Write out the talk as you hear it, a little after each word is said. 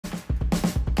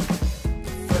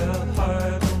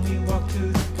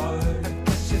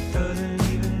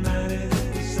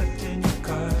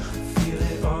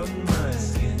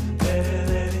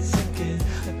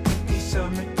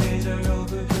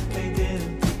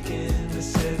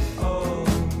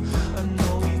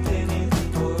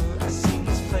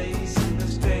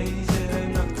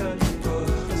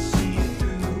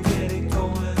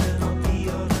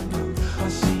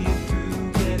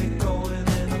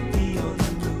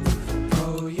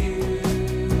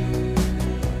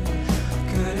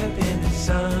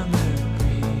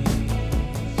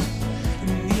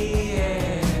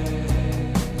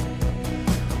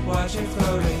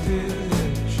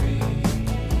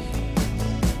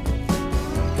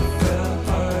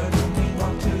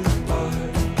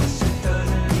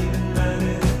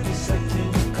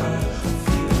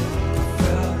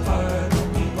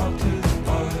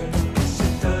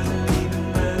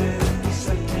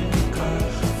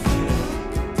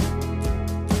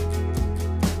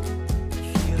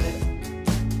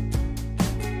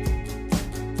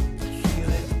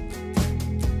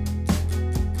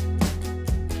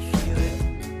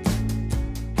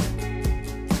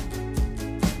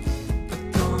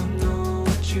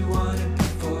wanted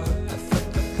before. I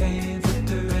felt the pain, felt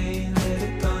the rain, let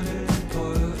it thunder and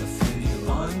pour. I feel you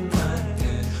on my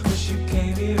head, wish you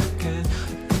came here again. I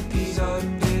think these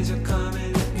autumn days are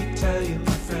coming, let me tell you,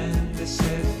 my friend. They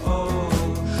said, oh,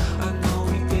 I know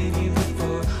we've been here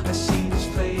before. I've seen this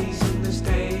place in the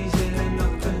stage, and an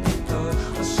open the door.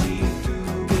 I'll see you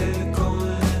through, get it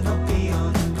going, and I'll be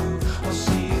on the move. I'll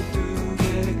see you through,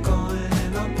 get it going,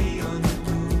 and I'll be on the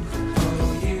move.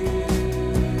 Oh, you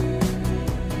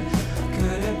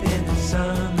could have been the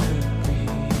summer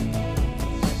breeze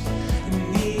in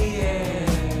the air,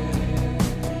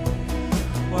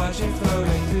 watching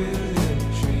floating through the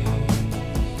trees.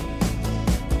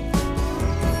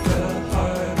 Fell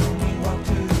apart when we walked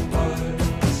to the bar.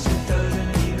 Guess it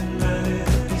doesn't even matter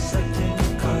if we slept in the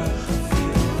car.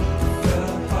 Fell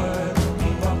apart when we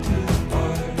walked to the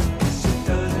bar. Guess it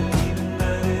doesn't even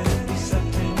matter if we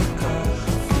slept in the car.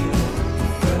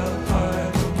 Fell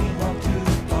apart when we walked to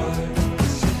the bar.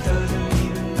 Guess it doesn't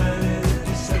even matter if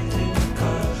we slept in the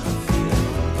car.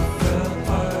 Fell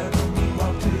apart when we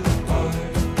walked to the bar.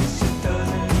 Guess it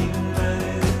doesn't even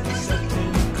matter if we slept in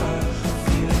the car.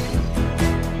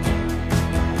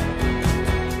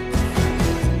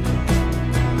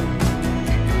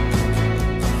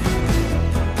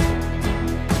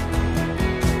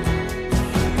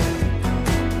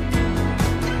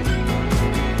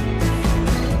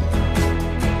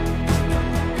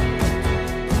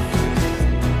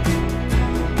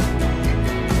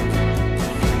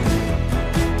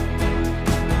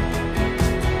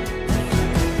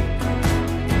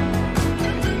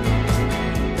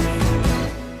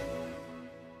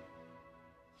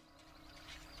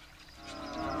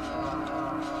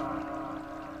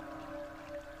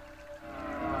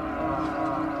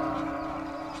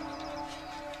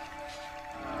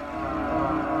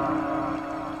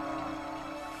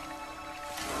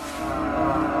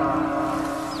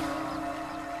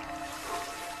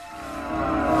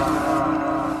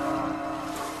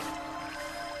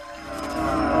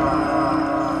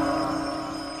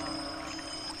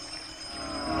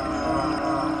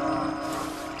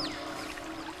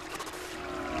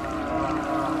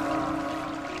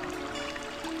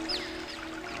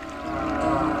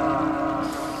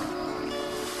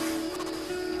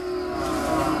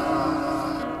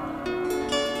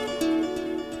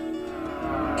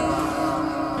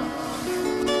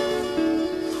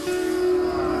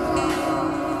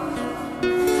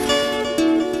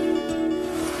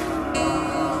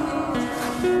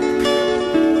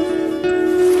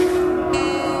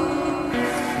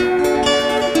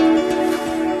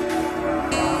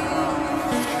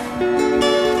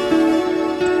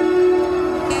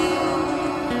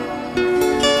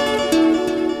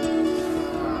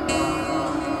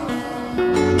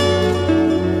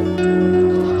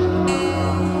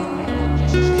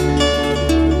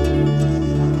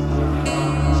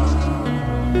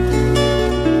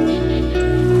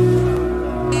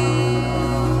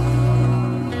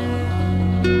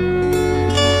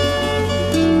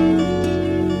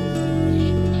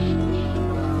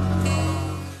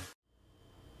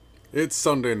 It's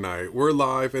Sunday night. We're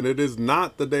live, and it is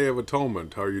not the Day of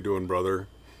Atonement. How are you doing, brother?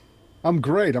 I'm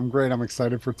great. I'm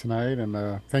excited for tonight,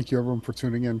 and thank you everyone for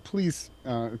tuning in. Please,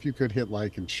 if you could hit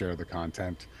like and share the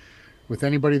content with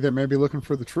anybody that may be looking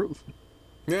for the truth.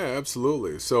 Yeah,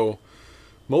 absolutely. So,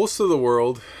 most of the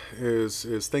world is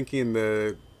thinking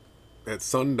that at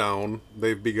sundown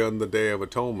they've begun the Day of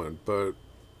Atonement, but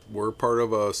we're part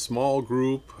of a small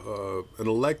group, an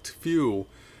elect few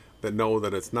that know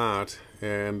that it's not.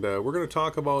 And we're going to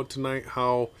talk about tonight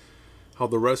how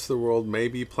the rest of the world may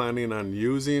be planning on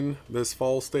using this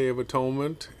false Day of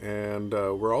Atonement. And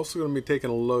we're also going to be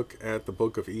taking a look at the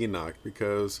Book of Enoch,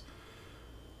 because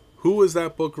who is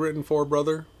that book written for,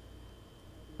 brother?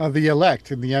 The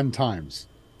elect in the end times.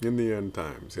 In the end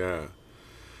times, yeah.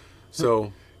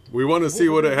 So we want to see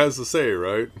what it has to say,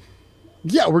 right?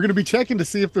 Yeah, we're going to be checking to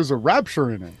see if there's a rapture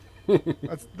in it.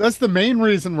 That's the main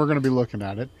reason we're going to be looking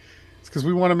at it. It's because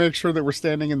we want to make sure that we're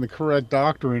standing in the correct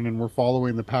doctrine and we're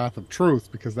following the path of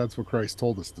truth, because that's what Christ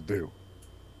told us to do.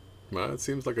 Well, it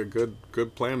seems like a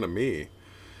good plan to me.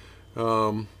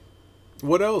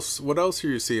 What else are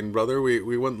you seeing, brother?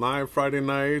 We went live Friday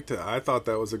night. I thought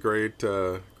that was a great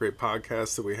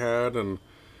podcast that we had, and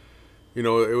you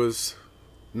know, it was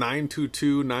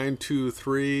 922,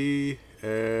 923,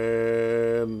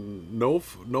 and no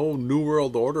New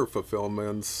World Order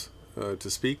fulfillments to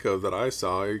speak of that I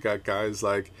saw. You got guys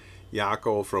like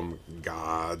Yako from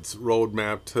God's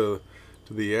Roadmap to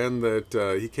the End,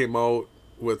 that he came out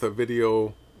with a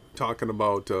video talking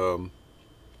about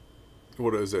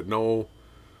what is it? No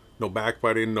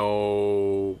backbiting,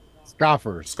 no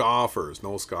Scoffers. Scoffers,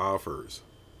 no scoffers.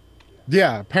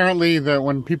 Yeah, apparently that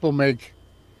when people make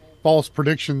false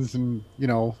predictions and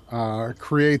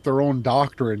create their own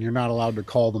doctrine, you're not allowed to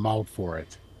call them out for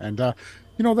it. And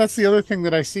that's the other thing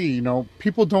that I see.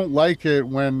 People don't like it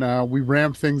when we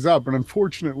ramp things up, and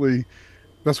unfortunately,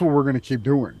 that's what we're going to keep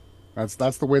doing.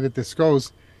 That's the way that this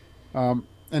goes.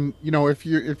 And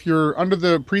if you're under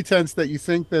the pretense that you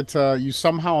think that you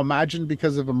somehow imagined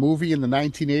because of a movie in the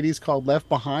 1980s called Left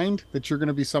Behind that you're going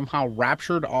to be somehow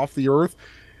raptured off the earth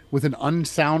with an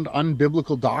unsound,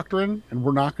 unbiblical doctrine, and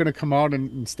we're not going to come out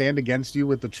and stand against you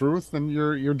with the truth, then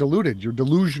you're deluded, you're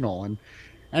delusional. And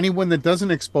anyone that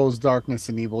doesn't expose darkness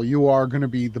and evil, you are going to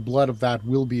be, the blood of that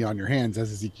will be on your hands,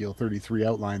 as Ezekiel 33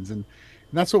 outlines. And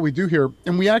that's what we do here.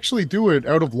 And we actually do it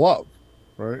out of love,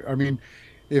 right? I mean,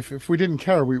 if we didn't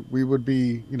care, we would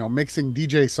be, mixing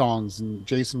DJ songs, and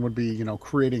Jason would be,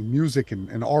 creating music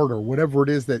and art or whatever it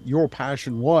is that your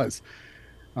passion was.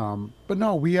 But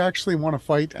no, we actually want to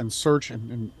fight and search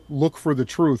and look for the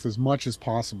truth as much as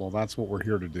possible. That's what we're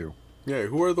here to do. Yeah,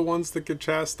 who are the ones that get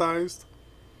chastised?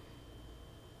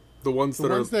 The ones The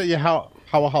that ones are that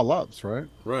Yahawashai loves, right?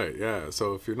 right. Yeah.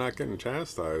 So if you're not getting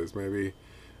chastised, maybe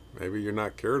you're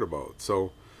not cared about.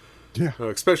 So Yeah,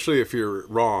 especially if you're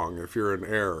wrong, if you're in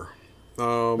error.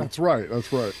 that's right.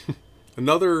 That's right.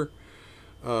 Another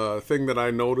thing that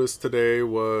I noticed today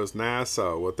was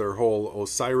NASA with their whole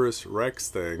Osiris-Rex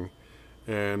thing.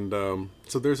 And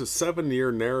so there's a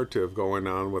 7-year narrative going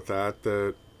on with that.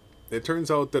 That it turns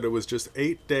out that it was just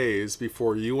 8 days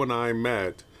before you and I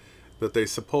met that they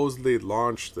supposedly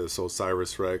launched this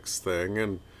Osiris-Rex thing.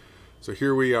 And so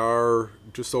here we are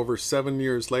just over 7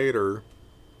 years later,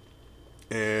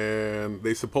 and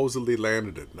they supposedly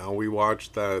landed it. Now we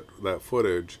watched that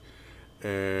footage,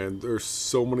 and there's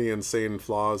so many insane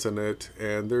flaws in it,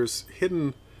 and there's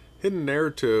hidden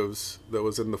narratives that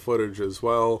was in the footage as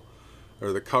well,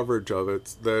 or the coverage of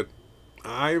it, that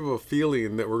I have a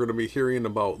feeling that we're going to be hearing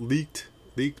about leaked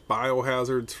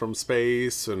biohazards from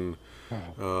space, and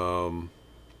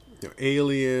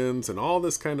aliens and all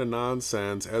this kind of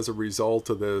nonsense as a result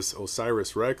of this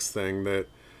Osiris-Rex thing. That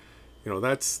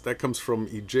that comes from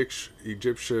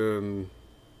Egyptian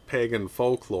pagan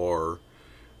folklore.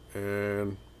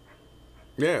 And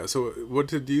yeah, so what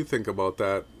did you think about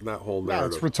that whole Yeah,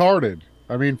 narrative? it's retarded.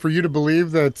 I mean, for you to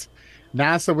believe that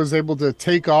NASA was able to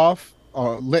take off,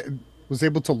 was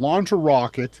able to launch a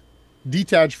rocket,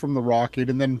 detach from the rocket,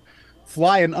 and then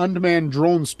fly an unmanned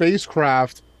drone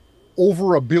spacecraft over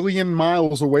 1 billion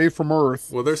miles away from Earth.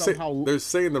 Well, they're somehow...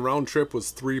 saying the round trip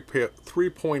was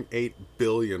 3.8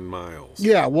 billion miles.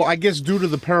 Yeah, well, I guess due to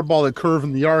the parabolic curve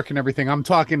in the arc and everything, I'm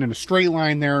talking in a straight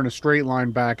line there and a straight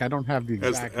line back. I don't have the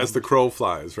exact as the crow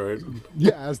flies, right?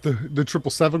 Yeah, as the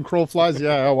 777 crow flies.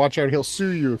 Yeah, watch out, he'll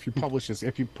sue you if you publish this,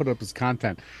 if you put up his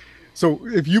content. So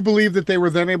if you believe that they were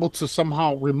then able to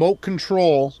somehow remote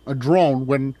control a drone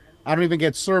when I don't even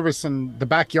get service in the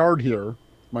backyard here,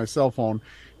 my cell phone,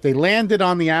 they landed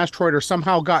on the asteroid or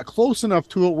somehow got close enough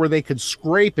to it where they could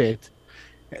scrape it,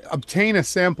 obtain a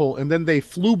sample, and then they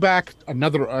flew back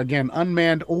another, again,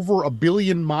 unmanned, over 1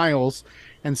 billion miles,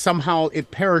 and somehow it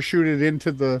parachuted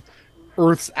into the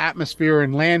Earth's atmosphere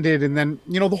and landed. And then,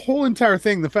 the whole entire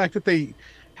thing, the fact that they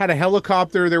had a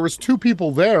helicopter, there was 2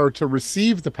 people there to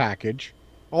receive the package.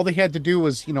 All they had to do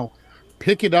was,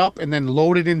 pick it up and then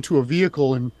load it into a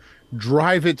vehicle and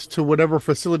drive it to whatever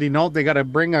facility. No, they got to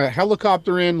bring a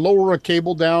helicopter in, lower a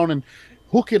cable down, and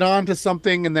hook it onto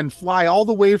something, and then fly all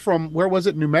the way from, where was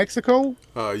it, New Mexico?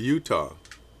 Utah,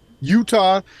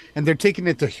 and they're taking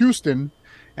it to Houston.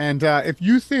 And if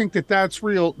you think that that's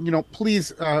real,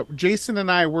 please, Jason and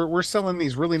I, we're selling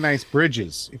these really nice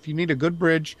bridges. If you need a good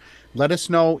bridge, let us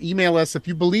know. Email us. If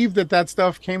you believe that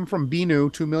stuff came from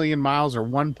Bennu, 2 million miles or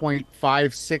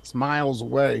 1.56 miles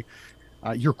away,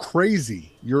 you're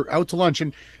crazy. You're out to lunch.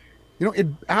 And, it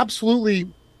absolutely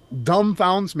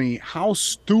dumbfounds me how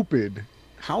stupid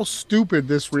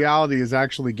this reality is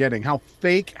actually getting, how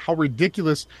fake, how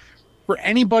ridiculous for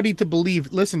anybody to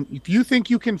believe. Listen, if you think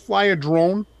you can fly a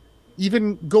drone,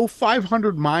 even go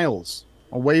 500 miles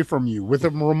away from you with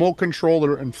a remote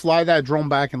controller and fly that drone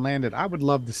back and land it. I would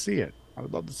love to see it.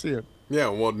 Yeah,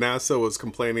 well, NASA was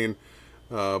complaining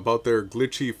about their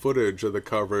glitchy footage of the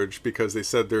coverage because they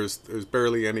said there's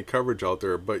barely any coverage out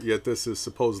there, but yet this is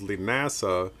supposedly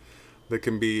NASA that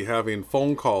can be having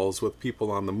phone calls with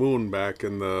people on the moon back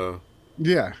in the...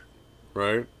 Yeah.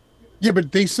 Right? Yeah,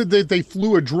 but they said that they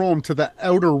flew a drone to the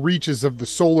outer reaches of the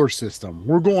solar system.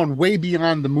 We're going way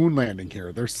beyond the moon landing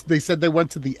here. They said they went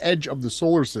to the edge of the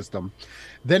solar system,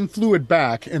 then flew it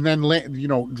back, and then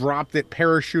dropped it,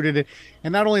 parachuted it,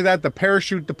 and not only that, the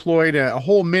parachute deployed a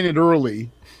whole minute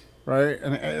early, right?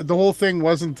 And the whole thing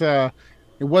wasn't it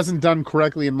wasn't done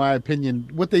correctly, in my opinion.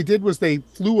 What they did was they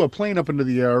flew a plane up into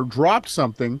the air, dropped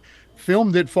something,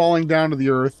 filmed it falling down to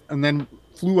the earth, and then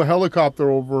flew a helicopter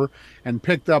over and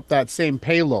picked up that same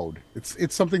payload.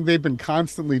 It's something they've been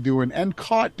constantly doing and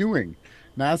caught doing.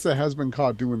 NASA has been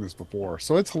caught doing this before,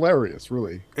 so it's hilarious,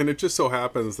 really. And it just so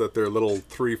happens that their little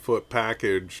 3-foot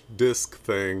package disc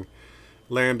thing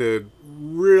landed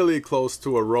really close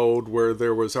to a road where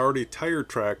there was already tire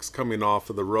tracks coming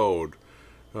off of the road.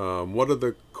 What are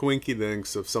the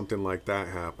coincidences of something like that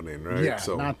happening, right?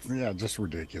 Yeah, just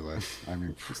ridiculous. I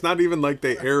mean, it's not even like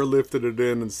they airlifted it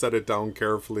in and set it down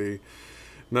carefully.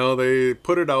 No, they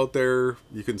put it out there.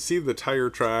 You can see the tire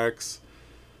tracks.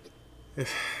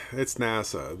 It's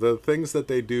NASA. The things that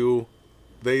they do,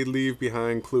 they leave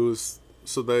behind clues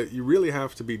so that you really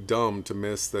have to be dumb to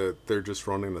miss that they're just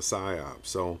running a psyop.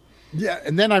 So yeah,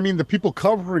 and then, I mean, the people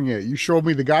covering it, you showed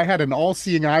me the guy had an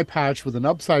all-seeing eye patch with an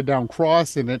upside-down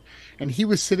cross in it, and he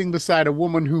was sitting beside a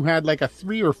woman who had like a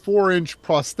 3 or 4 inch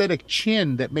prosthetic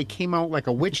chin that came out like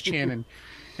a witch chin,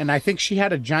 and I think she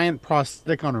had a giant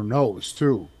prosthetic on her nose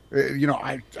too.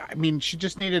 I mean, she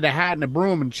just needed a hat and a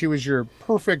broom, and she was your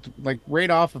perfect, like, right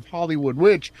off of Hollywood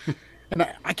witch. And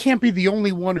I can't be the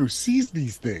only one who sees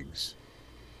these things.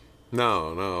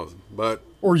 No, but...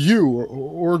 Or you,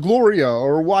 or Gloria,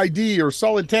 or YD, or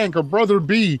Solid Tank, or Brother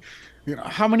B.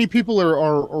 How many people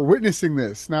are witnessing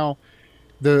this? Now,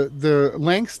 the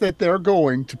lengths that they're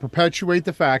going to perpetuate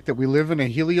the fact that we live in a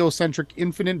heliocentric,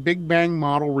 infinite Big Bang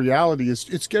model reality,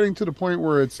 it's getting to the point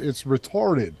where it's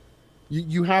retarded.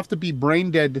 You have to be brain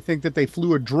dead to think that they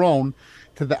flew a drone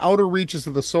to the outer reaches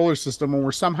of the solar system and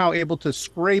were somehow able to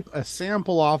scrape a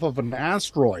sample off of an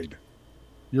asteroid.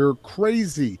 You're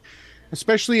crazy.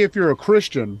 Especially if you're a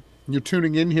Christian, you're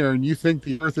tuning in here and you think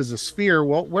the Earth is a sphere.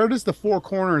 Well, where does the 4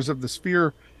 corners of the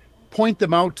sphere point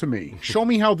them out to me? Show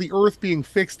me how the Earth being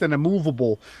fixed and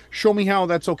immovable. Show me how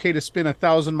that's okay to spin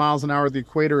 1,000 miles an hour at the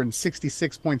equator and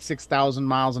 66.6 thousand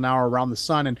miles an hour around the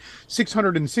sun and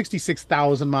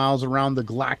 666,000 miles around the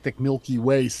galactic Milky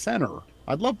Way center.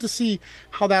 I'd love to see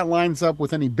how that lines up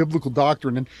with any biblical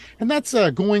doctrine. And that's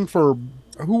going for...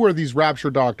 Who are these Rapture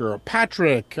Doctor?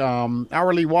 Patrick,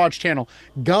 Hourly Watch Channel,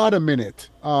 God a Minute,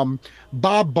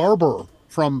 Bob Barber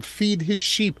from Feed His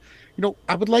Sheep.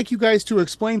 I would like you guys to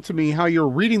explain to me how you're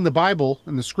reading the Bible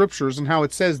and the scriptures and how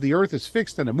it says the earth is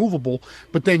fixed and immovable,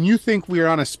 but then you think we are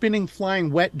on a spinning,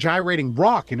 flying, wet, gyrating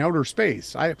rock in outer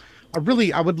space. I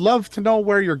would love to know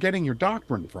where you're getting your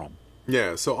doctrine from.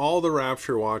 Yeah, so all the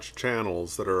Rapture Watch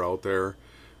channels that are out there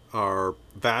are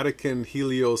Vatican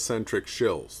heliocentric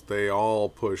shills. They all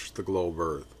push the globe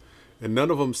Earth, and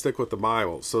none of them stick with the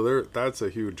Bible. So that's a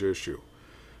huge issue.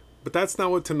 But that's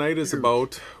not what tonight is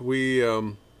about. We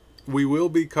will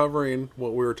be covering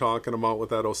what we were talking about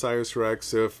with that Osiris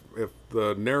Rex. If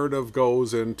the narrative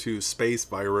goes into space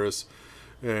virus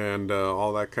and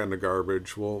all that kind of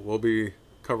garbage, we'll be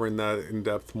covering that in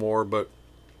depth more. But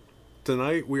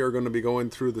tonight we are going to be going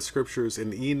through the scriptures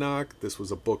in Enoch. This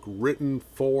was a book written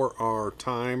for our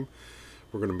time.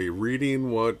 We're going to be reading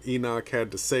what Enoch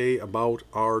had to say about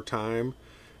our time.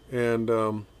 And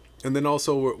then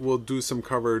also we'll do some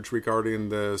coverage regarding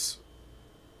this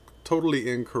totally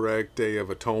incorrect Day of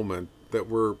Atonement that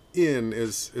we're in.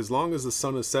 As long as the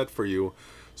sun is set for you,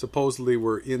 supposedly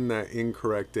we're in that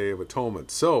incorrect Day of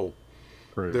Atonement. So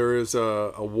Great. There is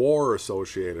a war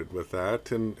associated with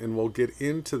that, and we'll get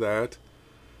into that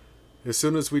as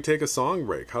soon as we take a song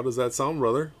break. How does that sound,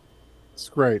 brother? It's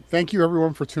great. Thank you,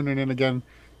 everyone, for tuning in again.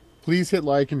 Please hit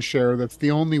like and share. That's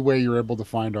the only way you're able to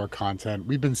find our content.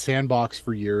 We've been sandboxed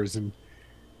for years, and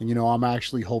I'm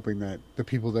actually hoping that the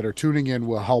people that are tuning in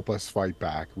will help us fight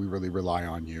back. We really rely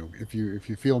on you. If you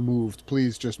feel moved,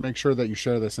 please just make sure that you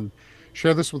share this, and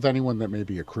share this with anyone that may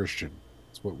be a Christian.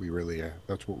 That's what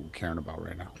we're caring about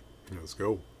right now. Let's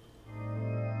go.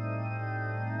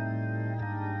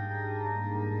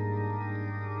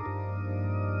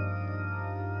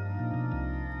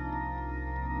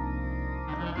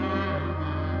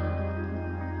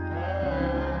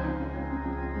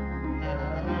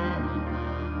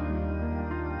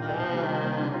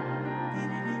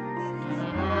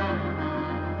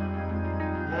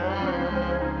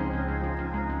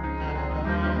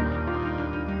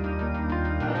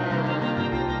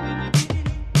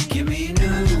 Give me a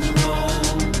new role.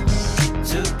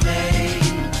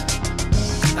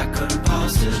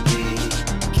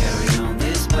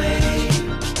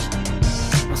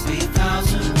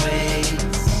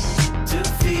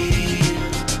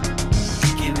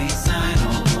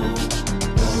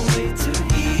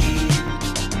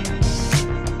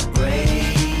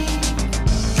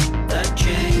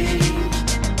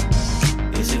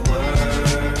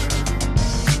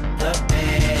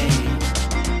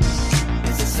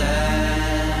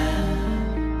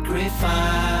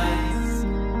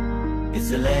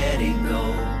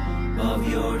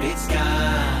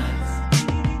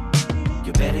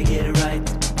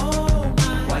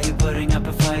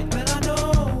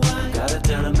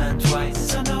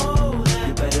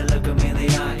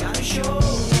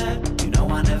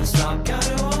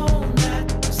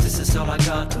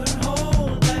 I couldn't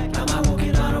hold back. Am I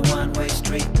walking on a one-way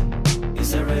street?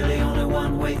 Is there really only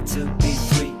one way to be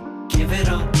free? Give it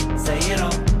up, say it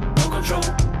all, no control.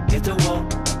 Hit the wall,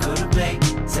 couldn't play,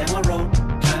 set my role.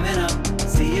 Climbing up,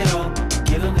 see it all,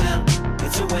 give them hell,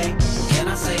 it's a way. What can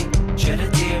I say? Shed a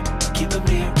tear, keep them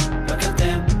near. Look at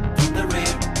them from the rear,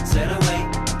 sail away.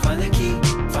 Find the key,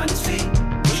 find his feet.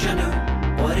 Wish I knew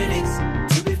what it is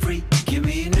to be free. Give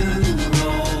me a new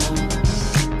role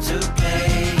to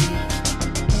play.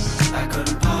 I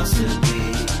couldn't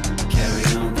possibly carry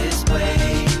on this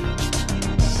way.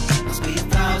 Must be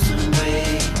 1,000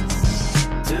 ways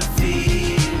to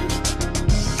feel.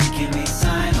 Give me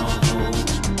sign or hope,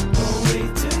 or way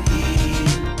to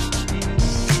heal.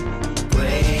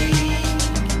 Break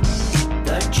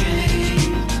the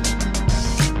chain.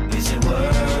 Is it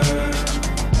worth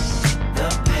the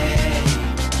pain?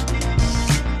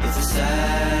 It's a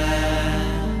sacrifice.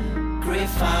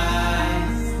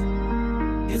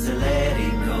 It's a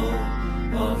letting go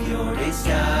of your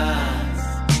disguise.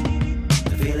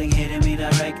 The feeling hitting me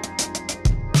direct.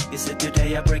 Is it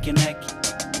today I break your neck?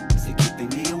 Is it keeping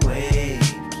me awake?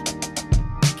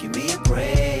 Give me a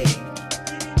break.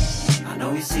 I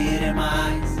know you see it in my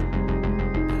eyes,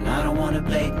 and I don't wanna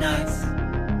play it nice.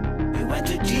 We went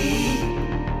too deep,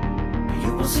 but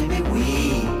you won't see me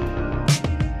weep.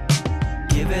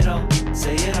 Give it all,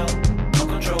 say it all, no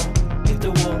control. Hit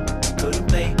the wall, couldn't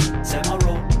play, set my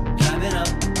role. Climbing up,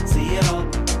 see it all,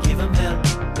 give them hell,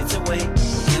 it's a way.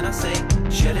 What can I say?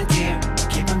 Shed a tear,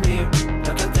 keep them near.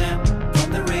 Look at them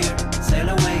from the rear, sail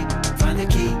away. Find the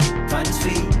key, find his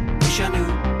feet. Wish I knew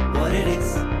what it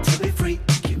is to be free.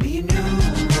 Give me a new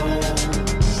role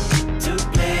to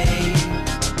play.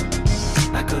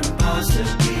 I couldn't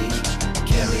possibly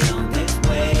carry on this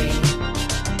way.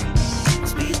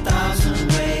 Must be 1,000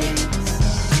 ways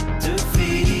to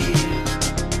feel.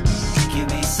 Give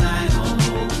me sign or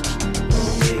hope, or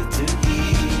way to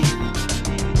heal.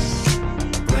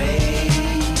 Break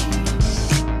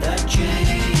the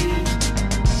chain.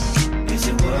 Is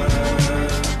it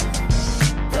worth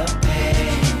the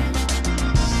pain?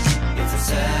 It's a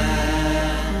sacrifice.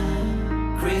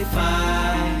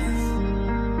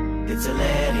 It's a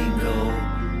letting go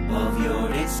of your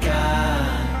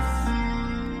disguise.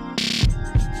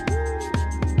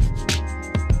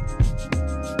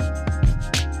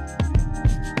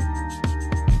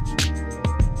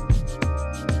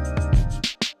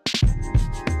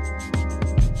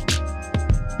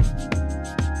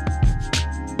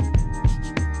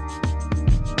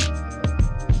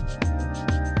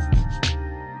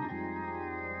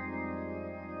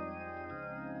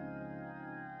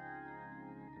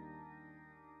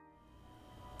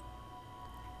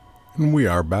 And we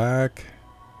are back,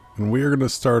 and we are going to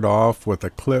start off with a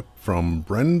clip from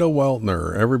Brenda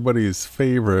Weltner, everybody's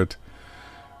favorite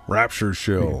rapture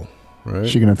shill, right?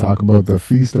 Is she going to talk about the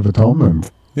Feast of Atonement?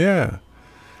 Yeah.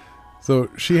 So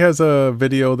she has a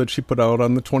video that she put out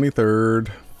on the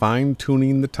 23rd,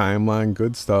 fine-tuning the timeline,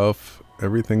 good stuff.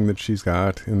 Everything that she's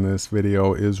got in this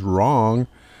video is wrong.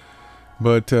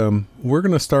 But we're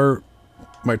going to start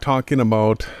by talking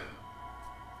about...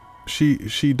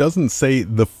 She doesn't say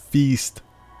the Feast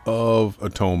of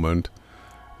Atonement,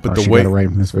 but the she way got it right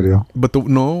in this video. but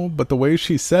the way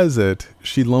she says it,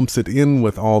 she lumps it in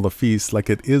with all the feasts like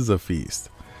it is a feast,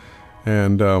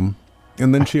 and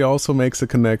then she also makes a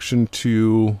connection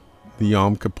to the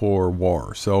Yom Kippur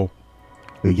War. So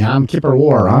The Yom Kippur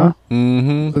War, huh?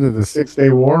 mm-hmm. Look at the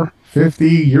 6-Day War 50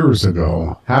 years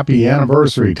ago. Happy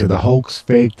anniversary to the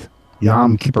hoax-faked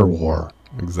Yom Kippur War.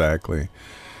 Exactly.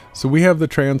 So we have the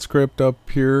transcript up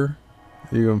here.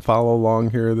 You can follow along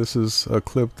here. This is a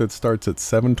clip that starts at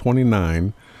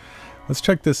 7:29. Let's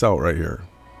check this out right here.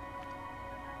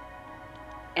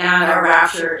 And our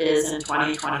rapture is in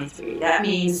 2023. That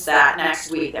means that next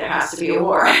week there has to be a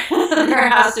war. There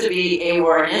has to be a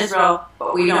war in Israel,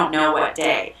 but we don't know what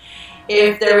day.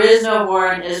 If there is no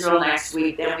war in Israel next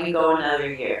week, then we go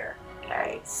another year.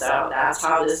 Okay, so that's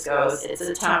how this goes. It's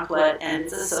a template, and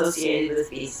it's associated with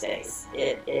feast days.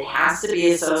 It has to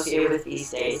be associated with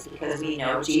feast days because we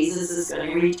know Jesus is going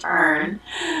to return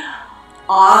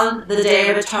on the Day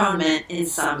of Atonement in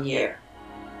some year.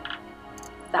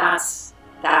 That's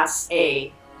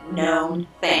a known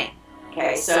thing.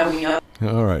 Okay, so we know.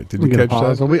 All right, did you catch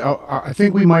that? So I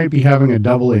think we might be having a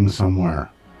doubling somewhere.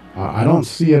 I don't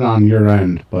see it on your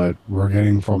end, but we're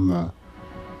getting from the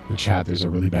chat. There's a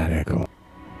really bad echo.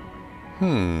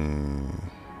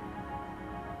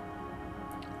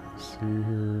 Let's see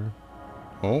here.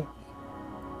 Oh.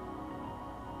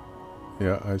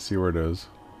 Yeah, I see where it is.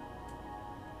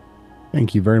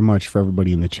 Thank you very much for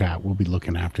everybody in the chat. We'll be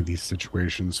looking after these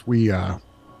situations. We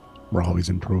We're always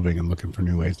improving and looking for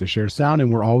new ways to share sound,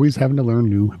 and we're always having to learn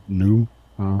new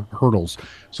hurdles.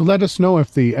 So let us know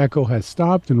if the echo has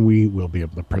stopped, and we will be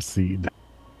able to proceed.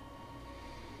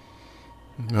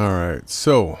 All right,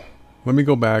 so let me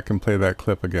go back and play that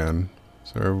clip again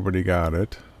so everybody got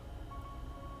it.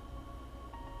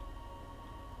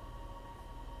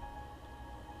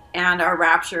 And our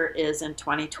rapture is in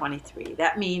 2023.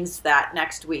 That means that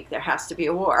next week there has to be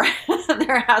a war.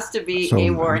 There has to be a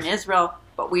war in Israel,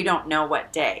 but we don't know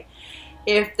what day.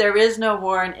 If there is no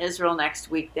war in Israel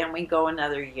next week, then we go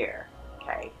another year.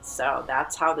 Okay, so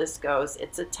that's how this goes.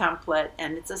 It's a template,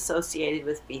 and it's associated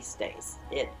with feast days.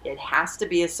 It has to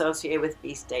be associated with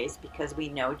feast days because we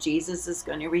know Jesus is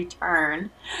going to return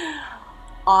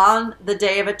on the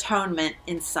Day of Atonement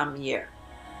in some year.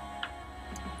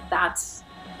 That's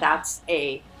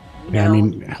a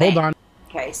known hold on.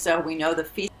 Okay, so we know the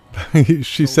feast.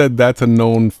 She said that's a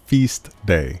known feast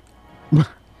day.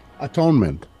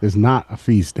 Atonement is not a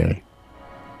feast day,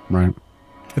 right?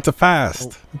 It's a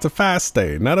fast. It's a fast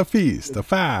day, not a feast. A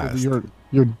fast. You're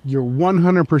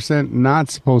 100% not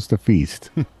supposed to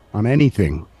feast on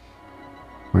anything,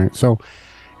 right? So,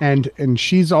 and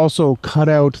she's also cut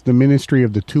out the ministry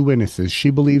of the two witnesses. She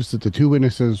believes that the two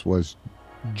witnesses was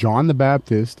John the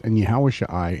Baptist and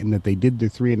Yahawashai, and that they did the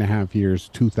 3.5 years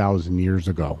 2,000 years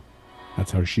ago.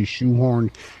 That's how she shoehorned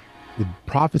the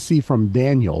prophecy from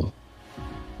Daniel,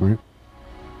 right?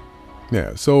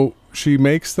 Yeah, so she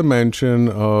makes the mention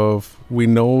of, we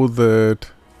know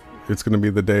that it's going to be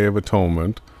the Day of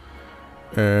Atonement,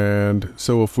 and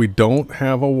so if we don't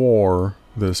have a war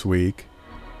this week,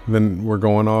 then we're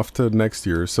going off to next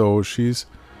year. So she's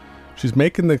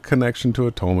making the connection to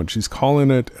atonement. She's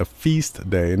calling it a feast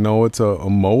day. No, it's a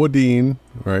Moedim,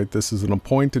 right? This is an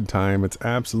appointed time. It's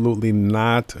absolutely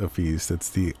not a feast. It's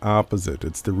the opposite.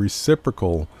 It's the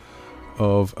reciprocal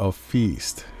of a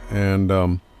feast.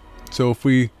 And so if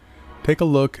we take a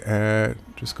look at,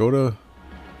 just go to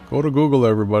Google,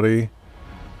 everybody,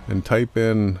 and type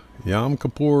in Yom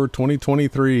Kippur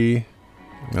 2023.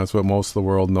 That's what most of the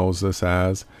world knows this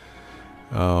as.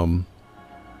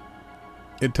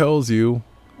 It tells you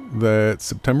that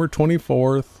September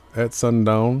 24th at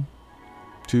sundown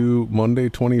to Monday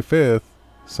 25th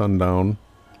sundown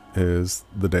is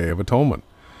the Day of Atonement.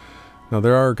 Now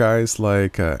there are guys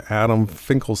like Adam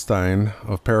Finkelstein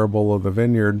of Parable of the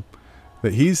Vineyard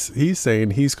that he's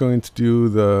saying he's going to do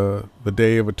the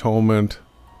Day of Atonement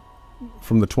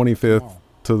from the 25th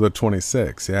to the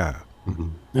 26th. Yeah. Mm-hmm.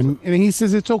 And he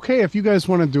says it's okay if you guys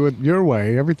want to do it your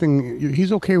way. Everything,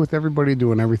 he's okay with everybody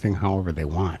doing everything however they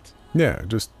want. Yeah,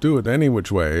 just do it any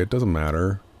which way. It doesn't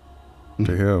matter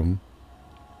to him.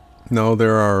 No,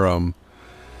 there are,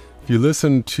 if you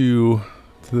listen to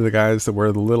the guys that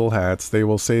wear the little hats, they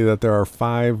will say that there are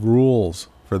 5 rules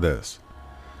for this.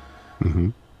 Mm-hmm.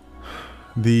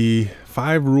 The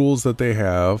 5 rules that they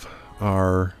have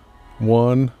are: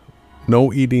 1,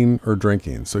 no eating or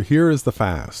drinking. So here is the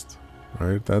fast.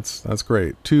 Right, that's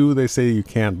great. 2, they say you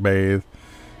can't bathe.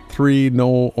 3,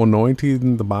 no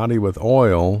anointing the body with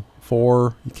oil.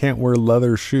 4, you can't wear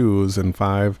leather shoes. And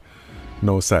 5,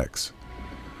 no sex.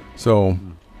 So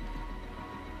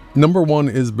number 1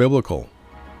 is biblical,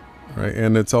 right?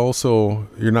 And it's also,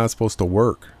 you're not supposed to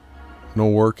work. No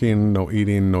working, no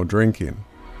eating, no drinking.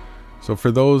 So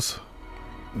for those,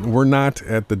 we're not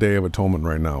at the Day of Atonement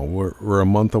right now. We're a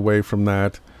month away from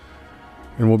that.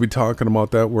 And we'll be talking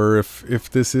about that, where if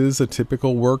this is a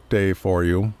typical work day for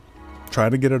you, try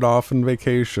to get it off in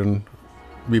vacation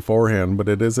beforehand, but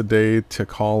it is a day to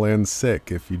call in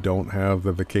sick if you don't have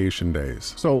the vacation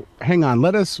days. So hang on,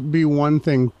 let us be one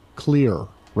thing clear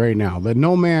right now. Let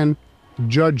no man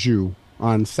judge you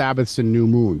on Sabbaths and new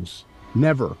moons.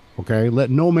 Never, okay? Let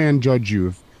no man judge you.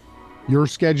 If your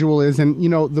schedule is, and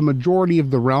the majority of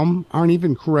the realm aren't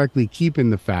even correctly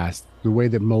keeping the fast the way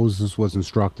that Moses was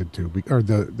instructed to, or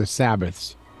the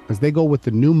Sabbaths, because they go with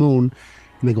the new moon,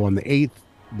 and they go on the 8th,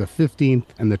 the 15th,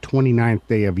 and the 29th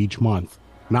day of each month.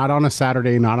 Not on a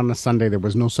Saturday, not on a Sunday. There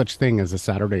was no such thing as a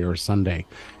Saturday or a Sunday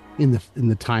in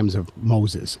the times of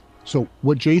Moses. So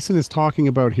what Jason is talking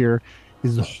about here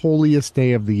is the holiest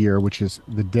day of the year, which is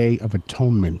the Day of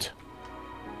Atonement.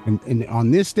 And on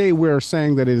this day, we're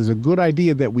saying that it is a good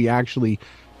idea that we actually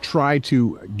try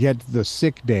to get the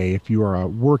sick day. If you are a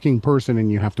working person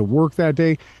and you have to work that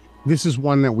day, this is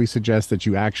one that we suggest that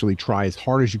you actually try as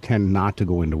hard as you can not to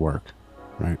go into work,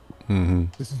 right? Mm-hmm.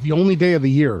 This is the only day of the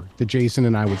year that Jason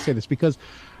and I would say this, because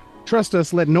trust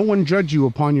us, let no one judge you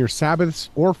upon your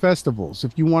Sabbaths or festivals.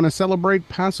 If you want to celebrate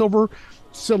Passover,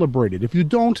 celebrate it. If you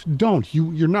don't, don't.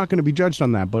 You're not going to be judged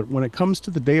on that. But when it comes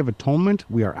to the Day of Atonement,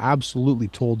 we are absolutely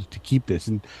told to keep this.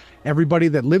 And everybody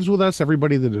that lives with us,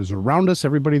 everybody that is around us,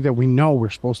 everybody that we know, we're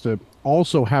supposed to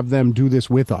also have them do this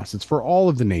with us. It's for all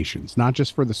of the nations, not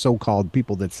just for the so-called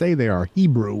people that say they are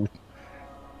Hebrew.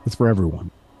 It's for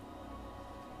everyone.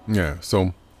 Yeah,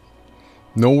 so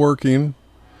no working,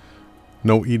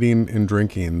 no eating and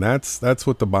drinking. That's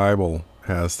what the Bible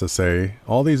has to say.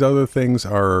 All these other things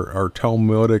are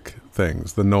Talmudic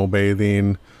things. The no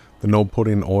bathing, the no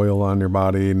putting oil on your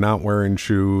body, not wearing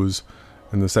shoes,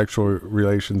 and the sexual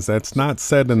relations. That's not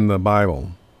said in the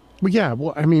Bible. Well, yeah,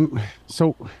 well, I mean,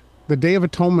 so the Day of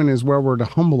Atonement is where we're to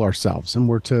humble ourselves and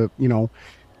we're to,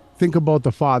 think about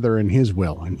the Father and his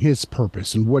will and his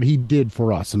purpose and what he did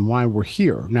for us and why we're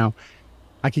here. Now,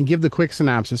 I can give the quick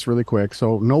synopsis really quick.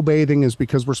 So no bathing is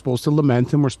because we're supposed to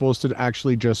lament and we're supposed to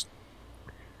actually just,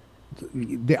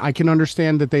 I can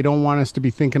understand that they don't want us to be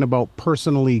thinking about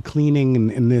personally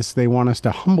cleaning and this. They want us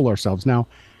to humble ourselves. Now,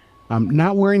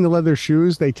 not wearing the leather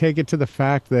shoes, they take it to the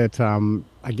fact that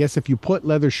I guess if you put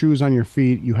leather shoes on your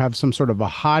feet, you have some sort of a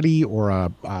haughty or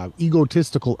a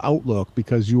egotistical outlook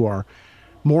because you are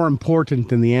more important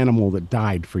than the animal that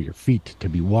died for your feet to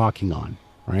be walking on,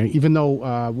 right? Even though,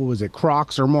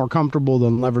 Crocs are more comfortable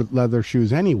than leather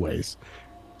shoes anyways.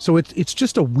 So it's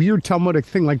just a weird Talmudic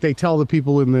thing. Like they tell the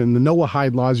people in the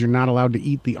Noahide laws, you're not allowed to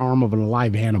eat the arm of an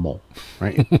alive animal,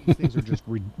 right? These things are just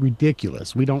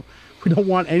ridiculous. We don't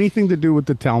want anything to do with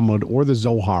the Talmud or the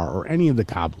Zohar or any of the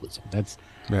Kabbalism.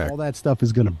 All that stuff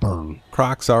is going to burn.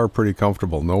 Crocs are pretty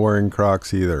comfortable. No wearing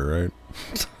Crocs either, right?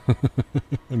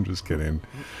 I'm just kidding.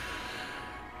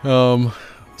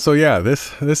 So yeah,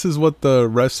 this is what the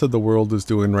rest of the world is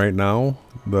doing right now.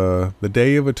 The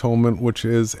Day of Atonement, which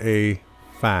is a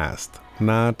fast,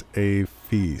 not a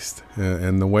feast.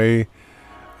 And the way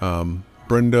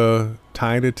Brenda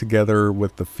tied it together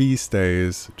with the feast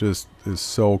days just is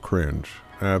so cringe.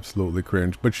 Absolutely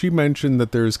cringe. But she mentioned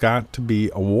that there's got to be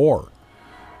a war.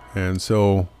 And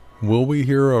so will we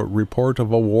hear a report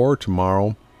of a war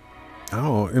tomorrow?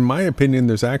 Oh, in my opinion,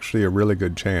 there's actually a really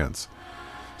good chance.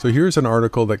 So here's an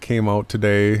article that came out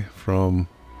today from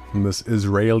this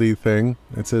Israeli thing.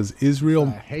 It says Israel...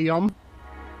 Hayom?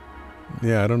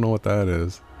 Yeah, I don't know what that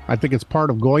is. I think it's part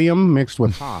of Goyim mixed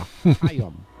with Ha.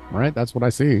 Hayom, right? That's what I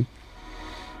see.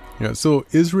 Yeah, so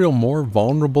Israel more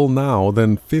vulnerable now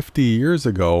than 50 years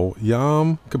ago,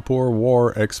 Yom Kippur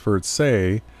War experts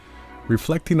say,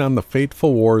 reflecting on the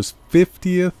fateful war's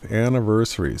 50th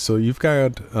anniversary. So you've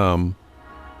got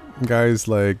guys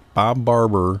like Bob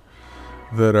Barber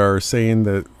that are saying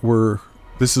that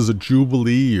this is a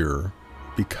jubilee year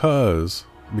because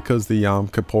the Yom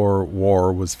Kippur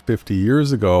War was 50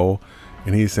 years ago,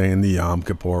 and he's saying the Yom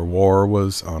Kippur War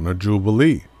was on a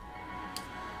jubilee.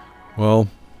 Well,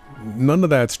 none of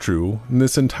that's true. And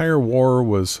this entire war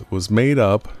was made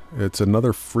up. It's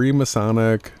another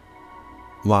Freemasonic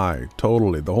lie,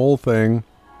 totally. The whole thing,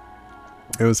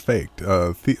 it was faked.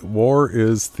 War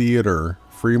is theater,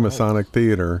 Freemasonic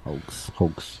theater.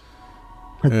 Hoax.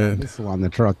 Missile on the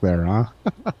truck there, huh?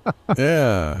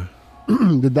 Yeah.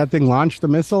 Did that thing launch the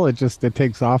missile? It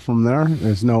takes off from there.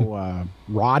 There's no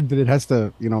rod that it has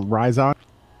to, rise on.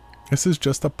 This is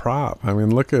just a prop. I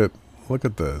mean, look at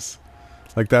this.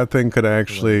 Like that thing could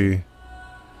actually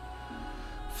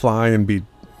fly and be,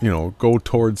 go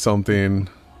towards something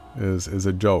is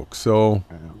a joke. So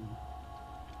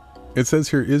it says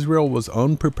here, Israel was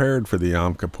unprepared for the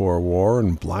Yom Kippur War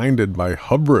and blinded by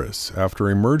hubris after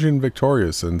emerging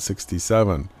victorious in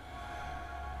 67.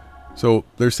 So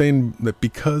they're saying that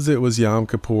because it was Yom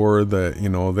Kippur,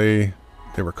 that,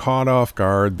 they were caught off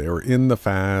guard, they were in the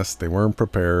fast, they weren't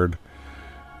prepared.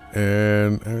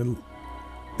 And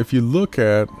if you look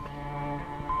at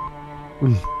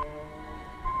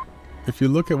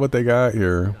what they got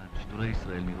here,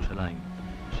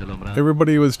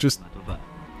 everybody was just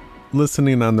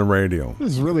listening on the radio.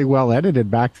 This is really well edited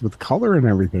back with color and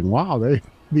everything. Wow, the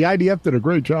IDF did a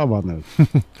great job on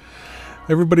this.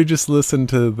 Everybody just listened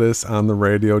to this on the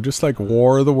radio, just like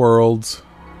War of the Worlds.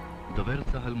 Yeah,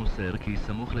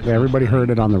 everybody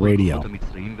heard it on the radio.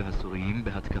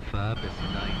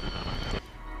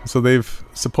 So they've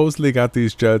supposedly got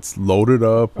these jets loaded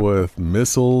up with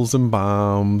missiles and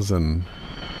bombs, and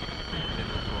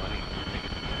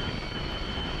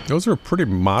those are pretty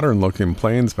modern looking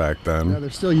planes back then. Yeah, they're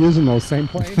still using those same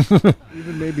planes,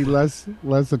 even maybe less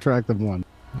attractive ones.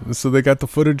 So they got the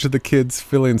footage of the kids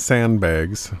filling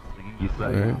sandbags,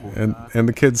 right? and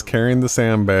the kids carrying the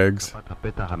sandbags.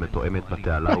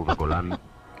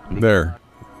 There,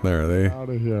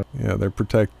 they're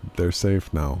protected. They're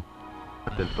safe now.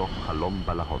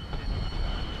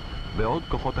 בעוד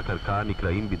כוחות הקרקע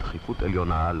נקלעים בדחיפות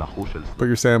עליונה לחוש של Put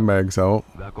your sandbags out.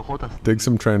 והכוחות Dig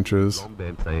some trenches. הסלום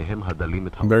באמצעיהם הדלים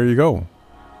את There you go.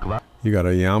 You got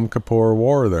a Yom Kippur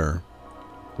war there.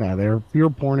 Yeah, they're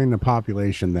fear-porning the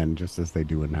population then, just as they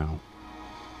do it now.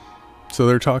 So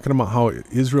they're talking about how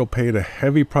Israel paid a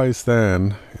heavy price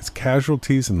then. Its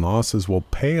casualties and losses will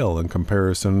pale in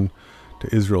comparison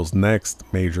to Israel's next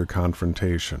major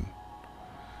confrontation.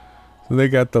 So they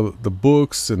got the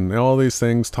books and all these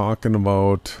things talking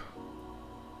about,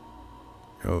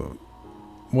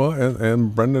 well,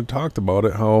 and Brenda talked about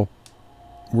it, how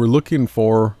we're looking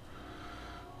for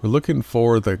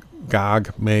the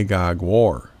Gog-Magog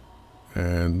war.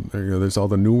 And there's all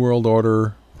the New World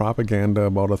Order propaganda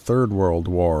about a third world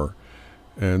war.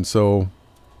 And so,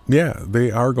 yeah,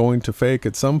 they are going to fake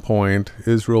at some point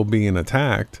Israel being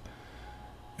attacked.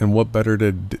 And what better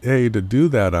day to do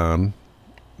that on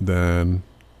than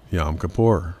Yom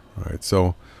Kippur, right?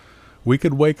 So we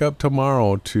could wake up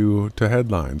tomorrow to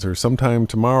headlines, or sometime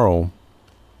tomorrow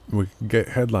we could get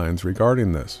headlines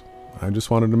regarding this. I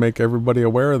just wanted to make everybody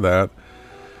aware of that.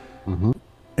 Mm-hmm.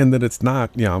 And that it's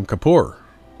not Yom Kippur,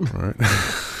 right?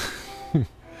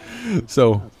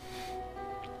 So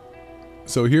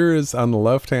here is on the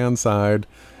left-hand side.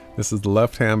 This is the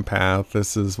left-hand path.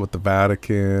 This is what the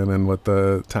Vatican and what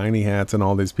the tiny hats and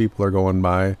all these people are going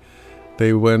by.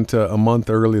 They went a month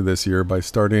early this year by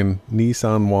starting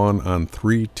Nisan 1 on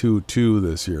 3/22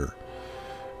 this year.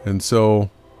 And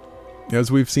so, as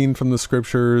we've seen from the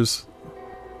scriptures,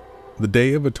 the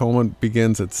Day of Atonement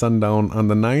begins at sundown on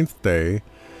the 9th day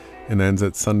and ends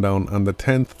at sundown on the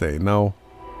 10th day. Now,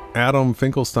 Adam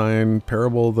Finkelstein,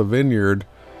 Parable of the Vineyard,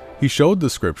 he showed the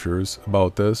scriptures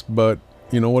about this, but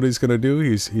you know what he's going to do?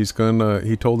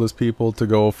 He told his people to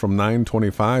go from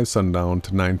 9:25 sundown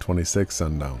to 9:26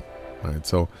 sundown. Right?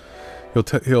 So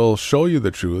he'll show you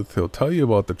the truth, he'll tell you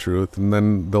about the truth, and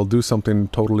then they'll do something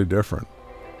totally different.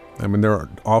 I mean, they're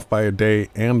off by a day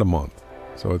and a month.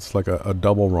 So it's like a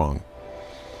double wrong.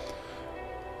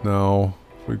 Now,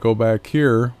 if we go back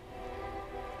here,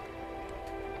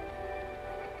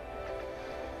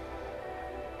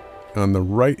 on the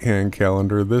right-hand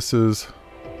calendar, this is...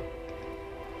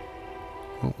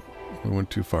 Oh, I went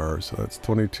too far. So that's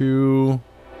 22,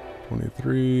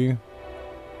 23...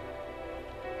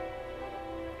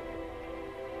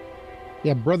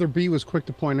 Yeah, Brother B was quick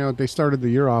to point out they started the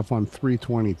year off on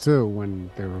 3/22 when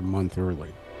they were a month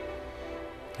early.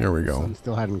 Here we go. Sun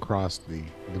still hadn't crossed the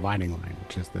dividing line,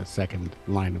 which is the second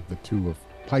line of the two of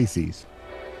Pisces.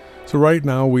 So right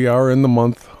now we are in the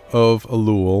month of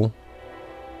Elul,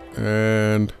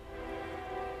 and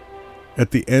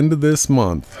at the end of this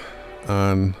month,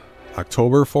 on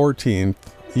October 14th,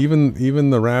 even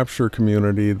the Rapture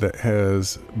community that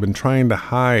has been trying to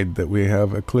hide that we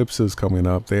have eclipses coming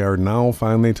up, they are now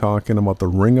finally talking about the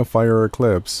Ring of Fire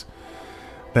eclipse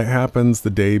that happens the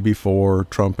day before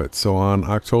trumpet. So on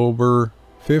October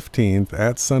 15th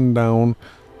at sundown,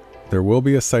 there will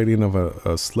be a sighting of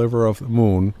a sliver of the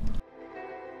moon.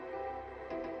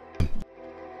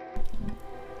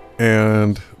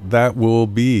 And that will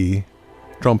be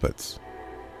trumpets,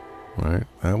 right?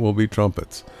 That will be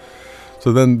trumpets.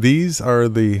 So then these are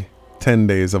the 10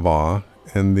 days of awe,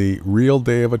 and the real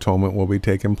Day of Atonement will be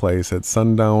taking place at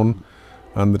sundown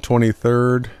on the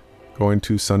 23rd, going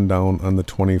to sundown on the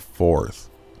 24th.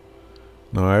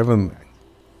 Now I haven't,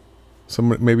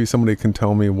 maybe somebody can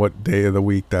tell me what day of the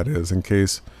week that is, in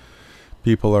case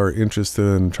people are interested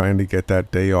in trying to get that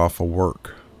day off of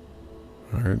work.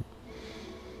 All right.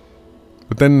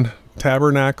 But then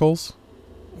Tabernacles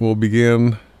will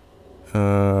begin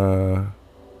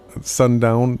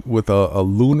sundown with a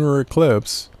lunar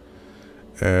eclipse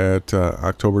at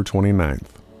October 29th.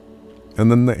 And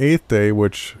then the 8th day,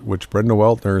 which Brenda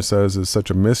Weltner says is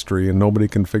such a mystery and nobody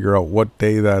can figure out what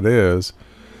day that is,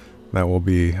 that will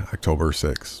be October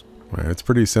 6th. Right? It's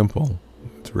pretty simple.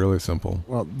 It's really simple.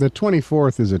 Well, the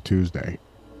 24th is a Tuesday.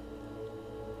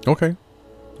 Okay.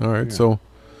 All right. Yeah. So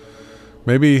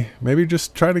maybe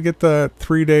just try to get that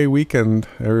 3-day weekend,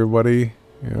 everybody,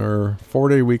 or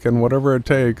 4-day weekend, whatever it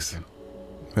takes,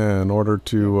 in order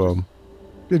to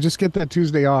Yeah, just get that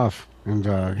Tuesday off and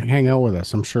hang out with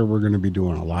us. I'm sure we're going to be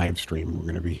doing a live stream. We're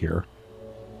going to be here.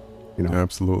 You know.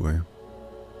 Absolutely.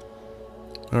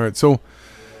 All right. So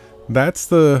that's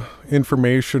the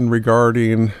information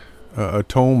regarding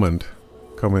atonement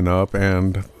coming up,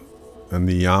 and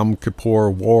the Yom Kippur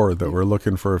War that we're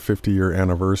looking for a 50-year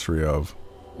anniversary of.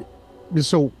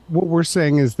 So what we're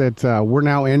saying is that we're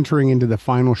now entering into the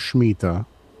final Shemitah,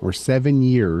 or 7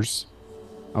 years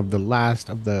of the last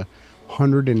of the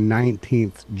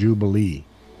 119th Jubilee.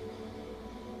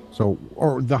 So,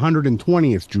 or the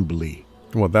 120th Jubilee.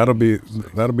 Well, that'll be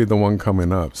the one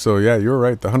coming up. So yeah, you're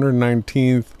right. The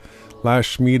 119th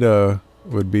last Shemitah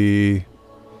would be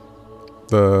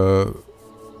the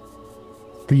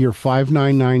year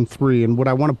 5993. And what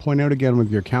I want to point out again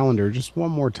with your calendar, just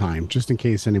one more time, just in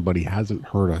case anybody hasn't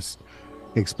heard us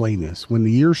explain this. When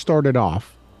the year started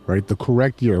off, right, the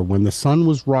correct year, when the sun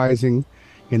was rising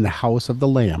in the house of the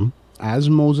Lamb, as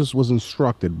Moses was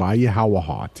instructed by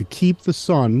Yahawashai to keep the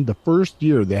sun, the first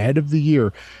year, the head of the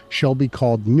year, shall be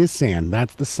called Nisan.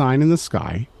 That's the sign in the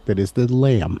sky. That is the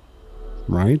Lamb,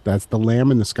 right? That's the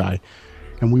Lamb in the sky.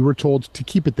 And we were told to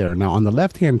keep it there. Now, on the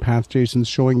left-hand path, Jason's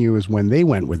showing you is when they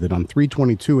went with it on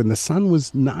 322, and the sun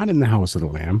was not in the house of the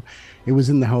Lamb. It was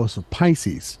in the house of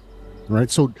Pisces,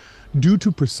 right? So due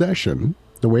to precession,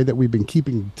 the way that we've been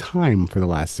keeping time for the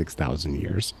last 6,000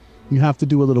 years, you have to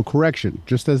do a little correction.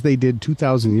 Just as they did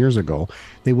 2,000 years ago,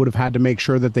 they would have had to make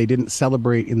sure that they didn't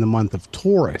celebrate in the month of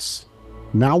Taurus.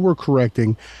 Now we're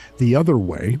correcting the other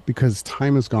way because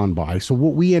time has gone by. So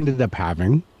what we ended up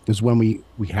having is when we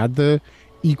had the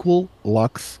equal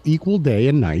lux, equal day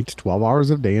and night, 12 hours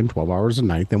of day and 12 hours of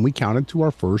night. Then we counted to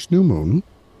our first new moon.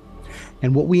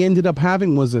 And what we ended up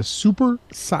having was a super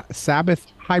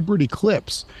Sabbath hybrid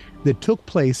eclipse that took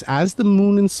place as the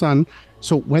moon and sun.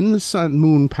 So when the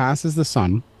moon passes the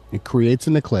sun, it creates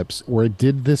an eclipse, or it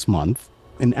did this month.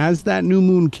 And as that new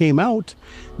moon came out,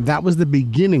 that was the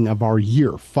beginning of our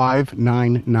year,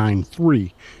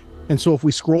 5993. And so if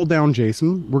we scroll down,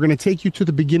 Jason, we're going to take you to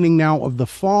the beginning now of the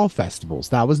fall festivals.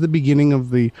 That was the beginning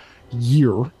of the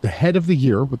year, the head of the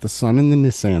year, with the sun in the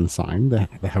Nisan sign, the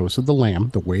house of the Lamb,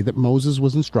 the way that Moses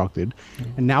was instructed.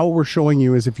 And now what we're showing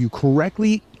you is if you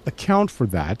correctly account for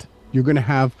that, you're going to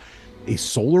have a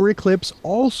solar eclipse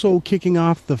also kicking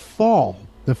off the fall,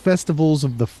 the festivals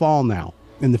of the fall now.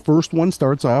 And the first one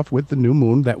starts off with the new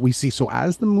moon that we see. So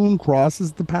as the moon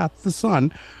crosses the path of the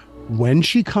sun, when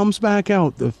she comes back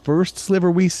out, the first sliver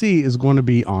we see is going to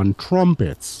be on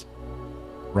trumpets,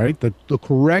 right? The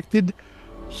corrected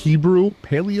Hebrew,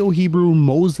 Paleo-Hebrew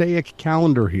Mosaic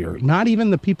calendar here. Not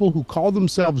even the people who call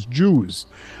themselves Jews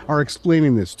are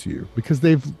explaining this to you because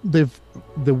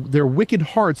their wicked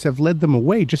hearts have led them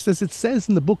away. Just as it says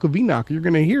in the Book of Enoch, you're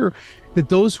going to hear that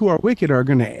those who are wicked are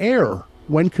going to err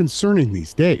when concerning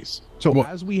these days. So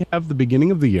as we have the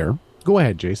beginning of the year, go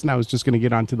ahead, Jason. I was just going to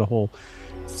get onto the whole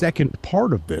second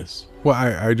part of this. Well,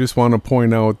 I just want to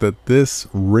point out that this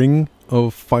ring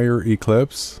of fire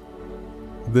eclipse,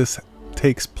 this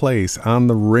takes place on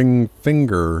the ring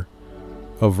finger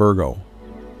of Virgo.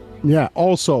 Yeah,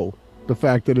 also the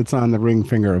fact that it's on the ring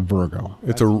finger of Virgo.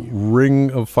 It's a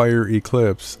ring of fire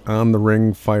eclipse on the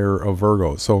ring fire of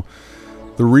Virgo. So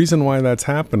the reason why that's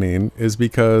happening is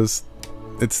because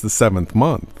it's the 7th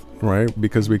month, right?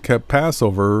 Because we kept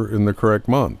Passover in the correct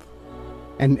month.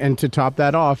 And to top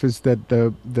that off is that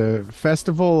the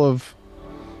festival of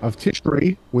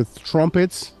Tishrei with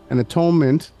trumpets and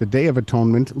atonement, the Day of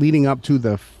Atonement, leading up to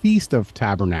the Feast of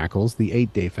Tabernacles, the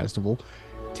 8-day festival,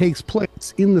 takes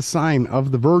place in the sign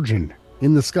of the Virgin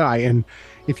in the sky. And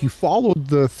if you followed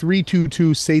the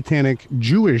 322 satanic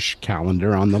Jewish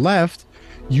calendar on the left,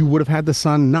 you would have had the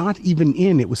sun not even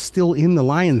in, it was still in the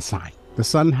lion sign. The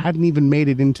sun hadn't even made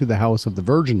it into the house of the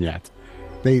Virgin yet.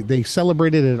 They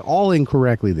celebrated it all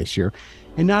incorrectly this year.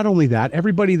 And not only that,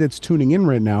 everybody that's tuning in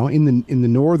right now in the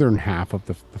northern half of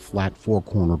the flat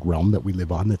four-cornered realm that we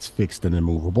live on that's fixed and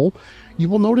immovable, you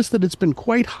will notice that it's been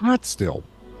quite hot still.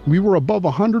 We were above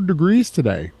 100 degrees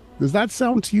today. Does that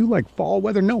sound to you like fall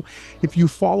weather? No. If you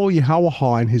follow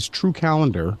Yahawashai and his true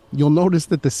calendar, you'll notice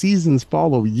that the seasons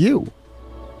follow you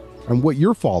and what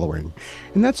you're following.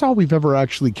 And that's all we've ever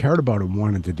actually cared about and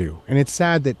wanted to do. And it's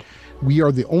sad that we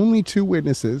are the only two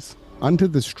witnesses unto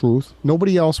this truth.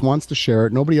 Nobody else wants to share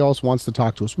it. Nobody else wants to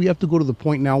talk to us. We have to go to the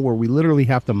point now where we literally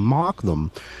have to mock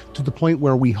them to the point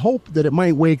where we hope that it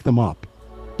might wake them up.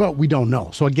 But we don't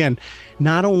know. So again,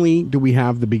 not only do we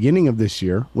have the beginning of this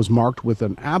year was marked with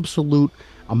an absolute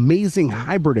amazing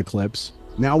hybrid eclipse,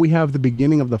 now we have the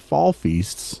beginning of the fall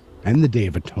feasts and the Day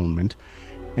of Atonement.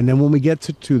 And then when we get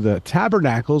to the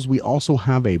tabernacles, we also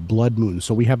have a blood moon.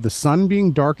 So we have the sun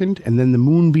being darkened and then the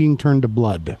moon being turned to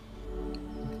blood.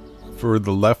 For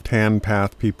the left-hand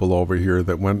path people over here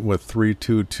that went with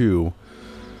 322,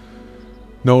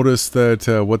 notice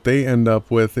that what they end up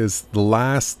with is the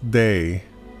last day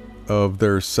of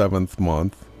their 7th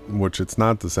month, which it's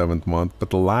not the 7th month, but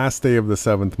the last day of the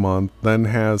 7th month then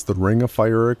has the ring of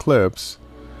fire eclipse,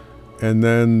 and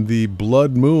then the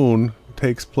blood moon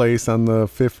takes place on the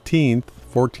 15th,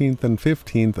 14th, and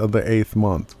 15th of the 8th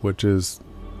month, which is,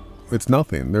 it's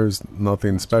nothing. There's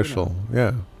nothing special.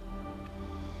 Yeah.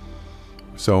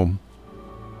 So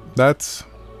that's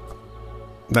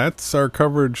our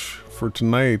coverage for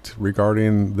tonight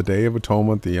regarding the Day of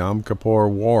Atonement, the Yom Kippur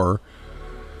War.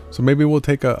 So maybe we'll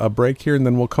take a break here, and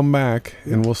then we'll come back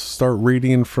and we'll start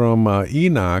reading from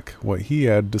Enoch, what he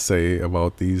had to say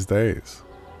about these days.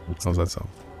 How's that sound?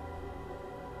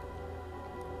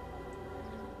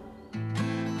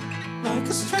 Like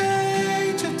a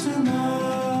stranger to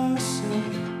myself,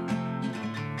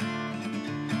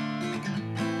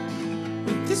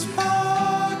 with these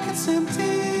pockets empty,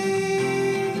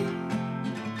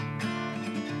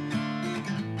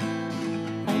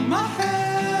 on my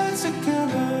head's a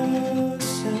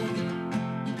carousel.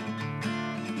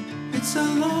 It's a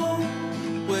long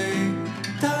way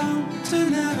down to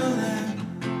Neverland.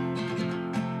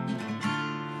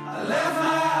 I left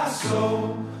my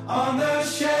soul on the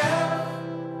shelf.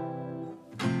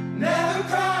 Never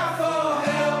cried for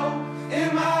help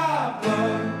in my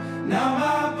blood. Now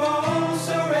my bones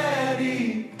are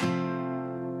ready.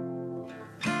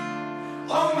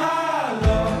 Oh my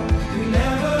love, you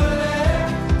never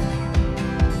left.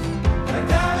 Like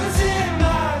diamonds in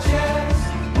my chest,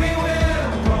 we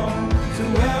will roam to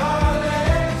where our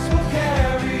legs will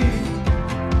carry.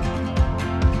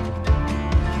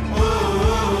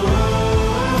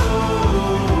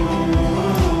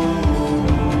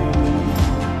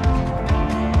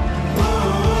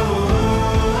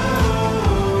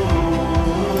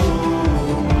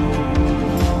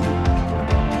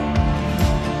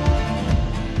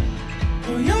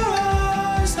 Oh, your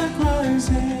eyes like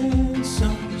rising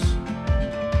suns.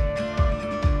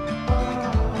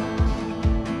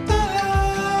 The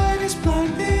light is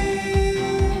blinding,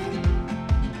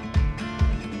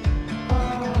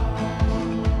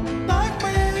 like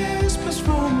whispers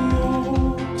from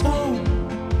your tongue.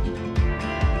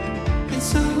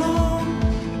 It's a long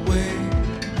way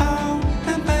out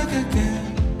and back again.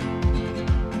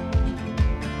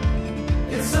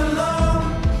 It's a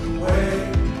long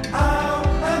way out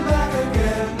and back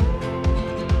again.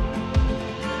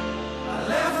 I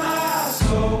left my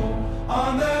soul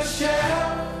on the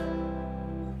shelf.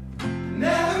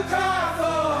 Never cried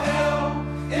for help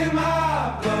in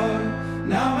my blood.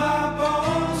 Now my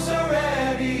bones are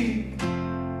ready.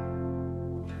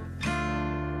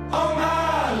 Oh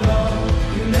my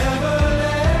love, you never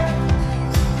left.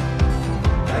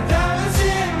 Like diamonds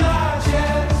in my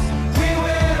chest, we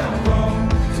will roam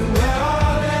to where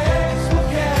our legs will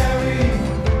carry.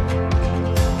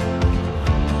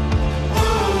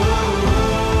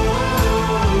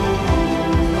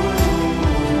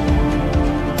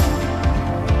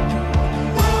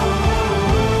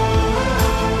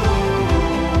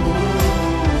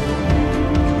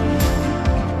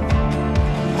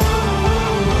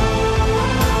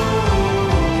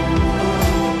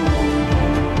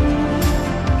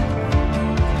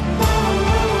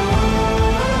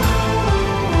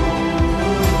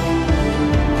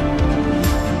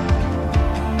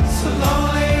 It's a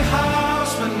lonely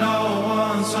house when no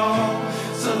one's home.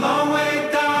 It's a long way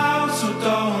down, so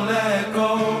don't let go.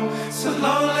 It's a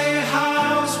lonely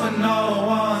house when no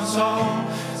one's home.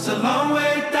 It's a long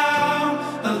way down,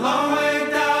 a long way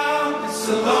down. It's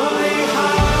a lonely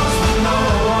house when no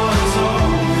one's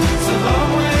home. It's a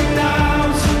long way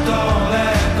down, so don't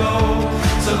let go.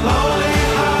 It's a lonely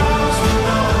house when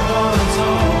no one's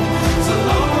home. It's a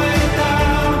long way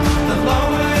down, a long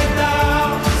way down.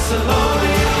 It's a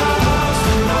lonely house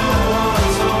when no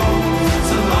one's home.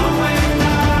 It's a long way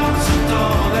down, so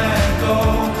don't let go.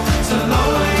 It's a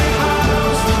lonely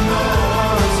house when no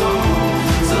one's home.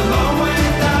 It's a long way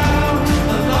down,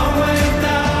 a long way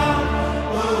down.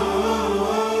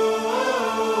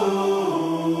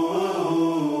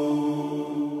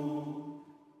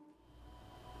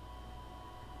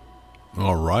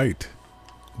 All right.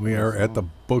 We are at the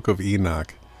Book of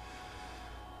Enoch.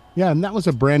 Yeah, and that was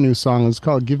a brand new song. It's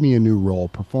called Give Me a New Role,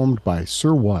 performed by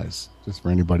Sir Was. Just for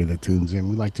anybody that tunes in,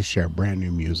 we like to share brand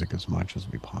new music as much as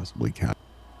we possibly can.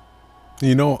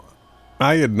 You know,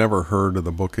 I had never heard of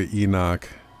the Book of Enoch,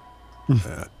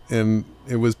 and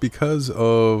it was because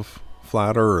of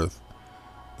Flat Earth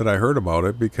that I heard about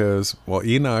it, because, well,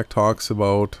 Enoch talks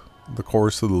about the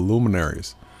course of the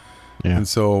luminaries. Yeah. And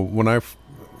so when I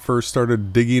first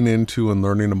started digging into and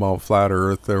learning about Flat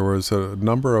Earth, there was a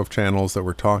number of channels that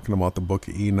were talking about the Book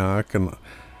of Enoch. And,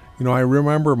 you know, I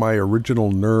remember my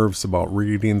original nerves about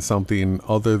reading something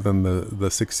other than the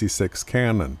 66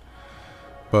 canon.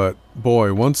 But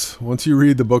boy, once you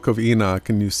read the Book of Enoch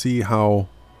and you see how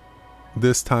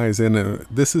this ties in, and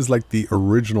this is like the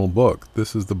original book.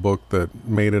 This is the book that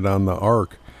made it on the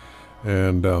ark.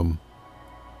 And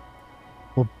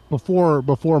Well,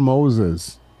 before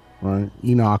Moses, right?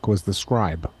 Enoch was the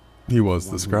scribe. He was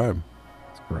the scribe.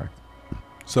 That's correct.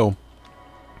 So,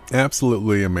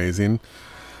 absolutely amazing.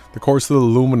 The course of the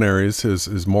luminaries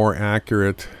is more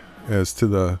accurate as to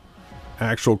the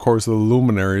actual course of the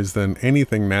luminaries than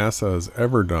anything NASA has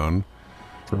ever done.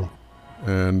 True.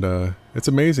 And it's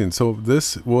amazing. So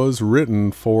this was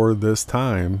written for this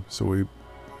time, so we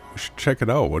should check it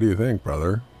out. What do you think,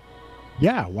 brother?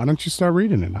 Yeah, why don't you start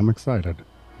reading it? I'm excited.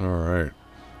 All right.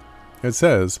 It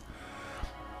says,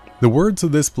 "The words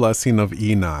of this blessing of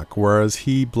Enoch, whereas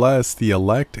he blessed the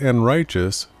elect and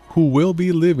righteous, who will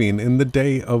be living in the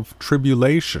day of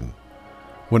tribulation,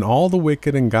 when all the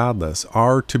wicked and godless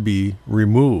are to be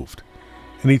removed.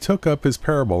 And he took up his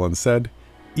parable and said,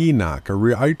 Enoch, a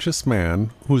righteous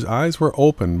man, whose eyes were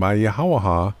opened by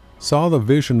Yahawashai, saw the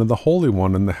vision of the Holy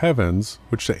One in the heavens,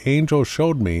 which the angel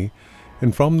showed me,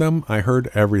 and from them I heard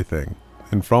everything.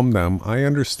 And from them I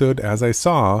understood as I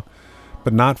saw,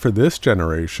 but not for this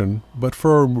generation, but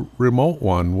for a remote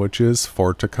one which is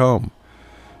for to come.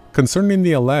 Concerning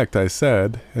the elect I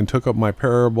said, and took up my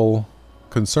parable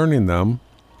concerning them,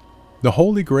 the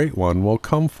Holy Great One will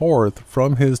come forth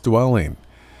from his dwelling,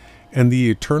 and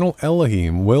the eternal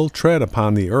Elohim will tread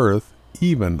upon the earth,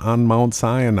 even on Mount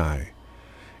Sinai,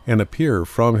 and appear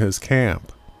from his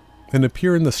camp, and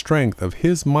appear in the strength of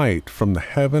his might from the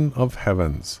heaven of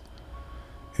heavens.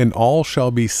 And all shall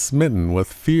be smitten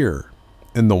with fear,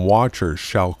 and the watchers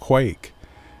shall quake,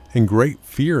 and great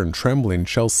fear and trembling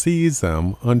shall seize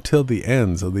them until the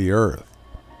ends of the earth.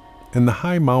 And the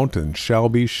high mountains shall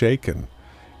be shaken,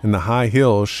 and the high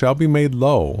hills shall be made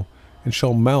low, and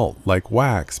shall melt like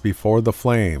wax before the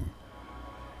flame.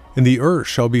 And the earth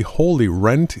shall be wholly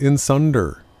rent in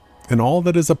sunder, and all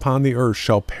that is upon the earth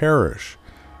shall perish,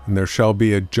 and there shall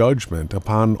be a judgment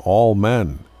upon all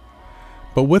men.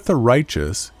 But with the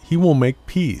righteous he will make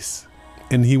peace,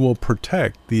 and he will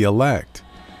protect the elect,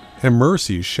 and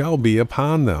mercy shall be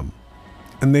upon them,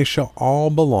 and they shall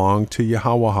all belong to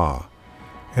Yahawashai,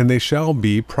 and they shall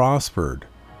be prospered,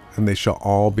 and they shall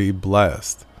all be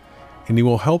blessed. And he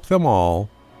will help them all,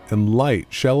 and light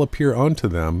shall appear unto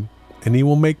them, and he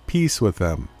will make peace with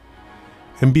them.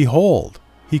 And behold,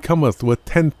 he cometh with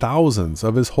 10,000s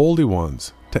of his holy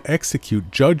ones, to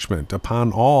execute judgment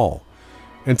upon all,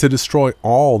 and to destroy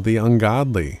all the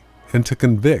ungodly, and to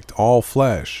convict all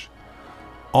flesh.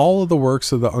 All of the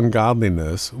works of the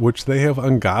ungodliness which they have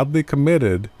ungodly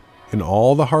committed, and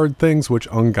all the hard things which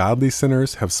ungodly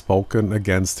sinners have spoken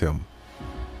against him."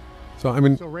 So, I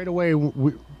mean, So right away,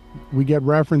 we get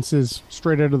references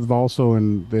straight out of also,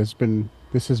 and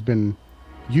this has been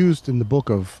used in the book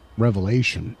of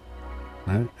Revelation,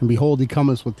 right? And behold, he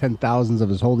cometh with 10,000s of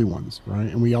his holy ones, right?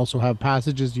 And we also have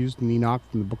passages used in Enoch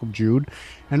from the book of Jude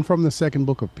and from the second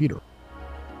book of Peter.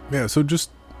 yeah, so just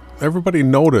everybody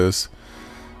notice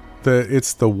that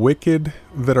it's the wicked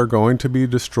that are going to be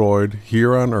destroyed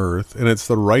here on earth, and it's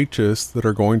the righteous that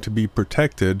are going to be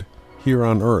protected here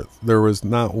on earth. There was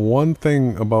not one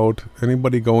thing about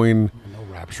anybody going,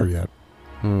 No rapture yet.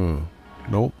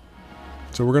 nope.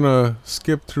 So we're going to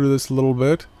skip through this a little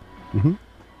bit. Mm-hmm.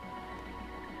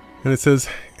 And it says,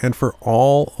 "And for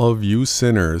all of you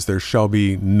sinners there shall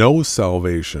be no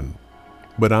salvation,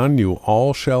 but on you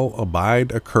all shall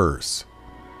abide a curse.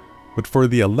 But for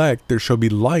the elect there shall be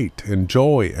light and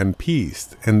joy and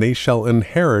peace, and they shall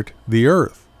inherit the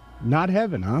earth." Not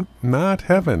heaven, huh? Not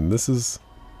heaven. This is...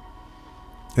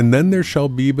 "And then there shall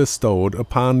be bestowed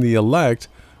upon the elect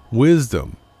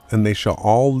wisdom, and they shall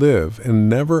all live and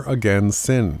never again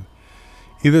sin,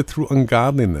 either through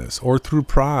ungodliness or through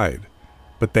pride.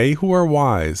 But they who are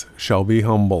wise shall be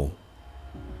humble.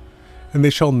 And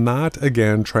they shall not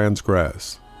again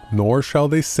transgress, nor shall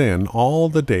they sin all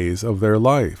the days of their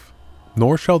life,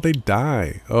 nor shall they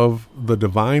die of the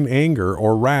divine anger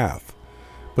or wrath,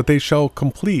 but they shall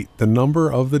complete the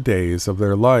number of the days of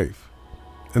their life.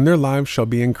 And their lives shall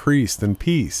be increased in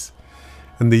peace,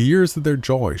 and the years of their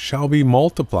joy shall be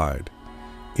multiplied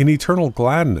in eternal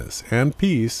gladness and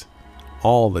peace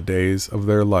all the days of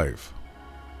their life."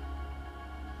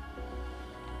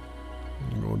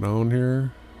 Go down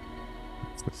here.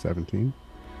 That's 17.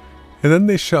 And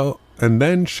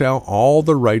then shall all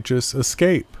the righteous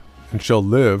escape, and shall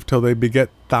live till they beget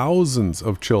thousands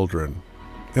of children,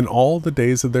 and all the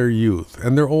days of their youth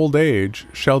and their old age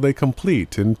shall they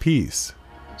complete in peace.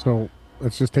 So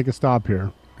let's just take a stop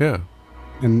here. Yeah.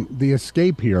 And the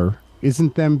escape here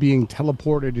isn't them being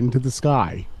teleported into the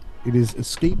sky. It is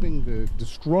escaping the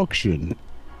destruction.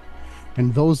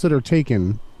 And those that are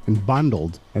taken and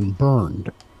bundled and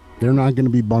burned, they're not going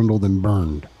to be bundled and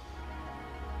burned.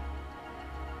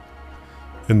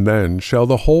 And then shall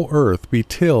the whole earth be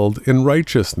tilled in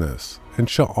righteousness, and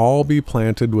shall all be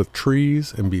planted with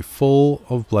trees, and be full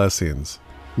of blessings.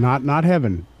 Not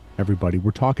heaven, everybody.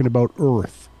 We're talking about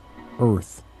earth.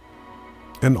 Earth.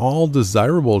 And all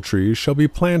desirable trees shall be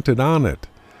planted on it,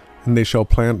 and they shall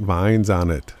plant vines on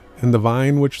it, and the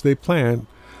vine which they plant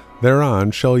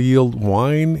thereon shall yield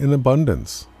wine in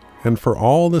abundance. And for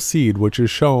all the seed which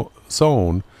is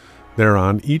sown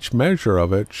thereon, each measure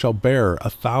of it shall bear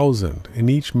 1,000, and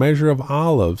each measure of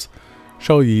olives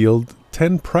shall yield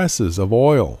 10 presses of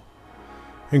oil.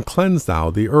 And cleanse thou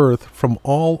the earth from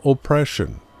all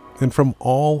oppression, and from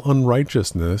all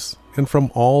unrighteousness, and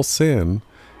from all sin,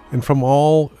 and from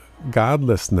all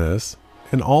godlessness,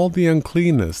 and all the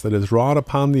uncleanness that is wrought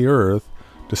upon the earth,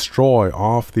 destroy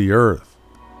off the earth.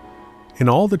 And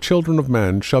all the children of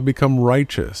men shall become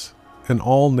righteous, and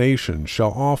all nations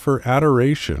shall offer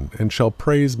adoration, and shall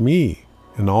praise me,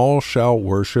 and all shall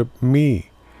worship me.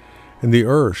 And the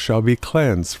earth shall be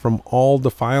cleansed from all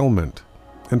defilement,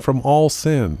 and from all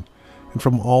sin, and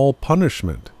from all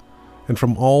punishment, and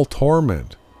from all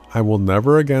torment. I will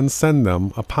never again send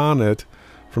them upon it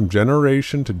from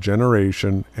generation to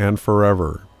generation and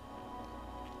forever.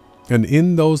 And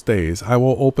in those days I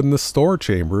will open the store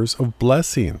chambers of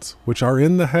blessings which are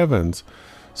in the heavens,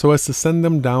 so as to send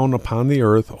them down upon the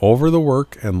earth over the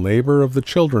work and labor of the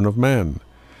children of men.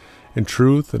 And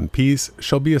truth and peace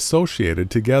shall be associated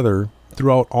together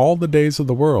throughout all the days of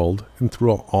the world, and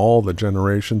throughout all the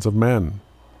generations of men.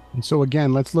 And so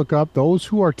again, let's look up those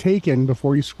who are taken.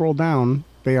 Before you scroll down,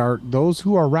 those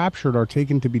who are raptured are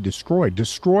taken to be destroyed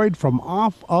from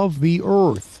off of the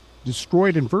earth.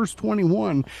 Destroyed in verse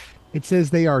 21. It says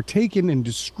they are taken and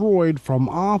destroyed from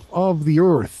off of the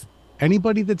earth.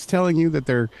 Anybody that's telling you that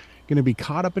they're going to be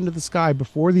caught up into the sky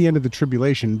before the end of the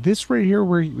tribulation, this right here,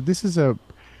 this is a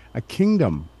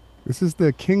kingdom. This is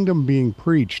the kingdom being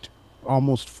preached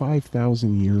almost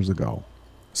 5,000 years ago.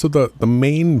 So the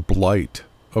main blight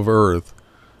of earth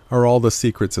are all the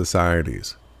secret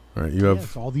societies. Right? You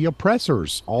have all the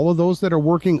oppressors, all of those that are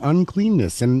working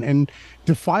uncleanness and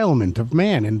defilement of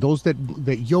man, and those that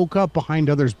yoke up behind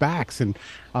others' backs and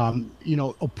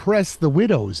oppress the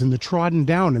widows and the trodden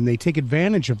down, and they take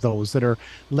advantage of those that are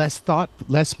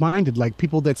less minded, like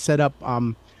people that set up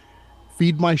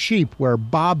Feed My Sheep, where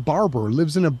Bob Barber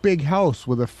lives in a big house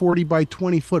with a 40 by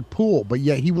 20 foot pool, but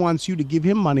yet he wants you to give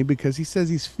him money because he says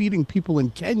he's feeding people in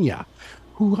Kenya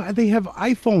they have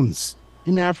iPhones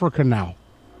in Africa now.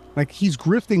 Like, he's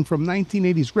grifting from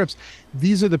 1980s grifts.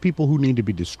 These are the people who need to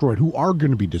be destroyed, who are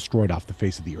going to be destroyed off the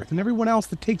face of the earth. And everyone else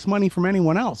that takes money from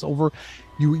anyone else over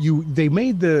they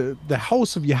made the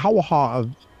house of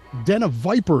Yahawashai a den of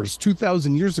vipers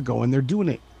 2,000 years ago, and they're doing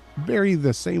it very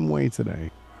the same way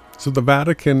today. So the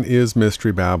Vatican is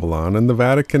Mystery Babylon, and the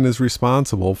Vatican is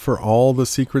responsible for all the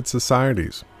secret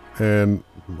societies. And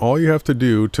all you have to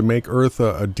do to make Earth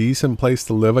a decent place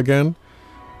to live again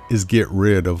is get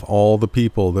rid of all the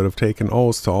people that have taken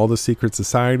oaths to all the secret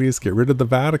societies, get rid of the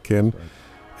Vatican, right.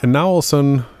 And now all of a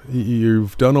sudden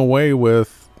you've done away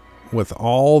with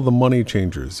all the money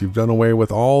changers. You've done away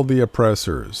with all the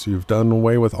oppressors. You've done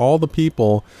away with all the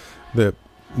people that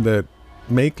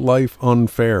make life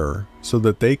unfair so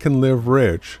that they can live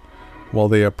rich while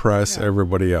they oppress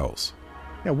everybody else.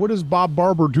 Yeah, what does Bob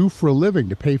Barber do for a living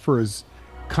to pay for his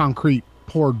concrete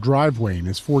poured driveway and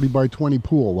his 40 by 20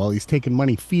 pool while he's taking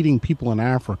money feeding people in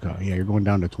Africa? Yeah, you're going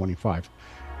down to 25.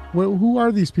 Well, who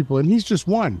are these people? And he's just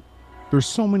one. There's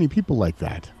so many people like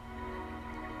that.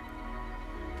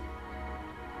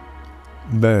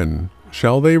 Then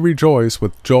shall they rejoice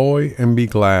with joy and be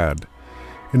glad,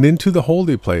 and into the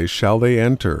holy place shall they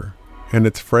enter, and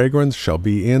its fragrance shall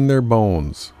be in their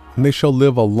bones, and they shall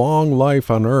live a long life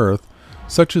on earth,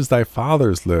 such as thy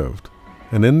fathers lived.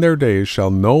 And in their days shall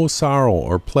no sorrow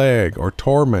or plague or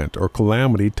torment or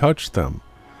calamity touch them.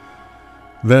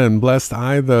 Then blessed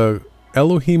I the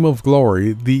Elohim of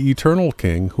glory, the eternal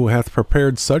King, who hath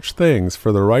prepared such things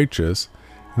for the righteous,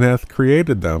 and hath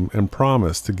created them and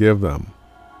promised to give them.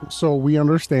 So we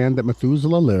understand that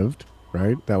Methuselah lived,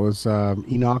 right? That was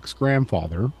Enoch's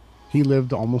grandfather. He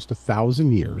lived almost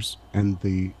 1,000 years, and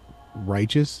the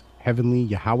righteous, heavenly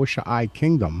Yahawashai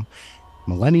kingdom,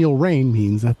 millennial reign,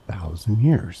 means 1,000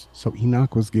 years. So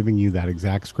Enoch was giving you that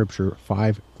exact scripture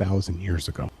 5,000 years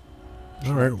ago.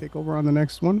 All right. Take over on the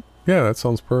next one. Yeah, that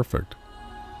sounds perfect.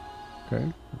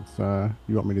 Okay.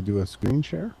 You want me to do a screen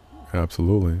share?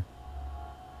 Absolutely.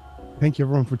 Thank you,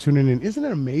 everyone, for tuning in. Isn't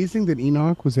it amazing that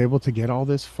Enoch was able to get all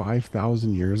this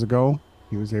 5,000 years ago?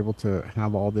 He was able to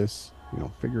have all this,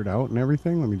 figured out and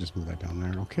everything. Let me just move that down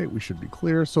there. Okay, we should be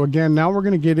clear. So again, now we're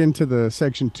going to get into the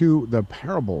section 2, the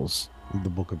parables of the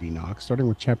Book of Enoch, starting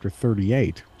with chapter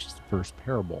 38, which is the first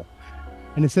parable.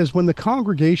 And it says, when the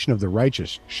congregation of the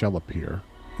righteous shall appear,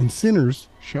 and sinners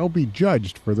shall be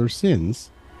judged for their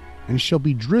sins, and shall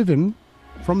be driven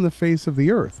from the face of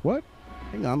the earth. What?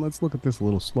 Hang on, let's look at this a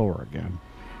little slower again.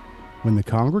 When the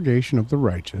congregation of the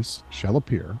righteous shall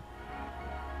appear,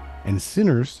 and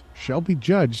sinners shall be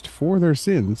judged for their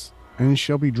sins, and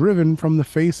shall be driven from the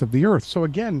face of the earth. So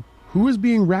again, who is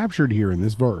being raptured here in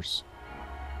this verse?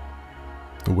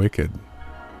 The wicked.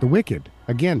 The wicked.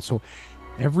 Again, so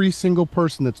every single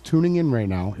person that's tuning in right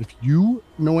now, if you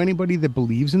know anybody that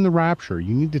believes in the rapture,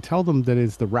 you need to tell them that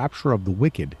it's the rapture of the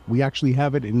wicked. We actually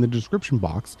have it in the description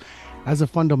box as a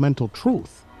fundamental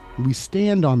truth. We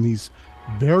stand on these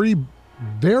very,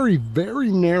 very,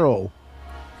 very narrow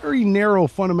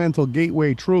fundamental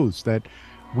gateway truths that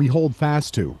we hold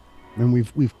fast to. And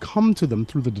we've come to them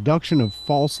through the deduction of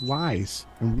false lies,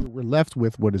 and we're left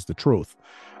with what is the truth.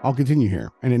 I'll continue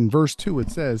here. And in verse 2 it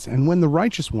says, and when the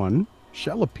righteous one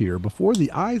shall appear before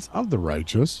the eyes of the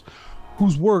righteous,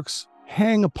 whose works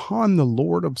hang upon the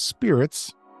Lord of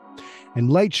spirits,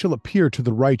 and light shall appear to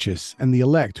the righteous and the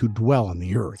elect who dwell on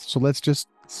the earth. So let's just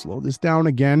slow this down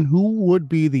again. Who would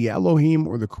be the Elohim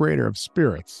or the creator of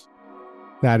spirits?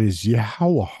 That is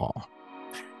Yahawah.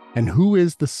 And who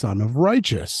is the son of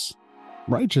righteousness?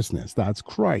 That's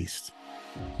Christ.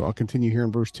 So I'll continue here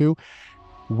in verse 2.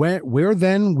 Where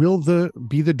then will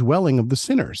be the dwelling of the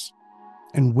sinners?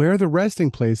 And where the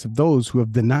resting place of those who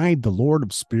have denied the Lord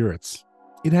of spirits?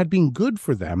 It had been good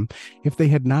for them if they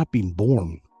had not been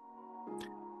born.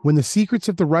 When the secrets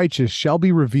of the righteous shall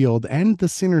be revealed, and the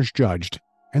sinners judged,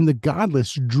 and the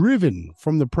godless driven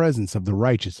from the presence of the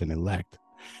righteous and elect.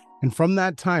 And from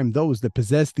that time those that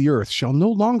possess the earth shall no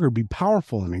longer be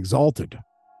powerful and exalted.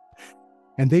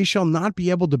 And they shall not be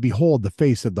able to behold the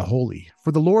face of the holy.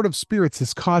 For the Lord of spirits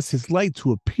has caused his light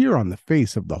to appear on the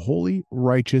face of the holy,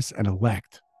 righteous, and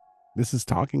elect. This is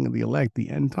talking of the elect, the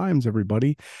end times,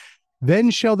 everybody.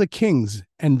 Then shall the kings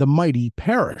and the mighty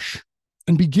perish,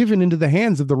 and be given into the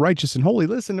hands of the righteous and holy.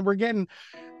 Listen, we're getting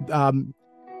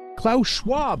Klaus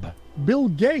Schwab, Bill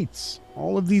Gates,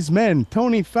 all of these men,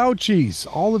 Tony Fauci's,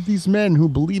 all of these men who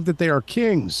believe that they are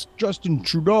kings, Justin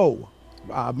Trudeau,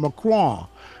 Macron,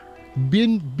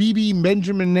 Bibi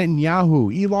Benjamin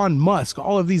Netanyahu, Elon Musk,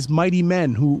 all of these mighty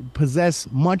men who possess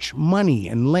much money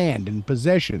and land and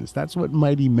possessions. That's what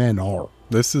mighty men are.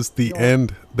 This is the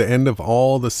end of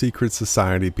all the secret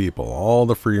society people, all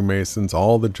the Freemasons,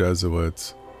 all the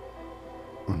Jesuits.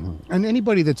 And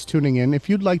anybody that's tuning in, if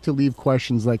you'd like to leave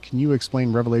questions like, can you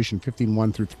explain Revelation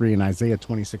 15:1-3 and Isaiah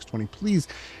 26:20, please,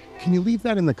 can you leave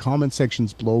that in the comment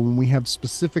sections below when we have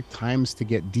specific times to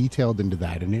get detailed into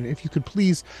that? And if you could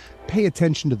please pay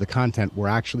attention to the content we're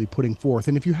actually putting forth.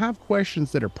 And if you have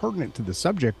questions that are pertinent to the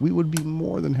subject, we would be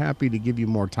more than happy to give you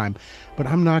more time. But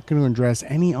I'm not going to address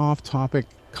any off-topic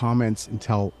comments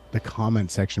until the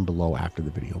comment section below after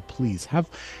the video. Please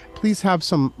have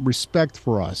some respect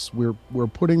for us. We're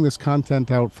putting this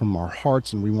content out from our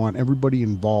hearts, and we want everybody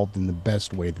involved in the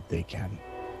best way that they can.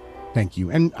 Thank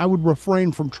you. And I would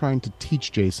refrain from trying to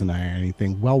teach Jason and I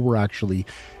anything while we're actually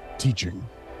teaching.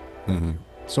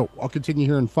 So I'll continue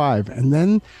here in 5. And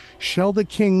then shall the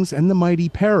kings and the mighty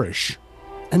perish,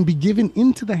 and be given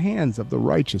into the hands of the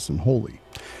righteous and holy.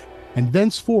 And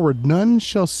thenceforward none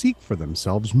shall seek for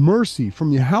themselves mercy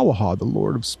from Yahawah, the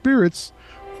Lord of spirits,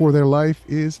 for their life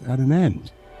is at an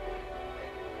end.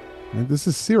 And this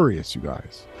is serious, you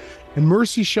guys. And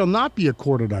mercy shall not be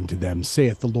accorded unto them,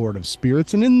 saith the Lord of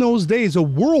spirits. And in those days a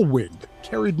whirlwind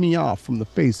carried me off from the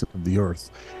face of the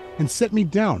earth, and set me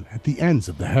down at the ends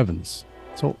of the heavens.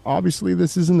 So obviously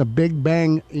this isn't a Big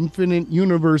Bang, infinite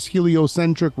universe,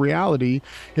 heliocentric reality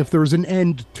if there's an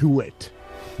end to it.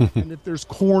 And if there's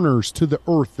corners to the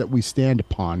earth that we stand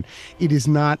upon, it is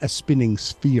not a spinning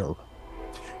sphere.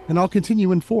 And I'll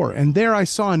continue in 4. And there I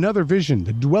saw another vision,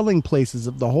 the dwelling places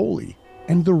of the holy,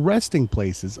 and the resting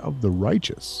places of the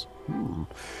righteous.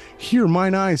 Here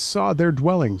mine eyes saw their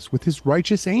dwellings with his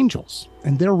righteous angels,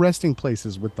 and their resting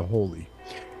places with the holy.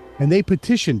 And they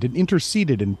petitioned and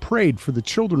interceded and prayed for the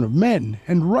children of men,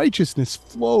 and righteousness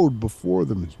flowed before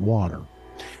them as water,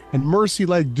 and mercy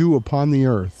like dew upon the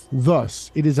earth.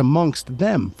 Thus it is amongst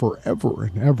them forever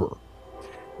and ever.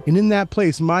 And in that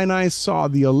place mine eyes saw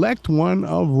the elect one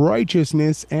of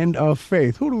righteousness and of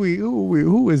faith.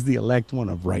 Who is the elect one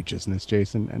of righteousness,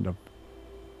 Jason? And of...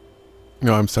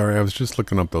 No, I'm sorry. I was just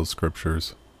looking up those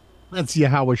scriptures. That's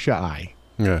Yahawashai,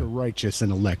 the righteous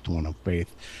and elect one of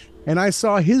faith. And I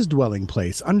saw his dwelling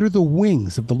place under the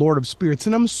wings of the Lord of spirits.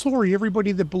 And I'm sorry,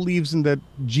 everybody that believes in that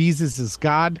Jesus is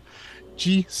God,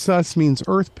 Jesus means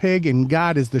earth pig, and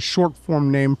God is the short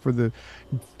form name for the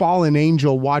fallen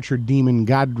angel watcher demon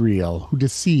Gadriel, who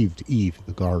deceived Eve in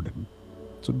the garden.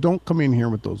 So don't come in here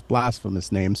with those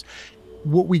blasphemous names.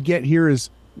 What we get here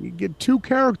is you get two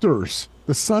characters,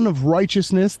 the Son of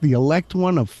Righteousness, the elect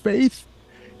one of faith,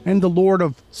 and the Lord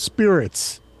of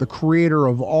Spirits, the creator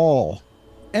of all.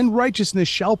 And righteousness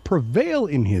shall prevail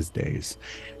in his days,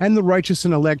 and the righteous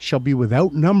and elect shall be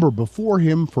without number before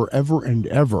him forever and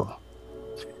ever.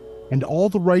 And all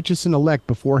the righteous and elect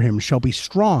before him shall be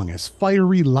strong as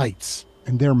fiery lights,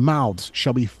 and their mouths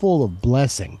shall be full of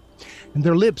blessing. And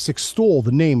their lips extol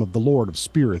the name of the Lord of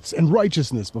Spirits, and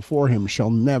righteousness before him shall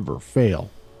never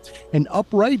fail. And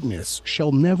uprightness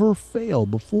shall never fail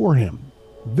before him.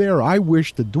 There I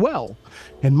wished to dwell,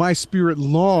 and my spirit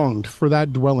longed for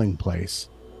that dwelling place.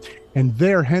 And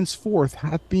there henceforth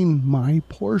hath been my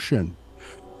portion.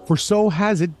 For so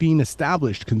has it been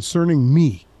established concerning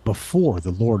me before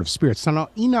the Lord of Spirits. So now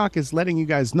Enoch is letting you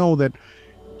guys know that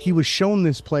he was shown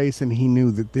this place and he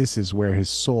knew that this is where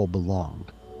his soul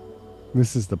belonged.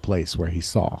 This is the place where he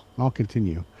saw. I'll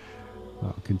continue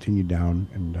down,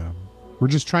 and we're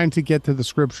just trying to get to the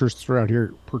scriptures throughout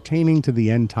here pertaining to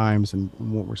the end times and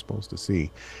what we're supposed to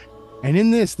see. And in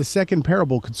this, the second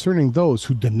parable concerning those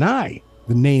who deny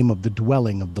the name of the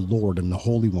dwelling of the Lord and the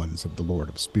holy ones of the Lord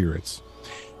of Spirits.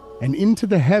 And into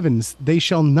the heavens they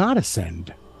shall not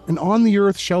ascend, and on the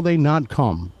earth shall they not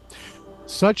come.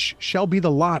 Such shall be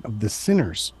the lot of the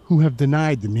sinners who have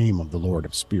denied the name of the Lord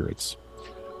of Spirits,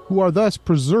 who are thus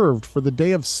preserved for the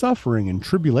day of suffering and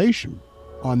tribulation.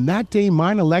 On that day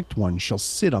mine elect one shall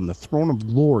sit on the throne of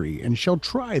glory and shall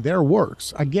try their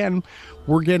works. Again,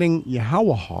 we're getting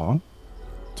Yahawashai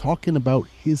talking about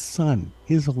his son,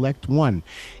 his elect one.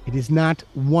 It is not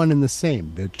one and the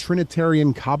same. The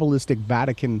Trinitarian Kabbalistic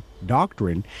Vatican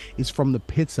doctrine is from the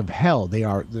pits of hell. They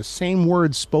are the same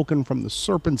words spoken from the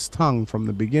serpent's tongue from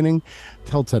the beginning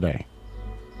till today.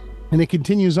 And it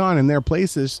continues on, and their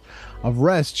places of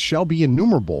rest shall be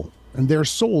innumerable, and their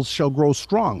souls shall grow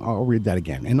strong. I'll read that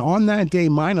again. And on that day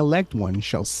mine elect one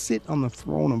shall sit on the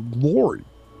throne of glory,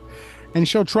 and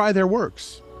shall try their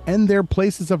works, and their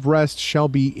places of rest shall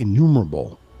be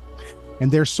innumerable,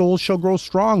 and their souls shall grow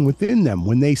strong within them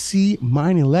when they see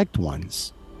mine elect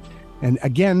ones. And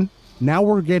again, now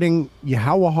we're getting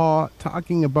Yahawashai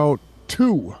talking about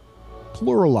two,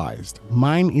 pluralized,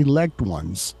 mine elect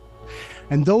ones.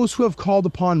 And those who have called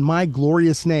upon my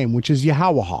glorious name, which is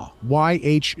Yahawashai,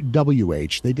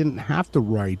 YHWH. They didn't have to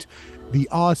write the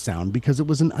sound because it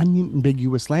was an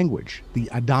unambiguous language. The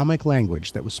Adamic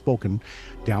language that was spoken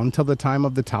down until the time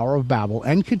of the Tower of Babel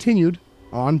and continued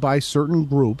on by certain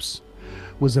groups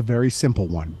was a very simple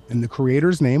one. And the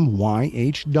creator's name,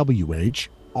 YHWH,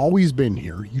 always been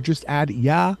here. You just add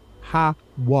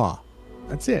Yahawah.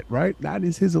 That's it, right? That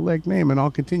is his elect name, and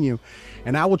I'll continue.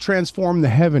 And I will transform the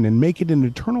heaven and make it an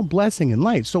eternal blessing and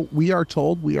light. So we are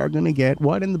told we are going to get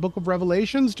what in the book of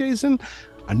Revelations, Jason?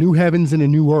 A new heavens and a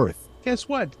new earth. Guess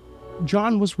what?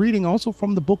 John was reading also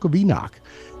from the book of Enoch.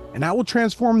 And I will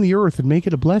transform the earth and make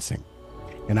it a blessing.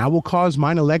 And I will cause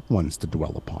mine elect ones to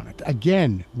dwell upon it.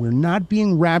 Again, we're not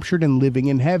being raptured and living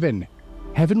in heaven.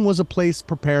 Heaven was a place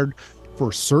prepared for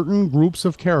certain groups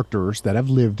of characters that have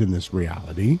lived in this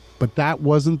reality, but that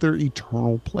wasn't their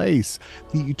eternal place.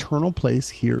 The eternal place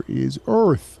here is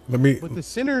earth. But the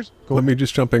sinners... Let me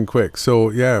just jump in quick.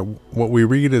 So, yeah, what we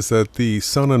read is that the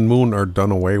sun and moon are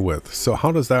done away with. So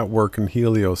how does that work in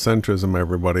heliocentrism,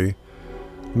 everybody?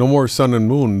 No more sun and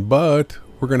moon, but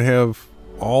we're going to have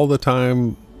all the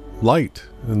time light,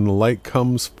 and the light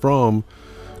comes from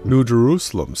New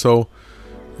Jerusalem. So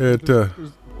it...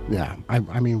 yeah,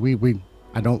 I mean,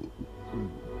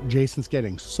 Jason's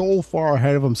getting so far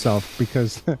ahead of himself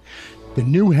because the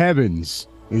new heavens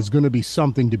is going to be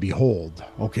something to behold.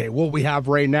 Okay, what we have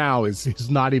right now is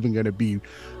not even going to be,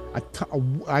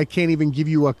 I can't even give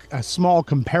you a small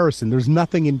comparison. There's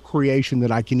nothing in creation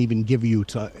that I can even give you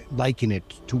to liken it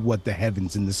to what the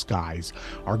heavens and the skies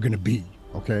are going to be,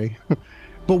 okay?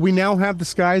 But we now have the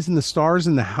skies and the stars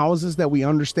and the houses that we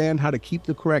understand how to keep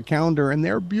the correct calendar, and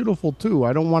they're beautiful too.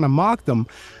 I don't want to mock them,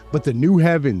 but the new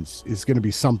heavens is going to be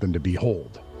something to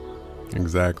behold.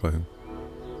 Exactly.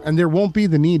 And there won't be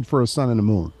the need for a sun and a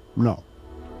moon. No.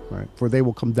 Right? For they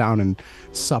will come down and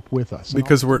sup with us.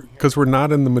 Because we're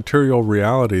not in the material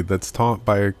reality that's taught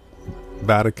by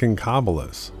Vatican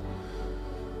Kabbalists.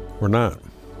 We're not.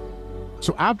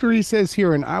 So after he says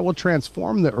here, and I will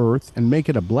transform the earth and make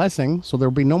it a blessing, so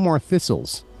there'll be no more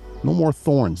thistles, no more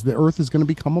thorns. The earth is going to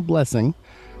become a blessing,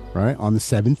 right, on the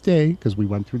seventh day, because we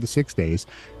went through the 6 days.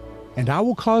 and I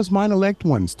will cause mine elect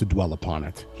ones to dwell upon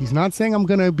it. He's not saying I'm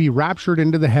going to be raptured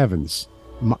into the heavens.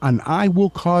 And I will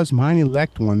cause mine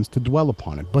elect ones to dwell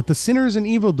upon it. But the sinners and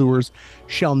evildoers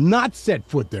shall not set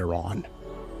foot thereon.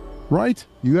 Right?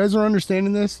 You guys are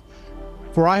understanding this?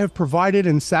 For I have provided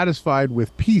and satisfied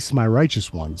with peace my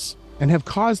righteous ones, and have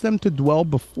caused them to dwell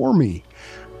before me.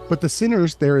 But the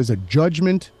sinners, there is a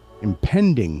judgment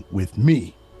impending with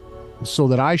me, so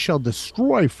that I shall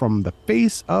destroy from the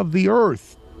face of the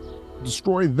earth.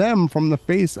 Destroy them from the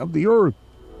face of the earth.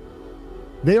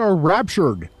 They are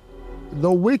raptured,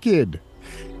 the wicked.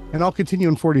 And I'll continue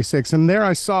in 46. And there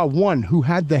I saw one who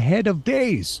had the head of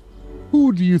days.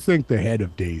 Who do you think the head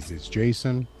of days is,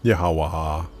 Jason?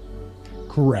 Yahawah.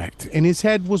 Correct. And his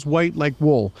head was white like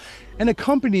wool. And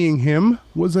accompanying him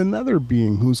was another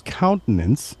being whose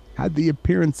countenance had the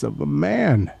appearance of a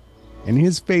man. And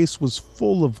his face was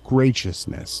full of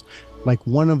graciousness, like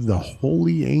one of the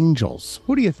holy angels.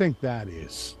 Who do you think that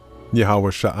is?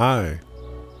 Yahawashai.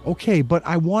 Okay, but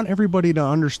I want everybody to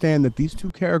understand that these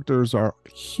two characters are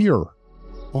here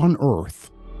on earth.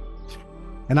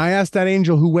 And I asked that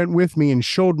angel who went with me and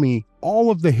showed me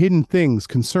all of the hidden things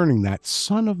concerning that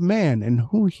Son of Man, and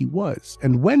who he was,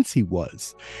 and whence he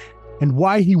was, and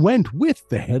why he went with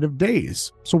the head of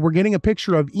days. So we're getting a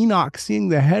picture of Enoch seeing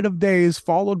the head of days,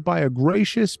 followed by a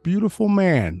gracious, beautiful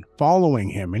man following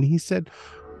him. And he said,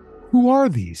 who are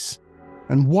these?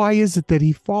 And why is it that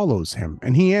he follows him?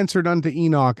 And he answered unto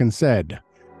Enoch and said,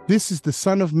 this is the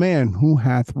Son of Man who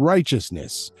hath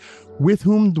righteousness, with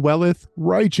whom dwelleth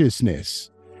righteousness,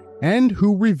 and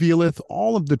who revealeth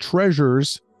all of the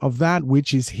treasures of that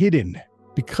which is hidden,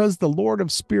 because the Lord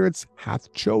of spirits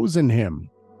hath chosen him.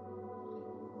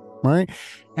 Right?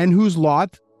 And whose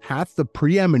lot hath the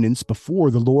preeminence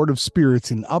before the Lord of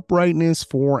spirits in uprightness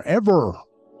forever.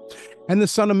 And the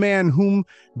Son of Man whom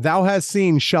thou hast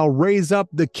seen shall raise up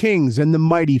the kings and the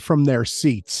mighty from their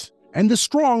seats, and the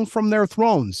strong from their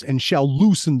thrones, and shall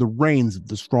loosen the reins of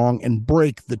the strong, and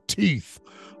break the teeth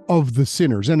of the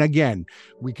sinners. And again,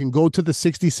 we can go to the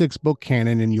 66 book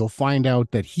canon, and you'll find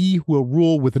out that he will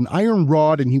rule with an iron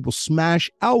rod, and he will smash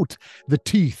out the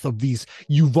teeth of these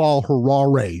Yuval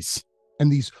Harares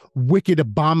and these wicked,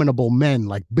 abominable men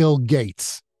like Bill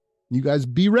Gates. You guys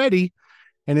be ready.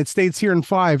 And it states here in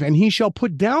 5, and he shall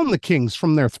put down the kings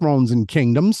from their thrones and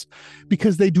kingdoms,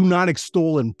 because they do not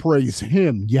extol and praise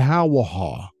him,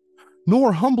 Yahawah,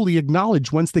 nor humbly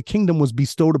acknowledge whence the kingdom was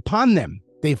bestowed upon them.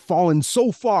 They've fallen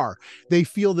so far, they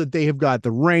feel that they have got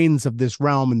the reins of this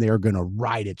realm, and they are going to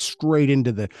ride it straight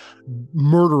into the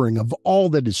murdering of all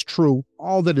that is true,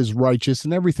 all that is righteous,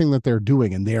 and everything that they're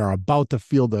doing. And they are about to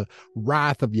feel the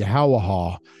wrath of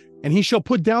Yahawah. And he shall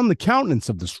put down the countenance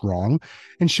of the strong,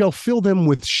 and shall fill them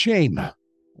with shame.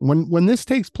 When this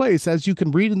takes place, as you can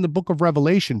read in the book of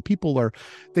Revelation,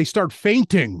 they start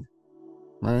fainting,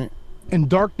 right? And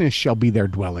darkness shall be their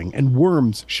dwelling, and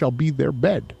worms shall be their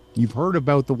bed. You've heard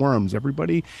about the worms.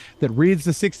 Everybody that reads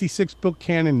the 66 book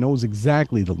canon knows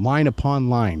exactly the line upon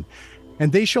line.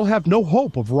 And they shall have no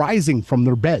hope of rising from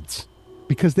their beds,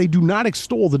 because they do not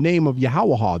extol the name of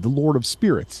Yahawah, the Lord of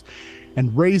spirits,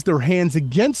 and raise their hands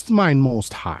against mine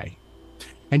most high,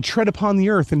 and tread upon the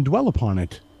earth and dwell upon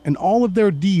it. And all of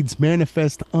their deeds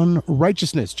manifest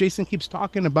unrighteousness. Jason keeps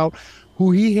talking about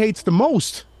who he hates the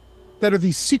most, that are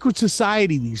these secret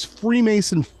society, these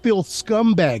Freemason filth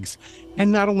scumbags. And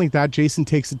not only that, Jason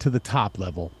takes it to the top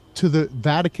level, to the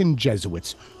Vatican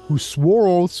Jesuits, who swore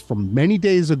oaths from many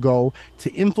days ago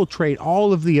to infiltrate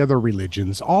all of the other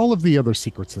religions, all of the other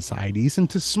secret societies, and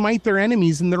to smite their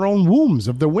enemies in their own wombs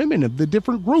of the women of the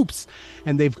different groups.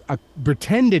 And they've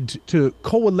pretended to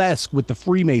coalesce with the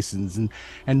Freemasons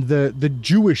and the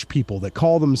Jewish people that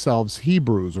call themselves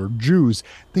Hebrews or Jews.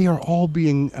 They are all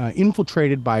being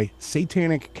infiltrated by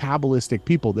satanic Kabbalistic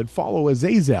people that follow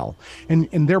Azazel,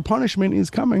 and their punishment is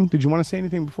coming. Did you want to say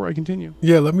anything before I continue?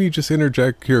 Yeah, let me just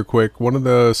interject here quick. One of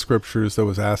the scriptures that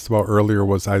was asked about earlier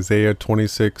was Isaiah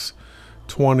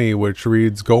 26:20, which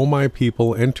reads, "Go, my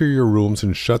people, enter your rooms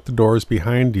and shut the doors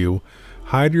behind you.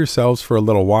 Hide yourselves for a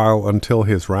little while until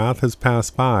his wrath has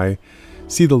passed by.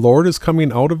 See, the Lord is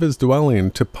coming out of his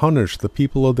dwelling to punish the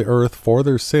people of the earth for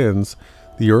their sins.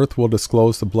 The earth will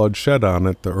disclose the blood shed on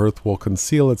it. The earth will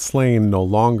conceal its slain no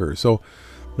longer." So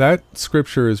that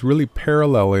scripture is really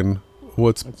paralleling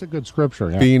what's That's a good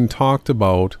scripture, yeah. being talked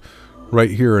about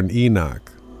right here in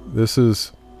Enoch. This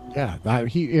is... Yeah,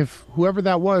 if whoever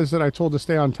that was that I told to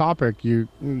stay on topic, you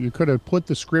could have put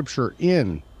the scripture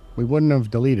in. We wouldn't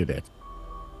have deleted it.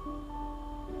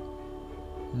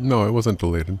 No, it wasn't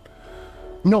deleted.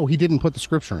 No, he didn't put the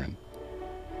scripture in.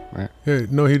 right? Yeah,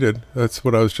 no, he did. That's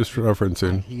what I was just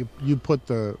referencing. You put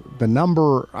the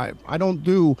number. I don't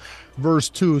do verse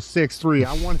 2, 6, 3.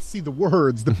 I want to see the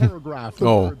words, the paragraph, the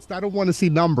words. I don't want to see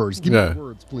numbers. Give me the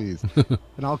words, please.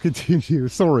 And I'll continue.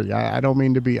 Sorry, I don't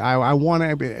mean to be. I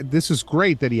want to. This is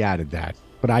great that he added that,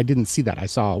 but I didn't see that. I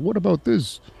saw, what about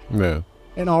this? Yeah.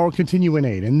 And I'll continue in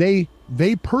 8. And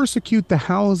they persecute the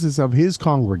houses of his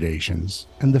congregations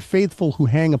and the faithful who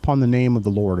hang upon the name of the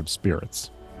Lord of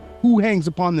spirits. Who hangs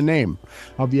upon the name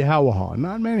of Yahawah?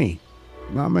 Not many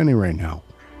right now.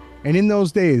 And in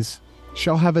those days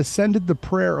shall have ascended the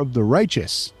prayer of the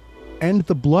righteous and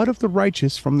the blood of the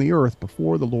righteous from the earth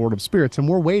before the Lord of spirits. And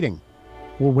we're waiting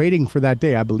for that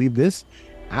day. I believe this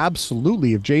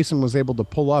absolutely. If Jason was able to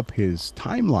pull up his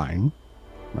timeline,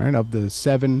 right, of the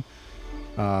seven,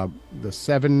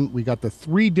 we got the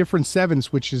 3 different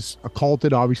sevens, which is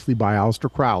occulted obviously by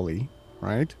Aleister Crowley,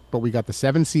 right? But we got the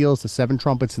 7 seals, the 7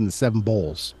 trumpets, and the 7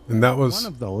 bowls. And that was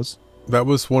one of those. That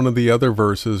was one of the other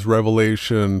verses.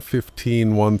 Revelation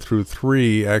 15, 1 through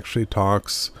 3 actually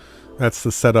talks. That's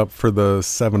the setup for the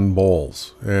 7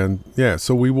 bowls. And yeah,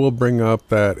 so we will bring up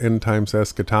that end times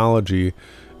eschatology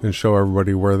and show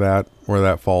everybody where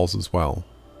that falls as well.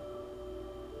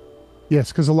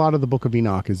 Yes, because a lot of the Book of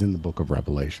Enoch is in the Book of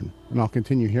Revelation. And I'll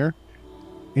continue here.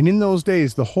 And in those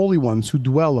days, the holy ones who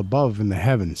dwell above in the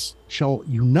heavens shall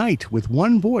unite with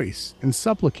one voice and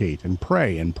supplicate and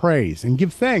pray and praise and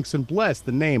give thanks and bless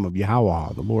the name of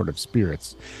Yahawah, the Lord of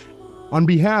spirits, on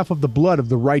behalf of the blood of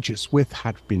the righteous which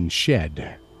hath been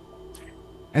shed.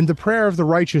 And the prayer of the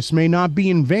righteous may not be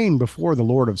in vain before the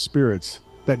Lord of spirits,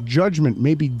 that judgment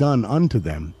may be done unto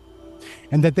them,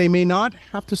 and that they may not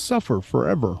have to suffer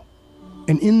forever.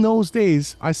 And in those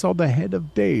days I saw the head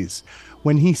of days,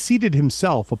 when he seated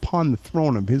himself upon the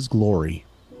throne of his glory,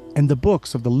 and the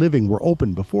books of the living were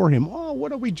opened before him. Oh,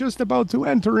 what are we just about to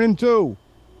enter into?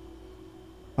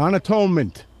 On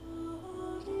atonement.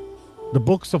 The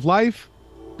books of life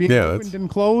being opened and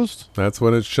closed. That's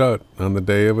when it's shut, on the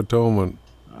Day of Atonement.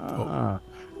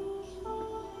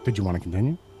 Did you want to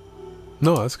continue?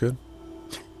 No, that's good.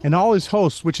 And all his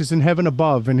hosts which is in heaven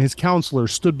above, and his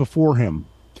counselors stood before him.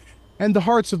 And the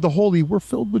hearts of the holy were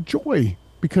filled with joy,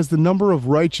 because the number of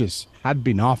righteous had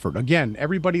been offered. Again,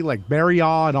 everybody like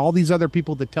Bariah and all these other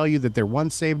people that tell you that they're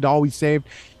once saved, always saved,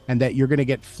 and that you're going to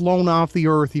get flown off the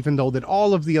earth, even though that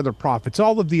all of the other prophets,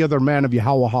 all of the other men of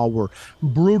Yahawah were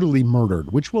brutally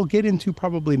murdered, which we'll get into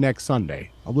probably next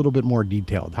Sunday, a little bit more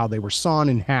detailed, how they were sawn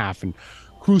in half and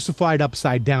crucified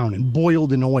upside down and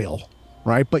boiled in oil,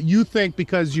 right? But you think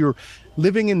because you're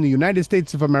living in the United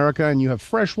States of America and you have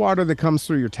fresh water that comes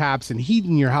through your taps and heat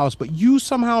in your house, but you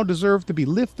somehow deserve to be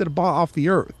lifted off the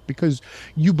earth because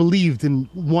you believed in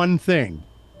one thing.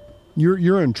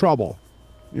 You're in trouble.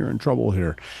 You're in trouble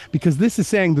here, because this is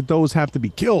saying that those have to be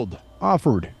killed,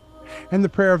 offered, and the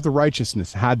prayer of the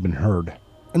righteousness had been heard,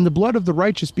 and the blood of the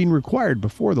righteous being required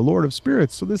before the Lord of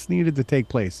spirits. So this needed to take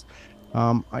place.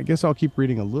 I guess I'll keep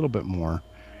reading a little bit more.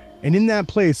 And in that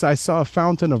place I saw a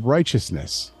fountain of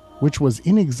righteousness, which was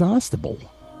inexhaustible,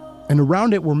 and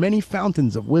around it were many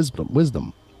fountains of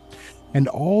wisdom, and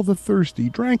all the thirsty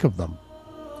drank of them,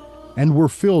 and were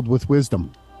filled with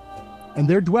wisdom. And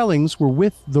their dwellings were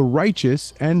with the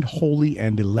righteous and holy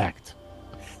and elect.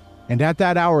 And at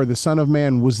that hour the Son of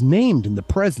Man was named in the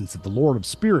presence of the Lord of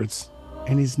spirits,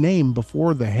 and his name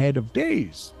before the head of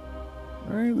days.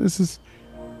 All right, this is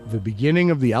the beginning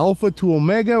of the Alpha to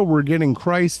Omega. We're getting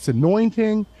Christ's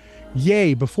anointing.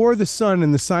 Yea, before the sun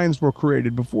and the signs were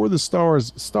created, before the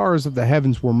stars of the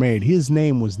heavens were made, his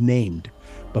name was named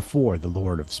before the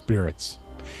Lord of spirits.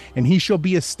 And he shall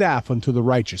be a staff unto the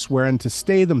righteous, wherein to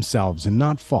stay themselves and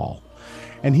not fall.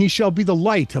 And he shall be the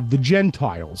light of the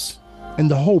Gentiles,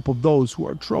 and the hope of those who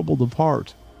are troubled of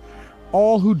heart.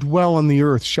 All who dwell on the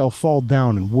earth shall fall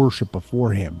down and worship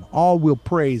before him. All will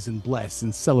praise and bless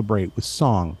and celebrate with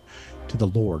song to the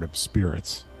Lord of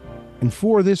spirits. And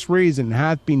for this reason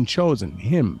hath been chosen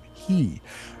him, he,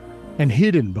 and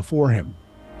hidden before him,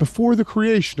 before the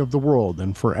creation of the world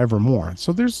and forevermore.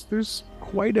 So there's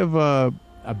quite of a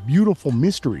beautiful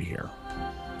mystery here.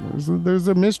 There's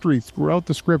a mystery throughout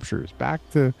the scriptures, back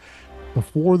to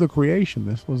before the creation.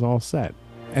 This was all set.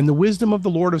 And the wisdom of the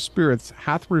Lord of spirits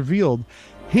hath revealed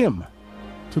him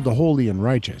to the holy and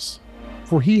righteous.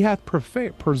 For he hath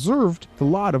preserved the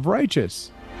lot of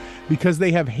righteous, because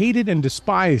they have hated and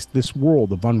despised this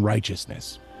world of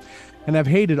unrighteousness, and have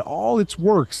hated all its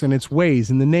works and its ways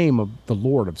in the name of the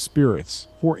Lord of spirits.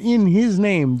 For in his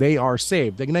name they are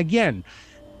saved. And again,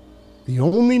 the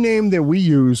only name that we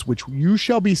use, which you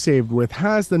shall be saved with,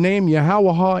 has the name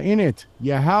Yahawah in it.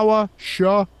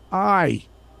 Yahawashai.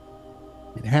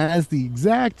 It has the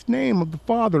exact name of the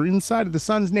Father inside of the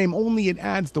Son's name, only it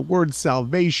adds the word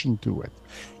salvation to it.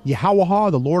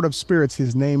 Yahawashai, the Lord of Spirits,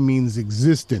 his name means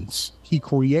existence. He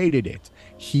created it.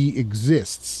 He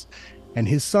exists. And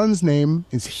his Son's name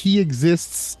is He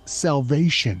Exists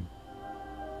Salvation.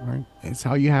 Right? It's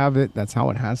how you have it. That's how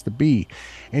it has to be.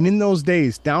 And in those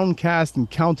days, downcast in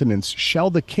countenance shall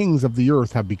the kings of the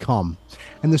earth have become,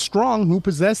 and the strong who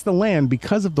possess the land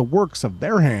because of the works of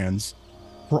their hands.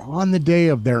 For on the day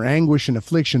of their anguish and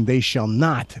affliction, they shall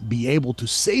not be able to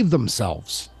save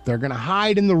themselves. They're going to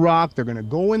hide in the rock. They're going to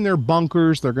go in their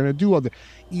bunkers. They're going to do all the...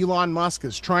 Elon Musk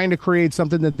is trying to create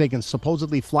something that they can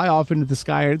supposedly fly off into the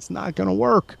sky. It's not going to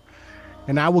work.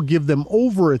 And I will give them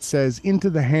over, it says, into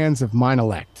the hands of mine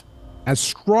elect. As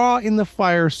straw in the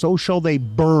fire, so shall they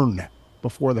burn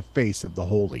before the face of the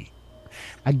holy.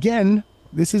 Again,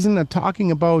 this isn't a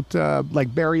talking about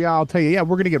like Barry, I'll tell you, yeah,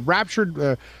 we're going to get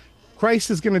raptured.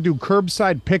 Christ is going to do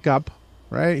curbside pickup,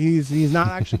 right? He's not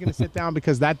actually going to sit down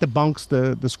because that debunks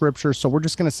the scripture. So we're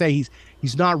just going to say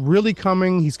he's not really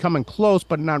coming. He's coming close,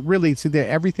 but not really. See,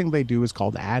 everything they do is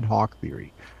called ad hoc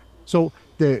theory. So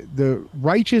the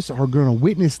righteous are going to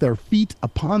witness their feet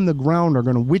upon the ground, are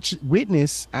going to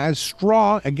witness as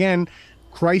straw. Again,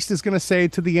 Christ is going to say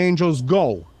to the angels,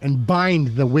 go and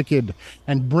bind the wicked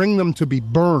and bring them to be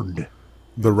burned.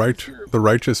 The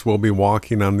righteous will be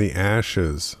walking on the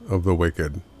ashes of the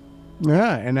wicked.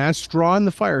 Yeah, and as straw in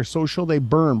the fire, so shall they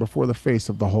burn before the face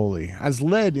of the holy. As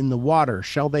lead in the water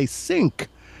shall they sink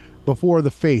before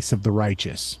the face of the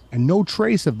righteous, and no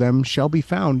trace of them shall be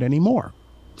found any more.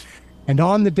 And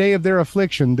on the day of their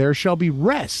affliction there shall be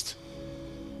rest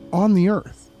on the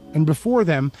earth, and before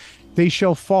them they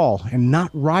shall fall and not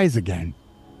rise again.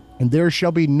 And there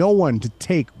shall be no one to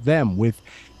take them with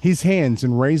his hands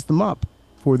and raise them up,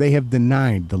 for they have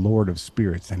denied the Lord of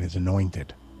spirits and his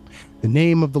anointed. The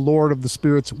name of the Lord of the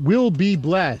spirits will be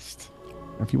blessed.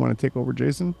 If you want to take over,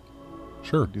 Jason.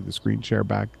 Sure. Do the screen share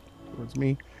back towards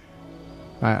me.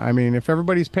 I mean, if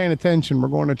everybody's paying attention, we're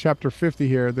going to chapter 50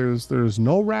 here. There's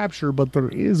no rapture, but there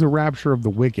is a rapture of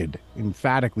the wicked,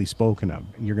 emphatically spoken of.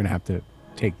 You're going to have to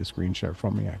take the screen share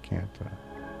from me. I can't.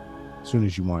 As soon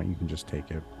as you want, you can just take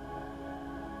it.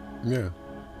 Yeah.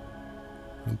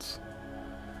 It's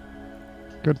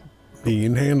good.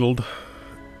 Being handled.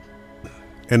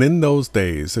 And in those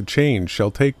days a change shall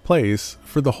take place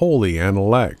for the holy and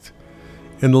elect,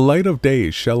 and the light of day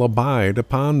shall abide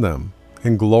upon them,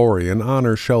 and glory and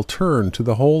honor shall turn to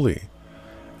the holy,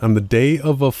 on the day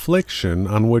of affliction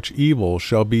on which evil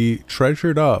shall be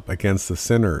treasured up against the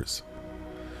sinners.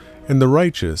 And the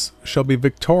righteous shall be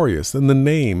victorious in the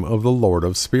name of the Lord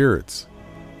of spirits,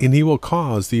 and he will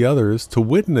cause the others to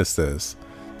witness this,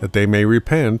 that they may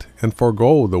repent and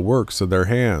forego the works of their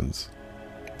hands.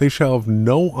 They shall have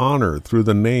no honor through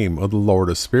the name of the Lord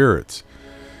of spirits,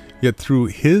 yet through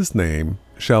his name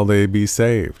shall they be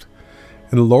saved.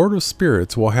 And the Lord of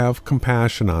spirits will have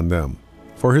compassion on them,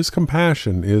 for his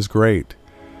compassion is great.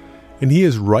 And he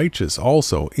is righteous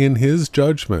also in his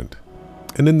judgment.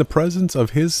 And in the presence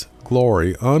of his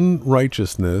glory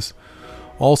unrighteousness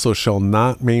also shall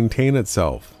not maintain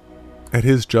itself. At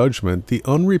his judgment the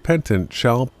unrepentant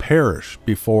shall perish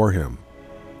before him.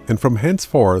 And from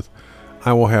henceforth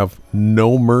I will have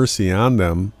no mercy on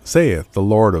them, saith the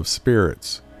Lord of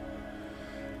spirits.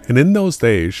 And in those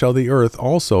days shall the earth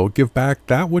also give back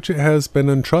that which it has been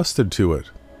entrusted to it,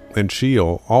 and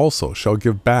Sheol also shall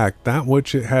give back that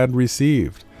which it had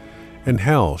received, and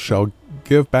hell shall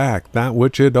give back that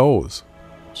which it owes.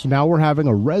 So now we're having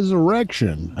a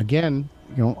resurrection. Again,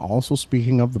 also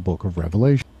speaking of the book of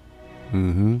Revelation.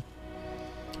 Mm-hmm.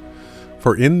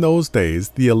 For in those days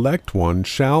the elect one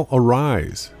shall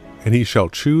arise, and he shall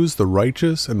choose the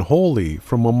righteous and holy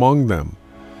from among them.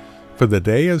 For the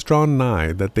day is drawn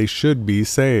nigh that they should be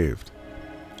saved.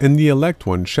 And the elect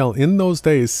one shall in those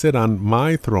days sit on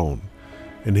my throne,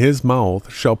 and his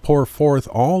mouth shall pour forth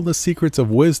all the secrets of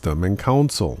wisdom and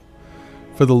counsel.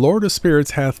 For the Lord of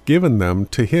spirits hath given them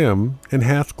to him, and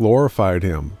hath glorified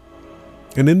him.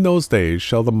 And in those days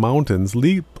shall the mountains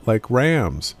leap like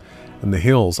rams, and the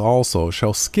hills also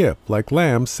shall skip like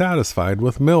lambs satisfied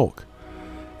with milk.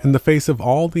 And the face of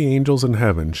all the angels in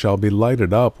heaven shall be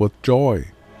lighted up with joy,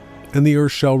 and the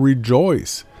earth shall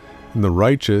rejoice, and the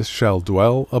righteous shall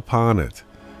dwell upon it,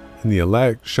 and the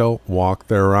elect shall walk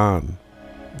thereon.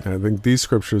 I think these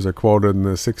scriptures are quoted in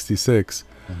the 66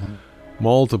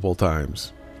 multiple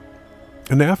times.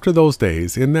 And after those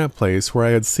days, in that place where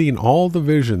I had seen all the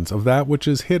visions of that which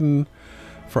is hidden,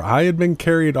 for I had been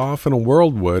carried off in a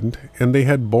whirlwind, and they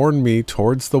had borne me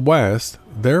towards the west,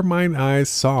 there mine eyes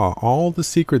saw all the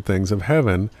secret things of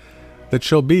heaven that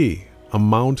shall be, a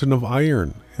mountain of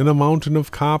iron, and a mountain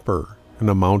of copper, and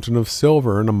a mountain of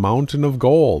silver, and a mountain of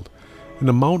gold, and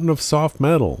a mountain of soft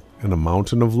metal, and a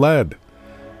mountain of lead.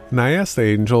 And I asked the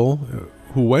angel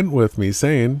who went with me,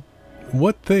 saying,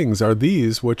 What things are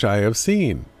these which I have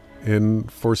seen,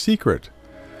 and for secret?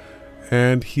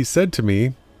 And he said to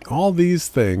me, All these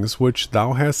things which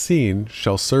thou hast seen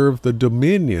shall serve the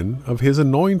dominion of his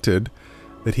anointed,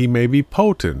 that he may be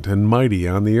potent and mighty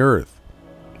on the earth.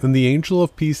 And the angel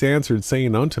of peace answered,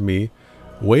 saying unto me,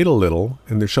 Wait a little,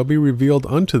 and there shall be revealed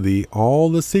unto thee all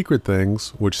the secret things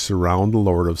which surround the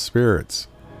Lord of spirits.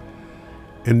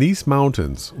 And these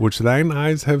mountains which thine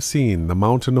eyes have seen, the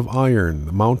mountain of iron,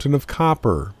 the mountain of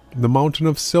copper, the mountain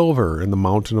of silver, and the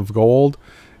mountain of gold,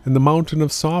 and the mountain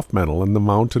of soft metal, and the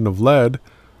mountain of lead,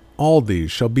 all these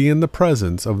shall be in the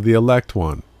presence of the elect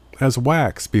one, as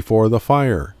wax before the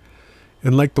fire,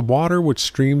 and like the water which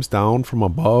streams down from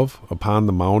above upon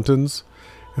the mountains,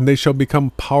 and they shall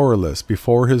become powerless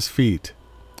before his feet.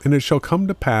 And it shall come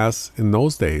to pass in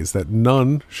those days that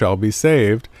none shall be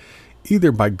saved,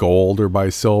 either by gold or by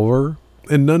silver,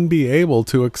 and none be able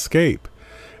to escape.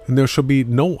 And there shall be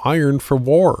no iron for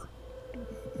war,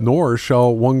 nor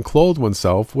shall one clothe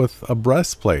oneself with a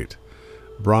breastplate.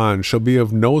 Bronze shall be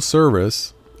of no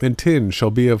service, and tin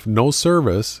shall be of no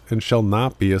service, and shall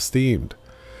not be esteemed.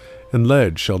 And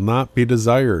lead shall not be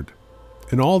desired.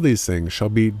 And all these things shall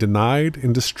be denied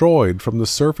and destroyed from the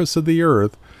surface of the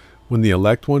earth, when the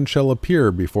elect one shall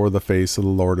appear before the face of the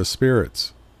Lord of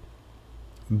spirits.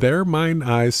 There mine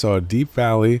eyes saw a deep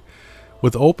valley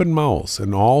with open mouths,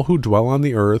 and all who dwell on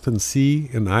the earth and sea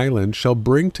and island shall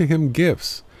bring to him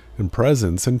gifts and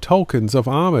presents and tokens of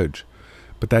homage.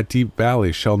 But that deep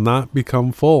valley shall not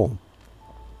become full.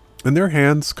 And their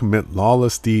hands commit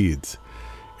lawless deeds,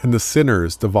 and the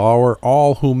sinners devour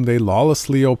all whom they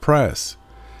lawlessly oppress.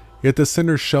 Yet the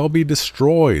sinners shall be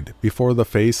destroyed before the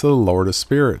face of the Lord of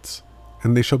spirits,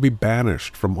 and they shall be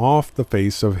banished from off the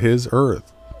face of his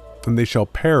earth, and they shall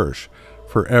perish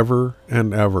for ever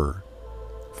and ever.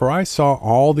 For I saw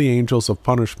all the angels of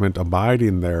punishment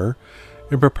abiding there,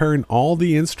 and preparing all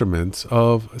the instruments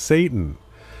of Satan.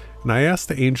 And I asked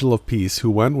the angel of peace who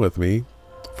went with me,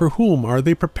 For whom are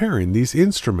they preparing these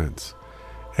instruments?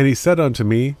 And he said unto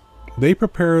me, They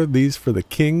prepare these for the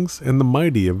kings and the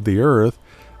mighty of the earth,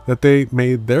 that they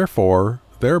may therefore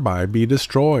thereby be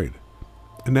destroyed.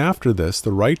 And after this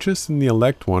the righteous and the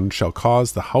elect one shall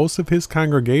cause the house of his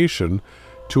congregation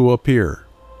to appear.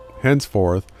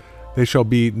 Henceforth they shall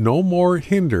be no more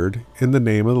hindered in the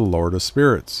name of the Lord of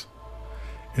spirits.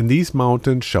 And these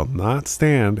mountains shall not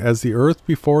stand as the earth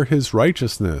before his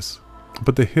righteousness,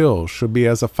 but the hills shall be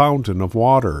as a fountain of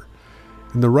water,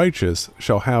 and the righteous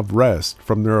shall have rest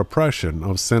from their oppression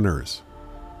of sinners.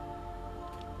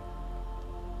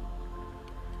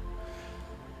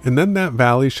 And then that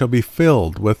valley shall be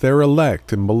filled with their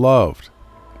elect and beloved,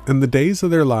 and the days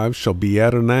of their lives shall be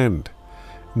at an end,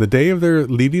 and the day of their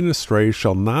leading astray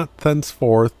shall not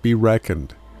thenceforth be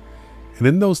reckoned. And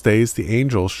in those days the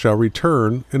angels shall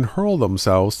return and hurl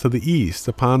themselves to the east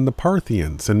upon the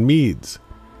Parthians and Medes.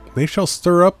 They shall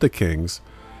stir up the kings,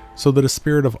 so that a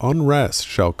spirit of unrest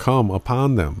shall come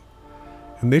upon them,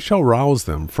 and they shall rouse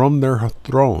them from their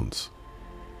thrones,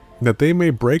 that they may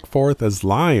break forth as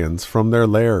lions from their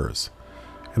lairs,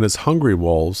 and as hungry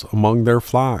wolves among their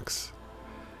flocks.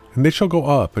 And they shall go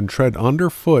up and tread under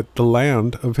foot the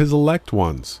land of his elect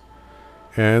ones,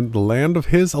 and the land of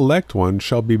his elect ones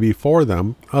shall be before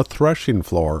them a threshing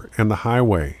floor and a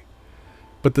highway.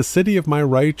 But the city of my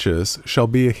righteous shall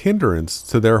be a hindrance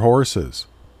to their horses,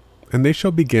 and they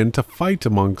shall begin to fight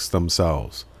amongst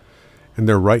themselves, and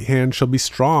their right hand shall be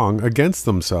strong against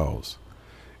themselves.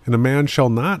 And a man shall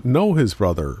not know his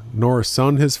brother, nor a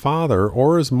son his father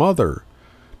or his mother,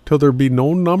 till there be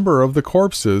no number of the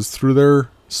corpses through their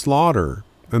slaughter,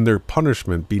 and their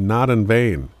punishment be not in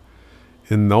vain.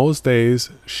 In those days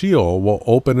Sheol will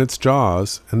open its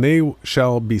jaws, and they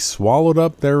shall be swallowed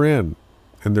up therein,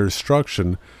 and their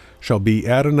destruction shall be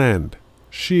at an end.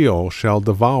 Sheol shall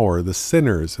devour the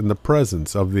sinners in the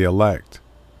presence of the elect.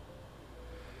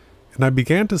 And I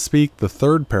began to speak the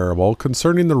third parable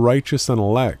concerning the righteous and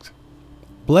elect.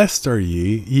 Blessed are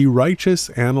ye, ye righteous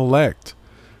and elect,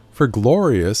 for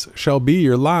glorious shall be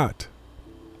your lot.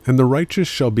 And the righteous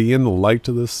shall be in the light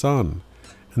of the sun,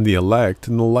 and the elect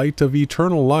in the light of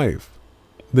eternal life.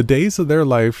 The days of their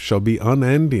life shall be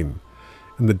unending,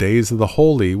 and the days of the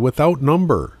holy without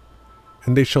number.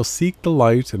 And they shall seek the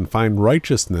light and find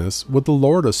righteousness with the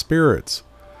Lord of spirits.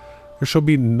 There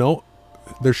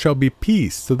shall be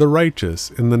peace to the righteous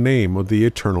in the name of the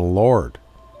eternal Lord.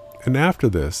 And after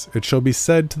this it shall be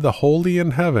said to the holy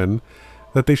in heaven,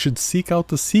 that they should seek out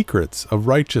the secrets of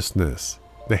righteousness,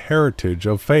 the heritage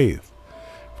of faith.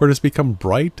 For it has become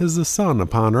bright as the sun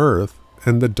upon earth,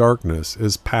 and the darkness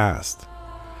is past.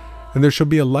 And there shall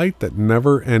be a light that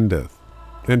never endeth,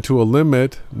 and to a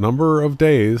limit number of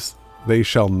days they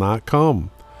shall not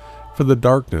come, for the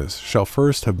darkness shall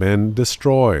first have been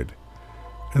destroyed,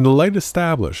 and the light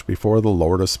established before the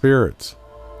Lord of spirits,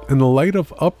 and the light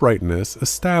of uprightness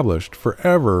established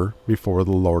forever before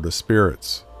the Lord of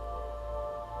spirits.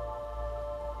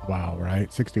 Wow,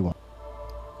 right? 61.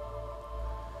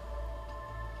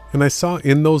 And I saw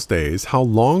in those days how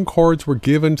long cords were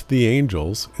given to the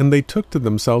angels, and they took to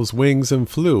themselves wings and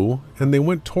flew, and they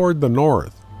went toward the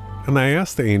north. And I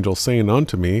asked the angel, saying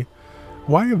unto me,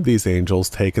 Why have these angels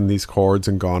taken these cords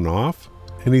and gone off?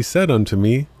 And he said unto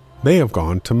me, They have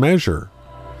gone to measure.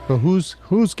 So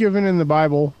who's given in the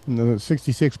Bible, in the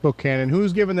 66 book canon,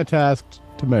 who's given the task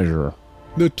to measure?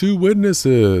 The two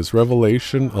witnesses,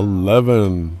 Revelation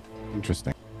 11.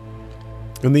 Interesting.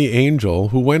 And the angel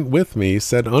who went with me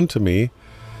said unto me,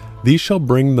 These shall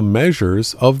bring the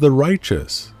measures of the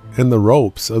righteous, and the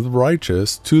ropes of the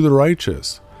righteous to the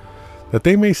righteous, that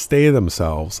they may stay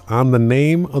themselves on the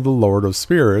name of the Lord of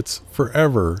spirits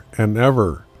forever and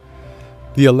ever.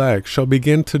 The elect shall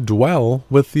begin to dwell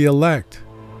with the elect,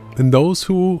 and those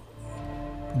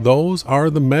are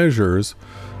the measures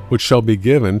which shall be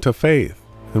given to faith,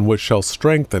 and which shall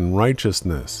strengthen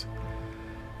righteousness.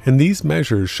 And these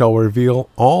measures shall reveal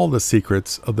all the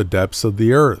secrets of the depths of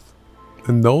the earth,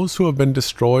 and those who have been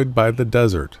destroyed by the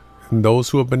desert, and those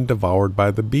who have been devoured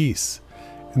by the beasts,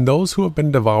 and those who have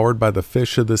been devoured by the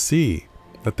fish of the sea,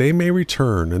 that they may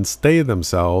return and stay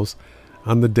themselves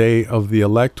on the day of the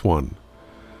elect one.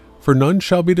 For none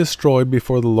shall be destroyed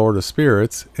before the Lord of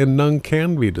spirits, and none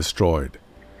can be destroyed.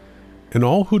 And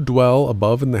all who dwell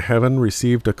above in the heaven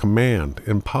received a command,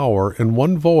 and power, and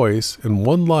one voice, and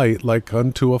one light like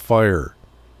unto a fire.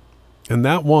 And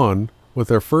that one, with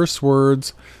their first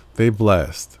words, they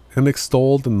blessed, and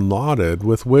extolled and lauded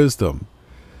with wisdom.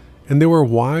 And they were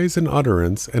wise in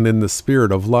utterance, and in the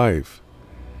spirit of life.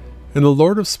 And the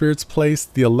Lord of spirits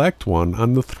placed the elect one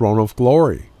on the throne of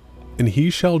glory, and he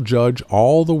shall judge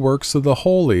all the works of the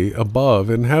holy above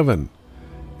in heaven.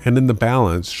 And in the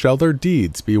balance shall their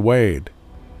deeds be weighed.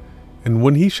 And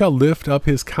when he shall lift up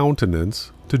his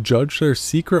countenance to judge their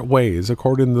secret ways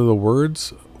according to the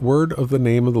word of the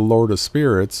name of the Lord of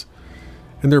spirits,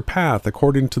 and their path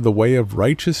according to the way of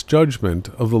righteous judgment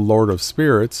of the Lord of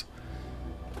spirits,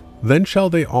 then shall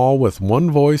they all with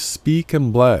one voice speak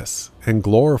and bless, and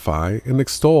glorify, and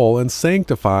extol, and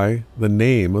sanctify the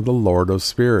name of the Lord of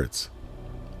spirits.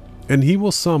 And he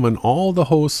will summon all the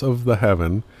hosts of the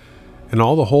heaven, and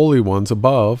all the holy ones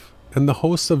above, and the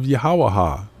hosts of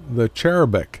Yahawashai, the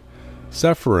cherubic,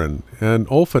 Sephirin, and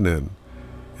Ophanim,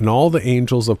 and all the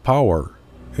angels of power,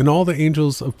 and all the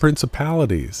angels of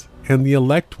principalities, and the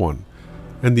elect one,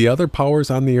 and the other powers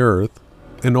on the earth,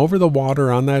 and over the water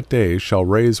on that day shall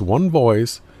raise one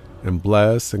voice, and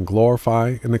bless, and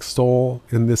glorify, and extol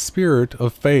in the spirit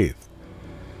of faith,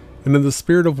 and in the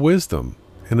spirit of wisdom,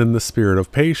 and in the spirit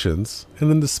of patience,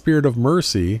 and in the spirit of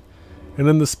mercy, and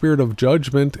in the spirit of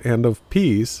judgment and of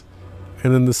peace,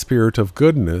 and in the spirit of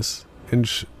goodness,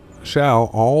 and shall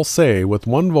all say with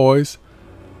one voice,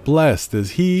 Blessed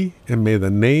is he, and may the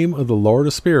name of the Lord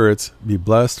of spirits be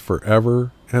blessed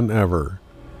forever and ever.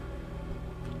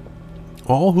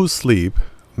 All who sleep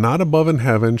not above in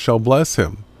heaven shall bless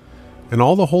him, and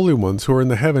all the holy ones who are in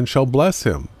the heaven shall bless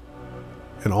him,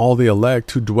 and all the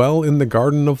elect who dwell in the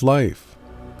garden of life,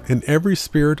 and every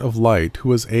spirit of light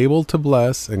who is able to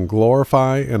bless and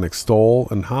glorify and extol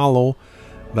and hallow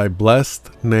thy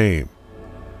blessed name.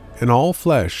 And all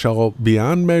flesh shall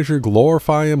beyond measure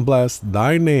glorify and bless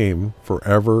thy name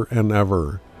forever and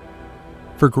ever.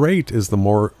 For great is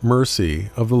the mercy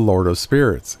of the Lord of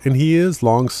spirits, and he is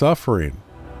long-suffering.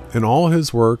 In all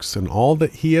his works and all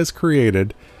that he has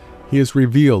created, he is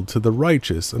revealed to the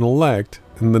righteous and elect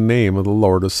in the name of the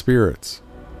Lord of spirits.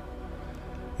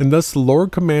 And thus the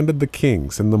Lord commanded the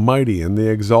kings, and the mighty, and the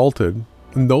exalted,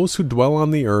 and those who dwell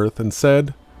on the earth, and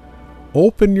said,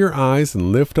 Open your eyes,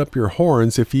 and lift up your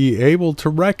horns, if ye be able to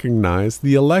recognize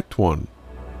the elect one.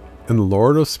 And the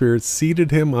Lord of spirits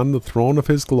seated him on the throne of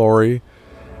his glory,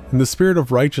 and the spirit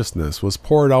of righteousness was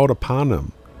poured out upon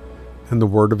him. And the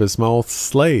word of his mouth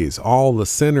slays all the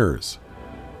sinners,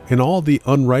 and all the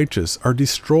unrighteous are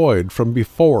destroyed from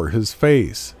before his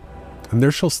face. And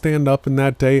there shall stand up in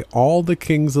that day all the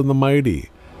kings of the mighty,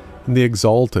 and the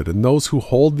exalted, and those who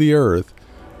hold the earth,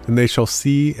 and they shall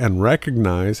see and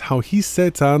recognize how he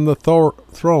sits on the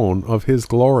throne of his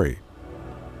glory.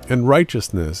 And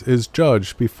righteousness is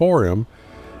judged before him,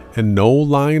 and no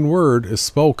lying word is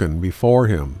spoken before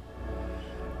him.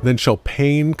 Then shall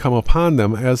pain come upon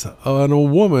them as on a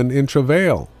woman in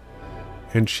travail,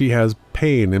 and she has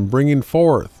pain in bringing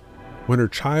forth, when her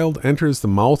child enters the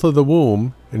mouth of the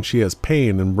womb, and she has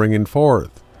pain in bringing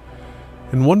forth.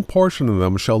 And one portion of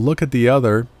them shall look at the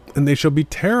other, and they shall be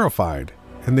terrified,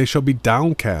 and they shall be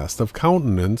downcast of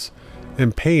countenance,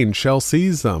 and pain shall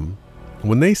seize them,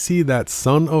 when they see that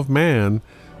Son of Man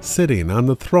sitting on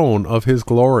the throne of his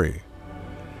glory.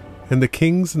 And the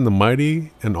kings and the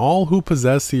mighty and all who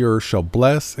possess the earth shall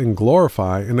bless and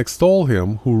glorify and extol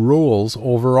him who rules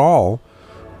over all,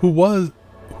 who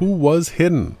was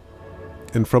hidden.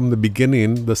 And from the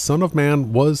beginning the Son of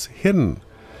Man was hidden,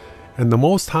 and the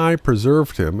Most High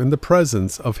preserved him in the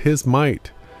presence of his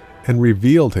might, and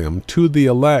revealed him to the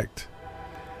elect.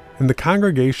 And the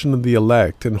congregation of the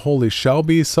elect and holy shall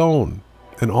be sown,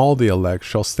 and all the elect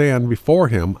shall stand before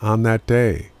him on that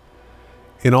day.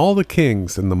 And all the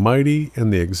kings and the mighty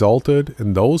and the exalted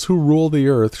and those who rule the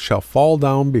earth shall fall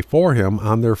down before him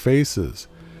on their faces,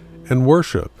 and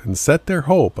worship and set their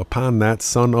hope upon that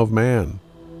Son of Man,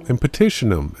 and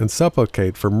petition him and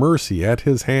supplicate for mercy at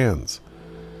his hands.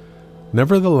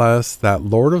 Nevertheless, that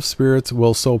Lord of spirits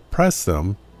will so press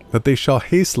them that they shall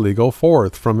hastily go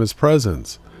forth from his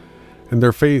presence, and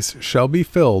their face shall be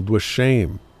filled with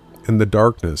shame, and the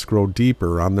darkness grow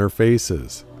deeper on their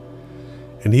faces.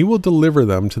 And he will deliver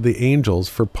them to the angels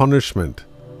for punishment,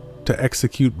 to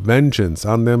execute vengeance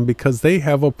on them, because they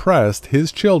have oppressed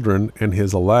his children and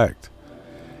his elect.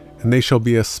 And they shall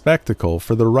be a spectacle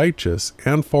for the righteous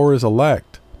and for his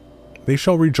elect. They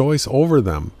shall rejoice over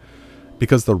them,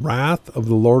 because the wrath of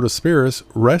the Lord of spirits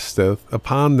resteth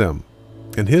upon them,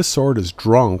 and his sword is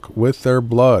drunk with their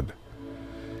blood.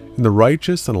 And the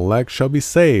righteous and elect shall be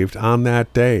saved on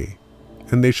that day,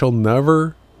 and they shall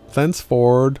never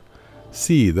thenceforward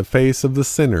see the face of the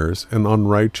sinners and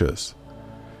unrighteous.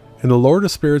 And the Lord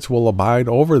of spirits will abide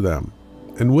over them,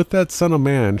 and with that Son of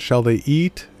Man shall they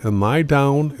eat and lie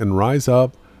down and rise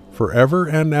up forever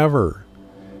and ever.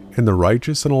 And the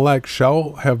righteous and elect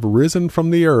shall have risen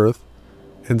from the earth,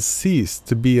 and ceased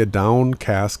to be a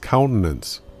downcast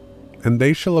countenance, and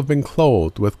they shall have been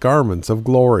clothed with garments of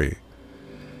glory.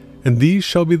 And these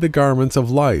shall be the garments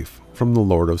of life from the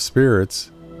Lord of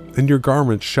spirits, and your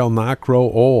garments shall not grow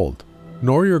old,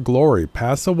 nor your glory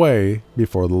pass away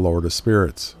before the Lord of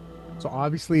spirits. So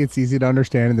obviously it's easy to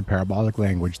understand in the parabolic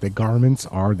language that garments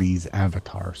are these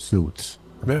avatar suits,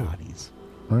 bodies,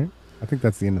 right? I think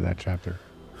that's the end of that chapter.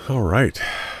 All right.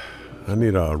 I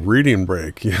need a reading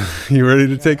break. You ready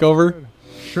to take over?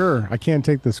 Sure. I can't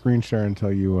take the screen share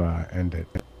until you end it.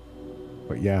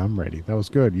 But yeah, I'm ready. That was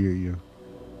good. You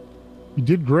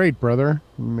did great, brother.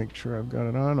 Let me make sure I've got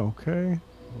it on. Okay.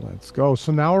 Let's go.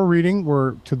 So now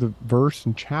we're to the verse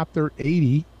in chapter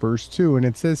 80, verse 2, and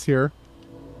it says here,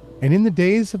 "And in the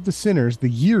days of the sinners the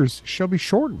years shall be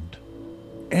shortened,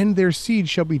 and their seed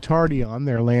shall be tardy on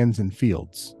their lands and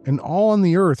fields, and all on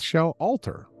the earth shall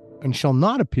alter, and shall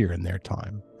not appear in their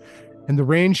time. And the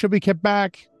rain shall be kept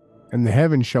back, and the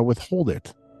heaven shall withhold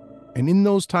it. And in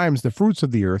those times the fruits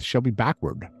of the earth shall be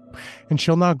backward, and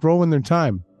shall not grow in their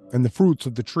time. And the fruits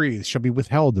of the trees shall be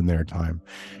withheld in their time.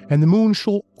 And the moon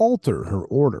shall alter her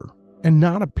order, and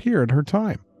not appear at her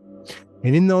time.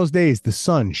 And in those days the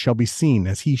sun shall be seen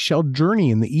as he shall journey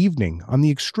in the evening on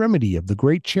the extremity of the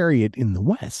great chariot in the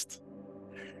west.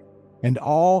 And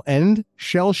all end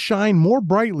shall shine more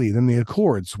brightly than the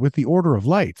accords with the order of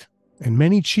light. And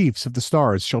many chiefs of the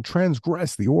stars shall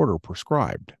transgress the order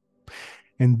prescribed.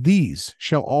 And these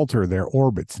shall alter their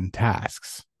orbits and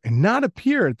tasks, and not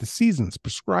appear at the seasons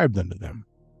prescribed unto them.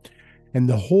 And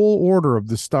the whole order of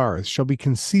the stars shall be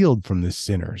concealed from the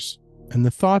sinners, and the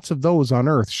thoughts of those on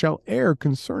earth shall err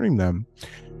concerning them,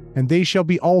 and they shall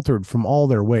be altered from all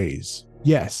their ways.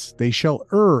 Yes, they shall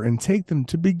err and take them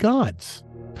to be gods.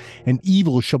 And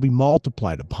evil shall be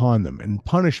multiplied upon them, and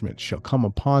punishment shall come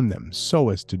upon them, so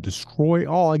as to destroy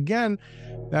all." Again,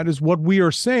 that is what we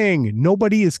are saying.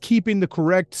 Nobody is keeping the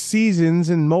correct seasons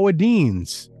and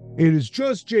moedines. It is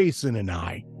just Jason and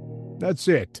I. That's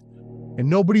it. And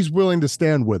nobody's willing to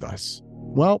stand with us.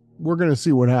 Well, we're going to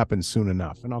see what happens soon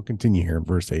enough. And I'll continue here in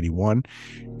verse 81.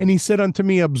 "And he said unto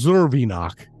me, Observe,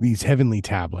 Enoch, these heavenly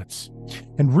tablets,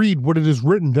 and read what it is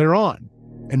written thereon,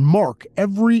 and mark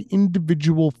every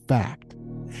individual fact.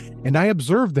 And I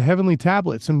observed the heavenly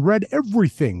tablets, and read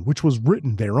everything which was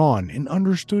written thereon, and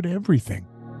understood everything.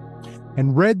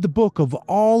 And read the book of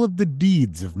all of the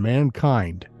deeds of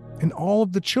mankind, and all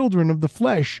of the children of the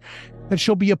flesh that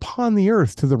shall be upon the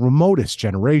earth to the remotest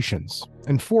generations.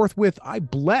 And forthwith I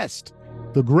blessed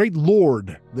the great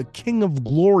Lord, the King of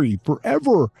glory,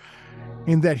 forever.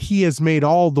 in that he has made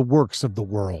all the works of the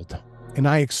world. And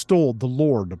I extolled the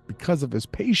Lord because of his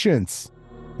patience,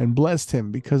 and blessed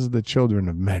him because of the children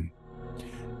of men.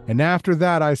 And after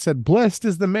that I said, blessed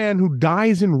is the man who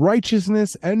dies in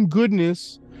righteousness and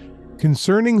goodness,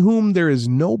 concerning whom there is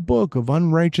no book of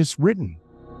unrighteous written,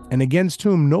 and against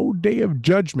whom no day of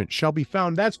judgment shall be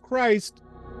found. That's Christ.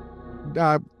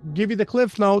 Give you the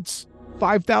cliff notes.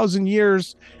 5,000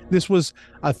 years. This was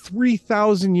a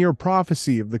 3,000 year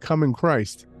prophecy of the coming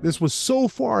Christ. This was so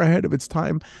far ahead of its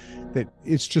time that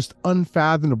it's just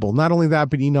unfathomable. Not only that,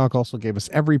 but Enoch also gave us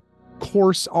every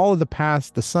course, all of the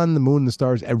past, the sun, the moon, the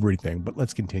stars, everything. But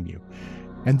let's continue.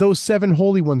 And those 7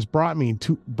 holy ones brought me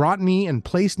and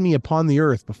placed me upon the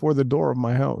earth before the door of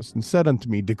my house, and said unto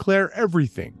me, declare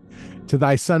everything to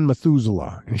thy son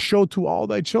Methuselah, and show to all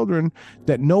thy children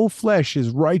that no flesh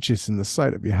is righteous in the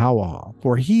sight of Yahawah,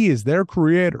 for he is their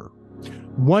creator.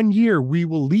 1 year we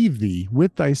will leave thee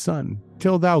with thy son,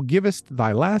 till thou givest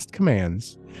thy last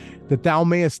commands, that thou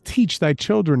mayest teach thy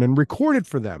children, and record it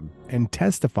for them, and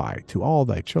testify to all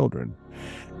thy children.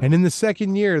 And in the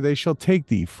 2nd year they shall take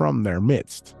thee from their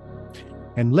midst.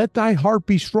 And let thy heart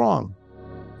be strong,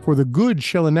 for the good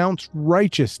shall announce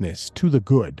righteousness to the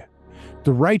good.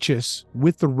 The righteous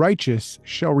with the righteous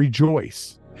shall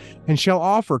rejoice, and shall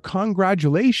offer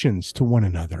congratulations to one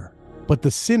another. But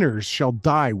the sinners shall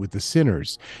die with the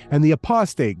sinners, and the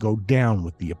apostate go down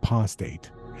with the apostate.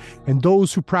 And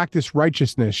those who practice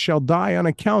righteousness shall die on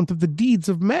account of the deeds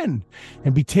of men,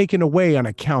 and be taken away on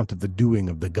account of the doing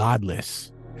of the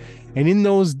godless. And in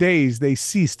those days they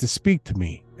ceased to speak to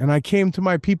me, and I came to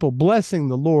my people, blessing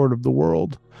the Lord of the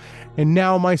world. And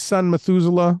now, my son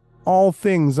Methuselah, all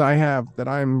things I have that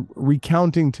I am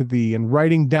recounting to thee and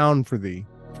writing down for thee.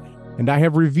 And I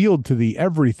have revealed to thee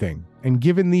everything, and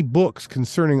given thee books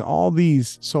concerning all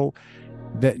these, so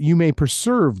that you may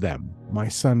preserve them, my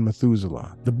son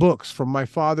Methuselah, the books from my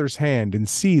father's hand, and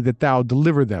see that thou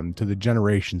deliver them to the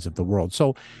generations of the world.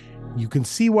 So you can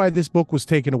see why this book was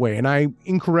taken away. And I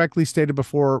incorrectly stated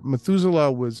before,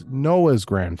 Methuselah was Noah's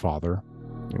grandfather.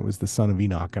 It was the son of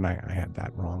Enoch, and I had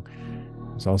that wrong.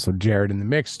 There's also Jared in the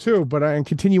mix too, but I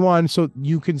continue on. So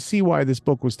you can see why this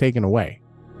book was taken away.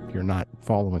 If you're not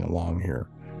following along here,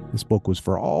 this book was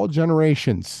for all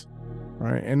generations,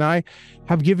 right? And I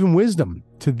have given wisdom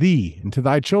to thee and to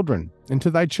thy children, and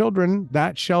to thy children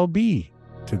that shall be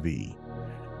to thee,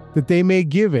 that they may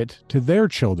give it to their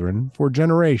children for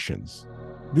generations.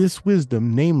 This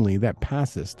wisdom, namely, that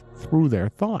passeth through their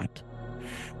thought.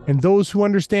 And those who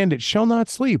understand it shall not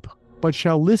sleep, but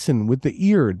shall listen with the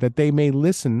ear, that they may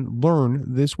learn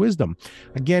this wisdom.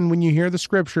 Again, when you hear the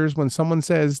scriptures, when someone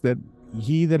says that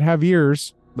he that have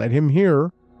ears, let him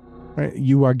hear, right,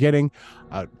 you are getting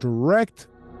a direct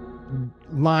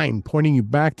line pointing you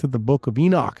back to the book of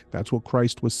Enoch. That's what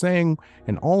Christ was saying,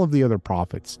 and all of the other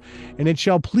prophets. And it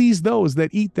shall please those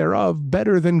that eat thereof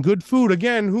better than good food.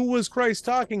 Again, who was Christ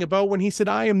talking about when he said,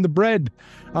 I am the bread,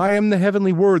 I am the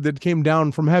heavenly word that came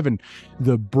down from heaven?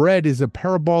 The bread is a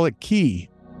parabolic key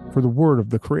for the word of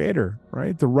the Creator,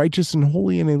 right? The righteous and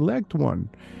holy and elect one.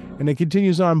 And it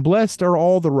continues on, blessed are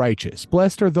all the righteous,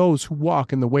 blessed are those who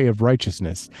walk in the way of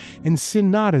righteousness, and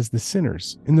sin not as the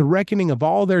sinners, in the reckoning of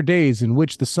all their days in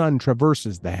which the sun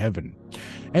traverses the heaven,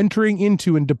 entering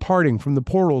into and departing from the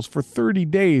portals for 30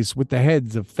 days with the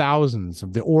heads of thousands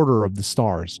of the order of the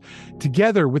stars,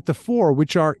 together with the 4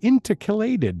 which are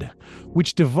intercalated,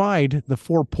 which divide the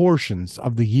 4 portions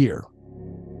of the year,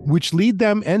 which lead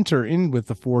them enter in with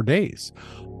the 4 days.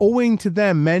 Owing to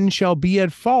them men shall be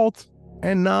at fault,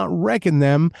 and not reckon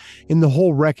them in the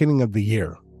whole reckoning of the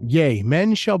year. Yea,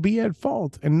 men shall be at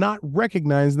fault, and not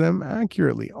recognize them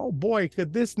accurately. Oh boy,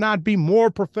 could this not be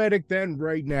more prophetic than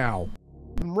right now?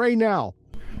 Right now.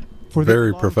 For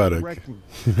very prophetic.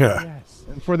 Yeah. Yes.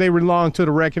 And for they belong to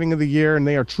the reckoning of the year, and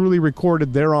they are truly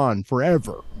recorded thereon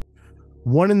forever.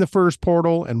 1 in the 1st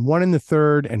portal, and 1 in the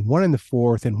 3rd, and 1 in the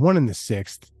 4th, and 1 in the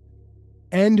 6th.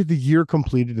 And the year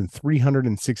completed in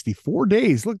 364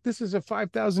 days. Look, this is a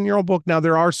 5,000-year-old book. Now,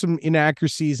 there are some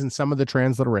inaccuracies in some of the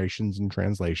transliterations and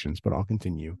translations, but I'll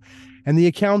continue. And the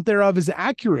account thereof is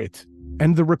accurate,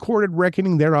 and the recorded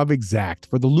reckoning thereof exact,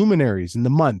 for the luminaries and the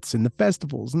months and the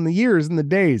festivals and the years and the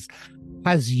days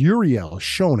has Uriel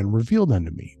shown and revealed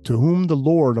unto me, to whom the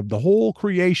Lord of the whole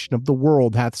creation of the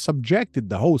world hath subjected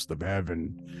the host of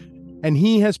heaven. And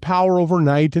he has power over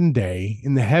night and day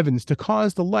in the heavens to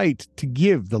cause the light to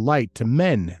give the light to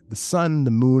men, the sun,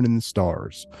 the moon, and the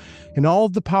stars, and all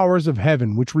of the powers of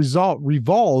heaven which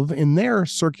revolve in their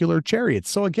circular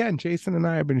chariots. So again, Jason and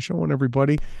I have been showing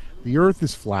everybody the earth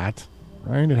is flat.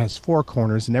 right? It has four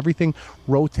corners, and everything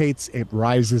rotates. It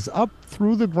rises up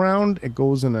through the ground. It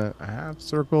goes in a half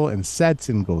circle and sets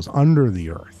and goes under the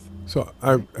earth. So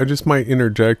I just might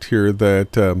interject here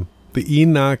that the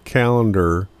Enoch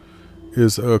calendar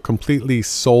is a completely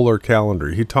solar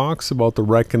calendar. He talks about the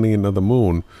reckoning of the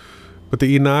moon, but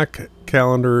the Enoch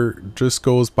calendar just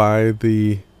goes by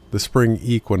the spring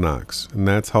equinox, and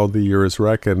that's how the year is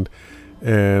reckoned.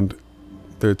 And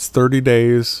it's 30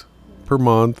 days per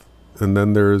month, and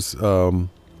then there's the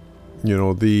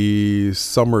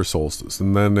summer solstice,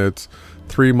 and then it's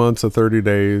 3 months of 30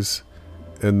 days,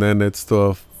 and then it's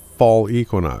the fall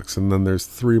equinox, and then there's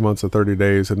 3 months of 30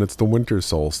 days, and it's the winter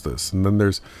solstice, and then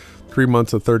there's 3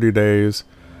 months of 30 days,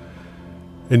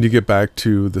 and you get back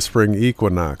to the spring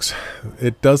equinox.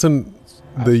 It doesn't,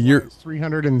 the year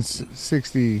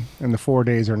 360 and the 4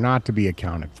 days are not to be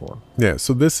accounted for. Yeah,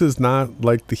 so this is not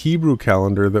like the Hebrew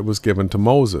calendar that was given to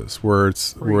Moses, where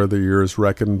it's where the year is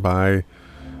reckoned by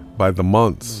the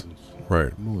months.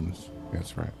 Right. Moons.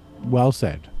 That's right. Well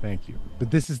said. Thank you.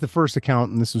 But this is the first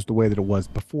account, and this is the way that it was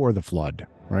before the flood,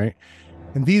 right?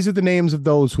 And these are the names of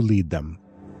those who lead them,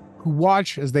 who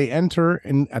watch as they enter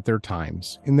in at their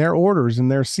times, in their orders, in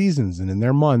their seasons, and in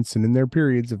their months, and in their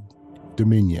periods of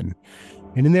dominion.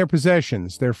 And in their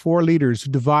possessions, their 4 leaders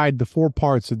who divide the 4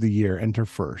 parts of the year enter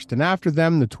first. And after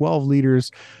them, the 12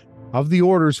 leaders of the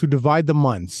orders who divide the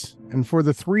months. And for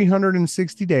the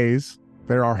 360 days,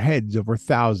 there are heads over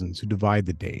thousands who divide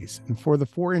the days. And for the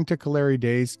 4 intercalary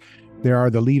days, there are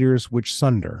the leaders which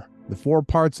sunder the 4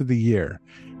 parts of the year.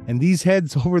 And these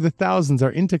heads over the thousands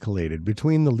are intercalated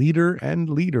between the leader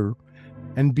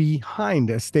and behind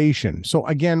a station. So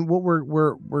again, what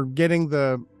we're getting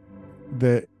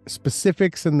the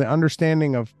specifics and the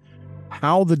understanding of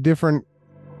how the different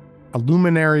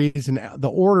luminaries and the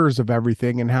orders of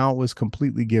everything and how it was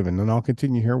completely given. And I'll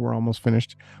continue here. We're almost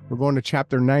finished. We're going to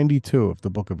chapter 92 of the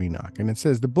Book of Enoch. And it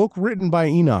says, the book written by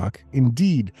Enoch,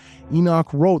 indeed,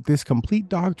 Enoch wrote this complete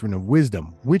doctrine of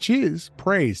wisdom, which is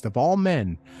praised of all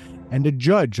men and a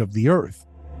judge of the earth,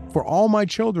 for all my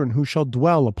children who shall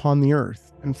dwell upon the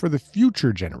earth, and for the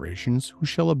future generations who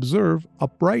shall observe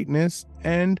uprightness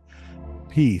and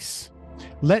peace.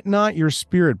 Let not your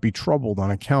spirit be troubled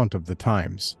on account of the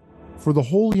times, for the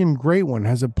Holy and Great One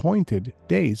has appointed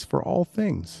days for all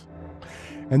things.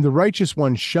 And the righteous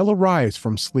one shall arise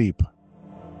from sleep,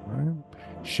 right?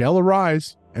 Shall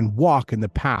arise and walk in the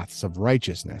paths of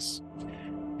righteousness.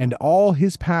 And all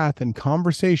his path and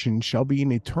conversation shall be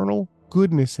in eternal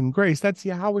goodness and grace. That's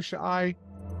Yahawashai,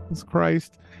 that's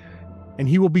Christ. And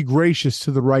he will be gracious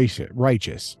to the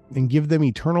righteous and give them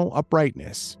eternal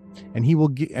uprightness. And he will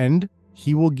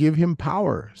give him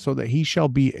power so that he shall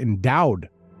be endowed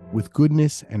with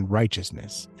goodness and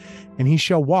righteousness, and he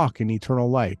shall walk in eternal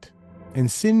light, and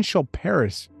sin shall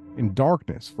perish in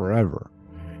darkness forever,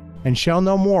 and shall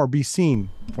no more be seen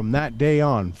from that day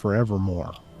on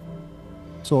forevermore.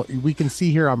 So we can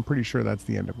see here, I'm pretty sure that's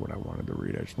the end of what I wanted to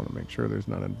read. I just want to make sure there's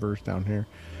not a verse down here.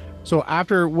 So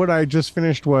after what I just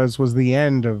finished was the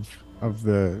end of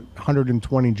the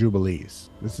 120 Jubilees.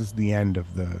 This is the end of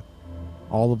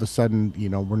all of a sudden,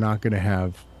 we're not going to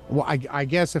have, well, I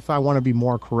guess if I want to be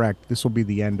more correct, this will be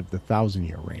the end of the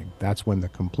 1,000-year reign. That's when the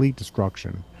complete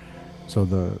destruction. So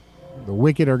the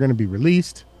wicked are going to be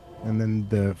released, and then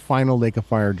the final lake of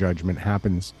fire judgment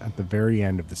happens at the very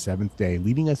end of the 7th day,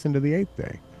 leading us into the 8th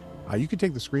day. You can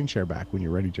take the screen share back when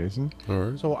you're ready, Jason. All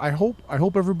right. So I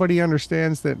hope everybody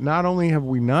understands that not only have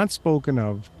we not spoken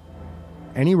of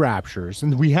any raptures,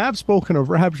 and we have spoken of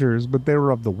raptures, but they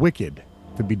were of the wicked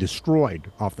to be destroyed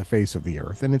off the face of the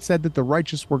earth. And it said that the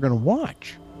righteous were going to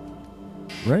watch,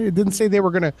 right? It didn't say they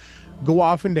were going to go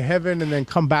off into heaven and then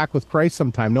come back with Christ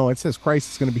sometime. No, it says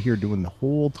Christ is going to be here doing the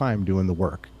whole time, doing the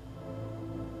work.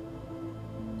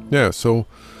 Yeah, so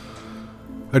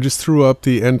I just threw up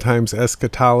the end times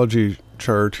eschatology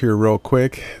chart here real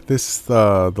quick.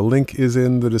 The link is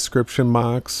in the description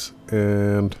box,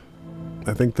 and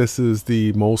I think this is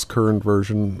the most current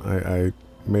version. I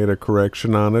made a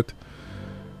correction on it.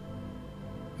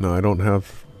 No, I don't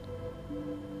have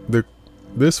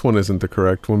this one isn't the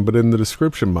correct one, but in the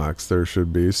description box there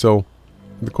should be. So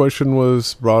the question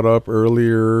was brought up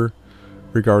earlier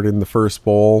regarding the first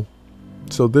bowl.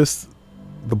 So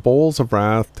the bowls of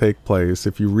wrath take place.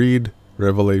 If you read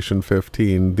Revelation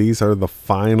 15, these are the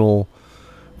final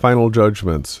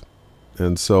judgments.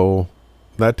 And so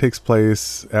that takes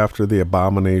place after the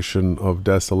abomination of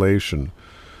desolation.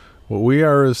 What we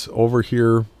are is over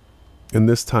here in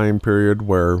this time period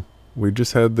where we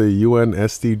just had the UN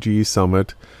SDG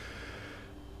summit.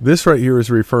 This right here is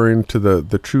referring to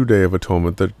the true Day of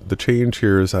Atonement. The change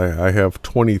here is I have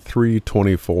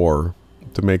 2324.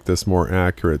 to make this more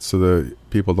accurate so that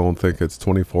people don't think it's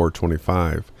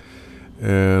 24-25.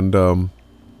 And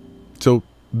so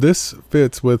this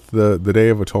fits with the Day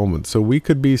of Atonement. So we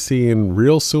could be seeing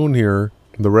real soon here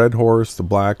the red horse, the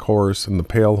black horse, and the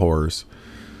pale horse.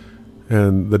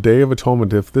 And the Day of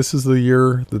Atonement, if this is the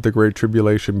year that the Great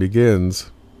Tribulation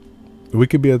begins, we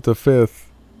could be at the 5th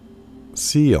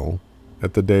seal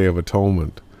at the Day of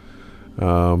Atonement.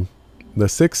 The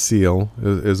 6th seal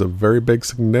is a very big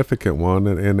significant one,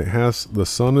 and it has, the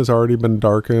sun has already been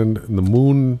darkened and the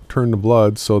moon turned to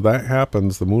blood. So that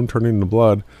happens, the moon turning to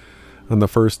blood, on the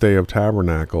first day of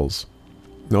Tabernacles.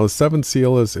 Now the 7th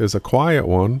seal is a quiet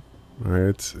one. All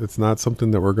right, it's not something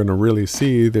that we're going to really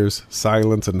see. There's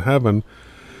silence in heaven.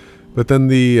 But then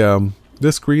the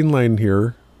this green line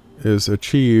here is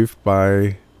achieved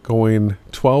by going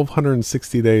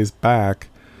 1,260 days back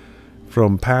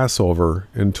from Passover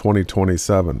in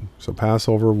 2027. So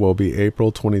Passover will be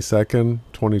April 22nd,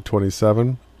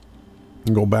 2027.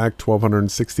 And go back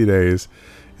 1,260 days.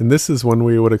 And this is when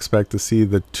we would expect to see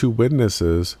the 2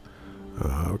 witnesses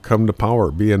come to power,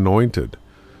 be anointed.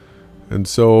 And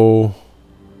so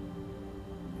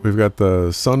we've got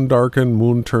the sun darkened,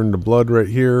 moon turned to blood right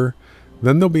here.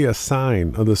 Then there'll be a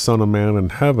sign of the Son of Man in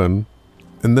heaven.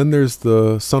 And then there's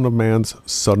the Son of Man's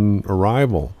sudden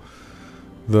arrival.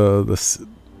 The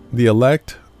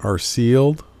elect are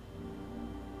sealed.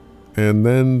 And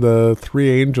then the 3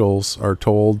 angels are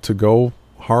told to go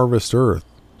harvest earth.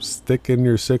 Stick in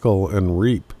your sickle and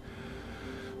reap.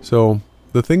 So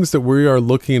the things that we are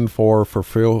looking for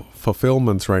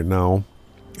fulfillments right now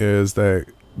is that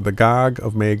the Gog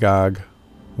of Magog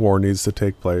war needs to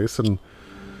take place, and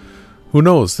who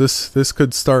knows, this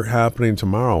could start happening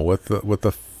tomorrow with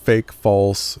the fake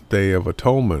false Day of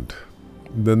Atonement.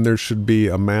 Then there should be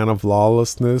a man of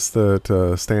lawlessness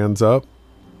that stands up,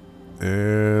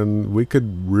 and we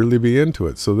could really be into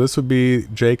it. So this would be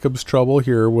Jacob's trouble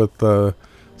here with the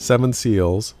 7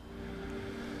 seals.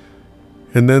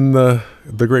 And then the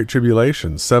Great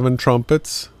Tribulation, 7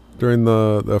 trumpets during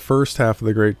the first half of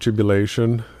the Great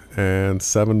Tribulation, and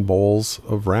 7 bowls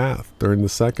of wrath during the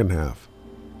second half.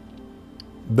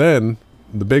 Then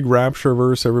the big rapture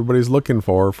verse everybody's looking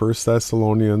for, 1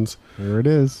 Thessalonians. There it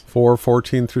is.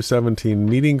 4:14 through 17,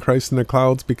 meeting Christ in the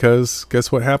clouds, because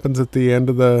guess what happens at the end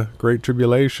of the Great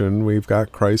Tribulation? We've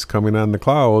got Christ coming on the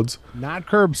clouds. Not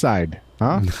curbside,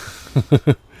 huh?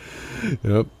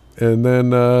 Yep. And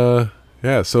then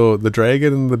yeah, so the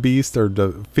dragon and the beast are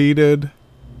defeated.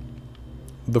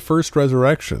 The first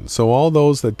resurrection. So all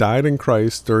those that died in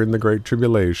Christ during the Great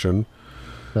Tribulation.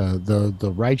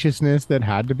 The righteousness that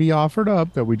had to be offered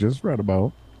up that we just read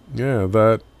about. Yeah,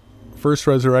 that first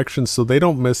resurrection, so they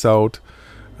don't miss out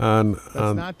on...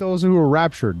 That's not those who were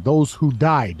raptured. Those who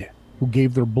died, who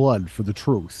gave their blood for the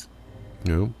truth.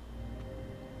 Yeah.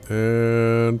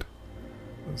 And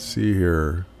let's see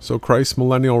here. So Christ's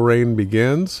millennial reign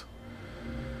begins.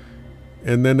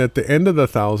 And then at the end of the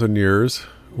 1,000 years,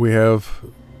 we have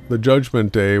the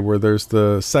judgment day, where there's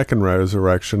the second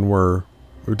resurrection, where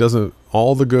it doesn't,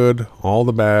 all the good, all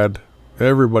the bad,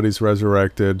 everybody's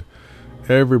resurrected,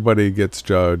 everybody gets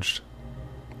judged.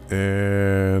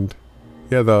 And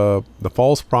yeah, the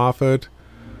false prophet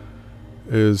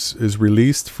is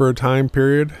released for a time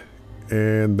period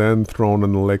and then thrown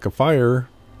in the lake of fire,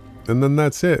 and then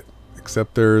that's it.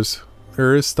 Except there is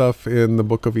stuff in the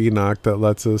Book of Enoch that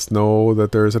lets us know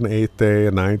that there's an 8th day,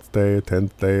 a 9th day, a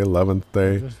 10th day, 11th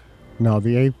day. No,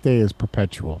 the 8th day is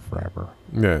perpetual forever.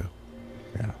 Yeah.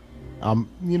 Yeah.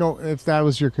 You know, if that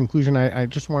was your conclusion, I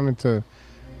just wanted to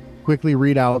quickly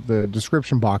read out the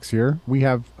description box here. We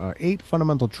have 8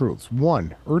 fundamental truths.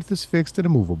 1, Earth is fixed and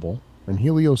immovable, and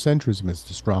heliocentrism is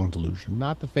the strong delusion,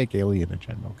 not the fake alien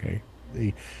agenda, okay?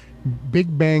 The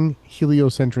Big Bang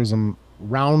heliocentrism,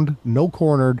 round, no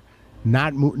cornered,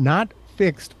 not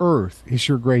fixed Earth is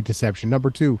your great deception. Number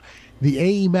 2, the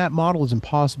AEMAT model is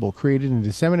impossible, created and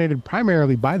disseminated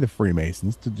primarily by the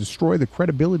Freemasons to destroy the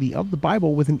credibility of the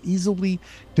Bible with an easily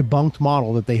debunked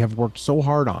model that they have worked so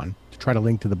hard on to try to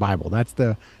link to the Bible. That's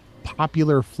the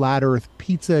popular flat Earth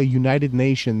pizza United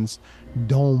Nations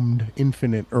domed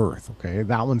infinite Earth. Okay,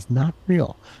 that one's not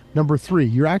real. Number 3,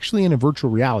 you're actually in a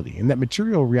virtual reality, and that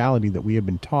material reality that we have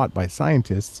been taught by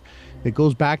scientists that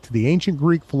goes back to the ancient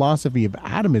Greek philosophy of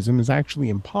atomism is actually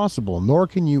impossible, nor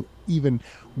can you even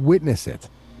witness it.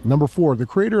 Number 4, the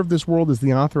creator of this world is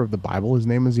the author of the Bible. His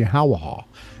name is Yahawah.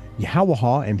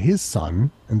 Yahawah and his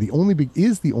son, and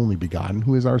is the only begotten,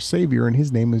 who is our savior, and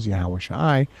his name is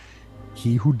Yahawashai.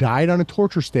 He who died on a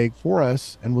torture stake for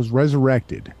us and was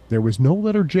resurrected. There was no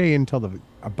letter J until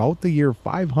about the year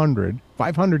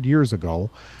 500 years ago,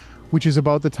 which is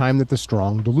about the time that the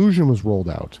strong delusion was rolled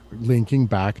out, linking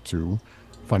back to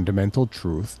fundamental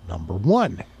truth number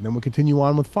 1. And then we'll continue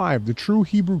on with 5. The true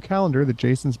Hebrew calendar that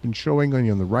Jason's been showing on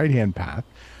you on the right-hand path.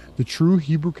 The true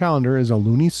Hebrew calendar is a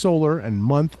lunisolar and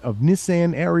month of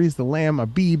Nisan, Aries, the Lamb.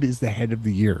 Abib is the head of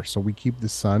the year. So we keep the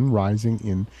sun rising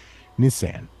in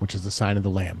Nisan, which is the sign of the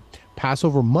Lamb.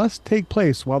 Passover must take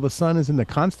place while the sun is in the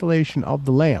constellation of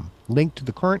the Lamb. Linked to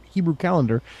the current Hebrew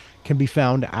calendar can be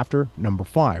found after number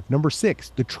 5. Number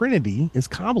 6, the Trinity is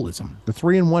Kabbalism. The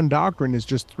 3-in-1 doctrine is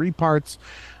just 3 parts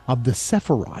of the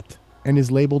Sephirot and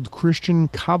is labeled Christian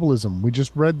Kabbalism. We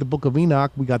just read the Book of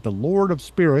Enoch. We got the Lord of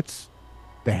Spirits,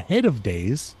 the head of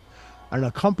days, and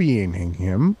accompanying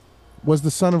him was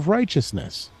the Son of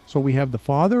Righteousness. So we have the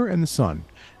Father and the Son,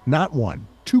 not one,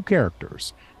 2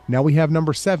 characters. Now we have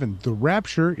number 7, the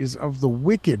rapture is of the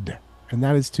wicked, and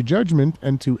that is to judgment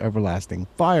and to everlasting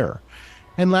fire.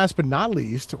 And last but not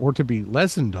least, or to be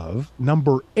lessened of,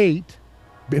 number 8,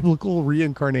 biblical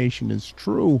reincarnation is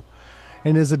true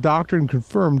and is a doctrine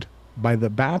confirmed by the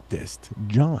Baptist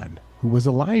John, who was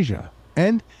Elijah,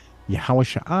 and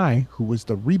Yahawashai, who was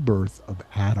the rebirth of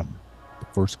Adam, the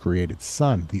first created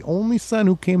son. The only son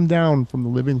who came down from the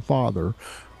living Father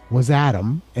was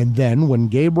Adam. And then when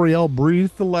Gabriel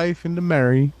breathed the life into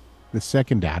Mary, the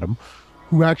second Adam,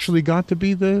 who actually got to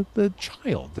be the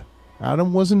child.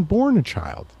 Adam wasn't born a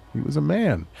child. He was a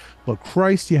man. But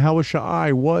Christ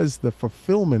Yahawashai was the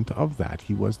fulfillment of that.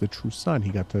 He was the true son. He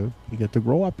got to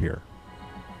grow up here.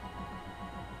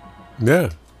 Yeah,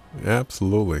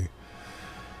 absolutely.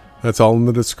 That's all in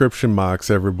the description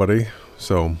box, everybody.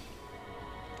 So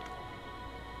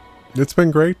it's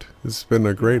been great. It's been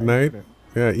a great night.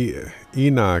 Yeah,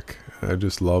 Enoch. I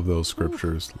just love those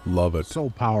scriptures. Love it.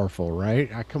 So powerful, right?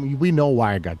 We know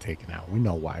why it got taken out. We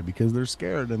know why, because they're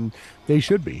scared, and they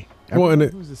should be. Everyone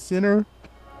who's a sinner.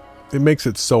 It makes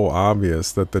it so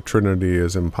obvious that the Trinity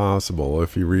is impossible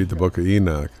if you read the Book of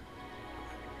Enoch.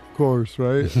 Of course,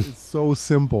 right? It's so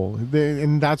simple.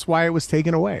 And that's why it was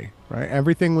taken away, right?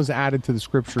 Everything was added to the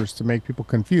scriptures to make people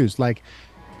confused. Like,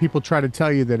 people try to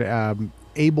tell you that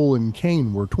Abel and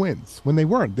Cain were twins when they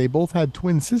weren't. They both had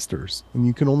twin sisters. And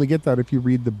you can only get that if you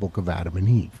read the book of Adam and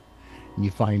Eve. And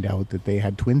you find out that they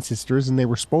had twin sisters, and they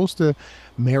were supposed to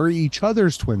marry each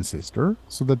other's twin sister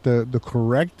so that the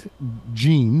correct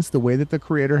genes, the way that the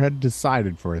Creator had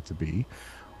decided for it to be,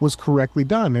 was correctly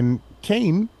done. And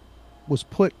Cain was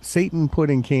Satan put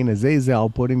in Cain, Azazel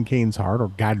put in Cain's heart, or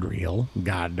Gadriel,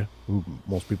 God, who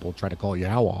most people try to call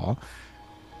Yahweh,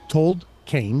 told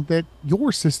Cain that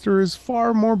your sister is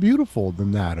far more beautiful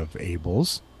than that of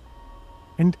Abel's,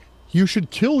 and you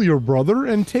should kill your brother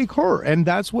and take her. And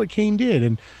that's what Cain did.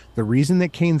 And the reason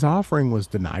that Cain's offering was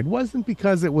denied wasn't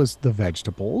because it was the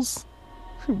vegetables.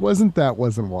 It wasn't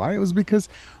why. It was because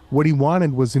what he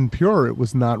wanted was impure. It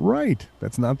was not right.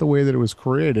 That's not the way that it was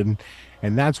created.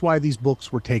 And that's why these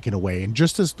books were taken away. And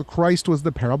just as the Christ was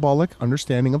the parabolic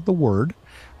understanding of the word,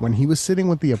 when he was sitting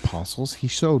with the apostles, he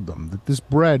showed them that this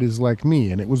bread is like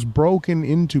me, and it was broken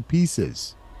into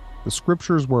pieces. The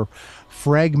scriptures were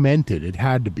fragmented. It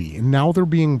had to be. And now they're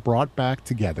being brought back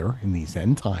together in these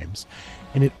end times.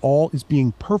 And it all is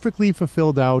being perfectly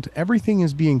fulfilled out. Everything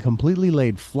is being completely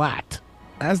laid flat,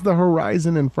 as the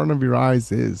horizon in front of your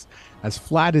eyes is, as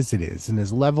flat as it is, and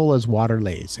as level as water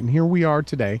lays. And here we are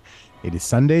today. It is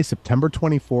Sunday, September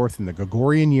 24th, in the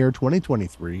Gregorian year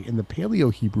 2023, in the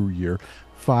Paleo Hebrew year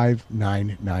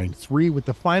 5993, with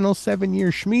the final 7-year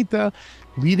Shemitah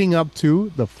leading up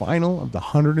to the final of the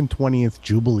 120th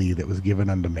Jubilee that was given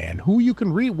unto man. What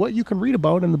you can read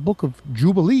about in the book of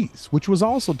Jubilees, which was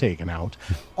also taken out,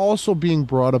 also being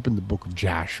brought up in the book of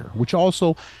Jasher, which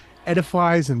also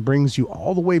edifies and brings you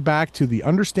all the way back to the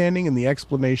understanding and the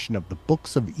explanation of the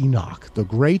books of Enoch, the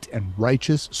great and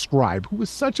righteous scribe, who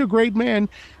was such a great man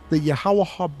that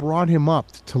Yahweh brought him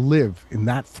up to live in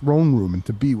that throne room and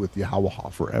to be with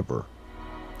Yahweh forever.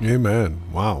 Amen.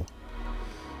 Wow.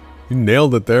 You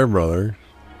nailed it there, brother.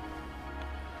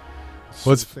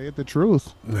 Let's say it the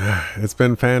truth. It's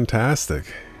been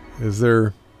fantastic. Is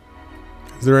there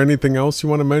anything else you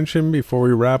want to mention before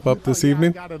we wrap up this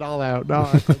evening? I got it all out. No,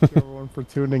 I thank you everyone for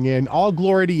tuning in. All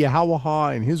glory to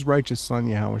Yahweh and his righteous son,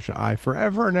 Yahawashai,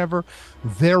 forever and ever,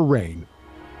 their reign.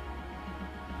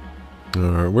 All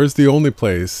right. Where's the only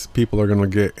place people are going to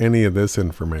get any of this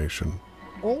information?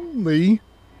 Only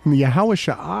in the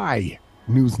Yahawashai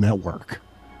News Network.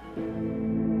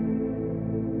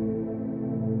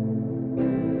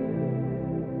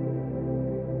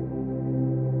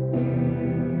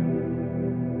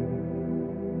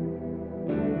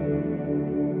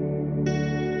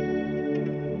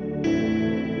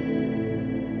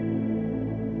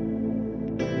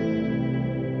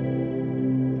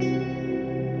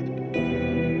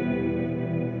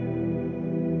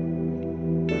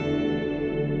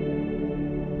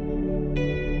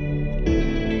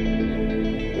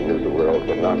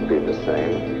 not be the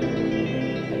same.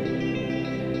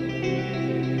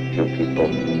 Few people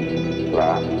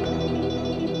laughed.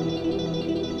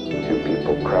 Few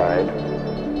people cried.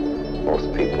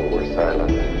 Most people were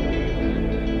silent.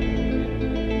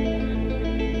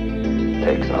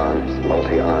 Takes on his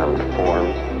multi-armed form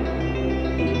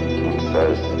and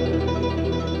says,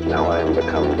 now I am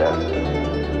become death,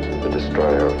 the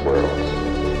destroyer of worlds.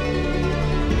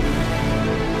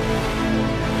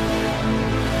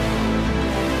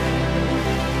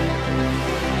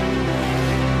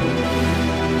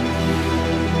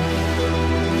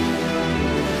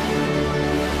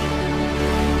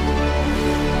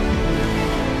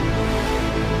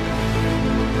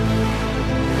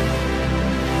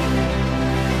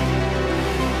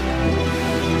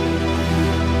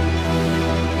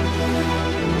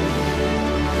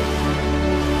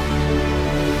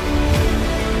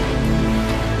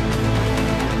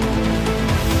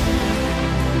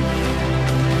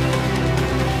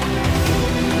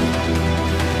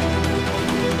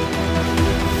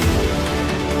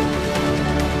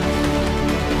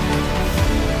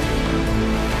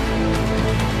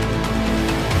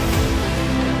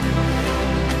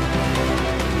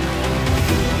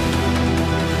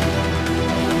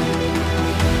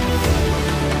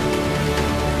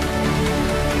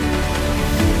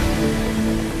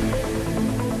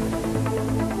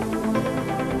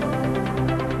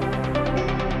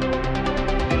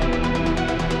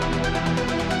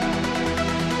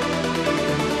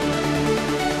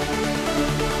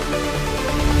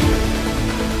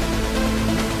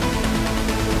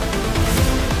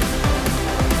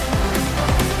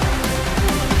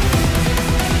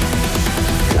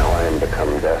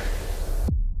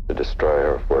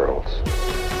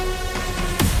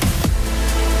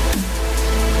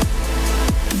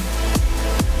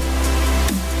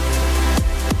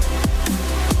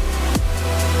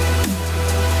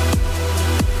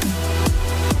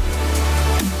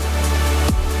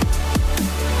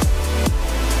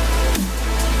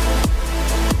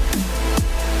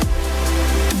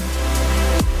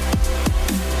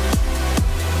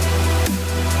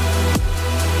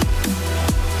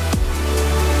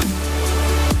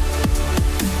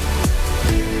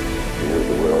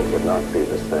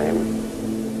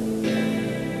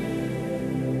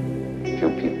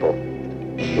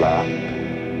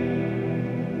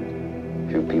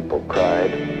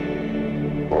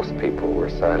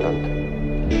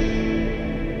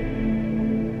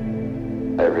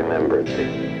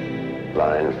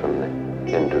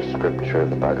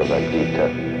 The Bhagavad Gita.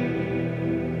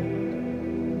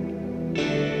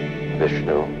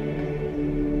 Vishnu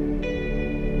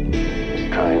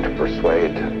is trying to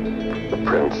persuade the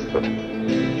prince that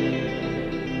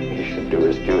he should do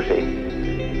his duty,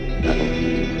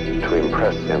 and to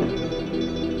impress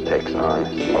him takes on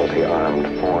his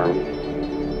multi-armed form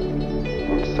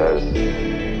and says,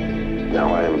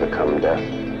 now I am become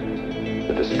death,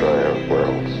 the destroyer of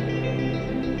worlds.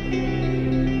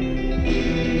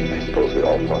 I suppose we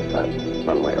all thought that,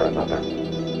 one way or another.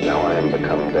 Now I am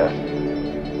become death,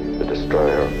 the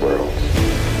destroyer of worlds.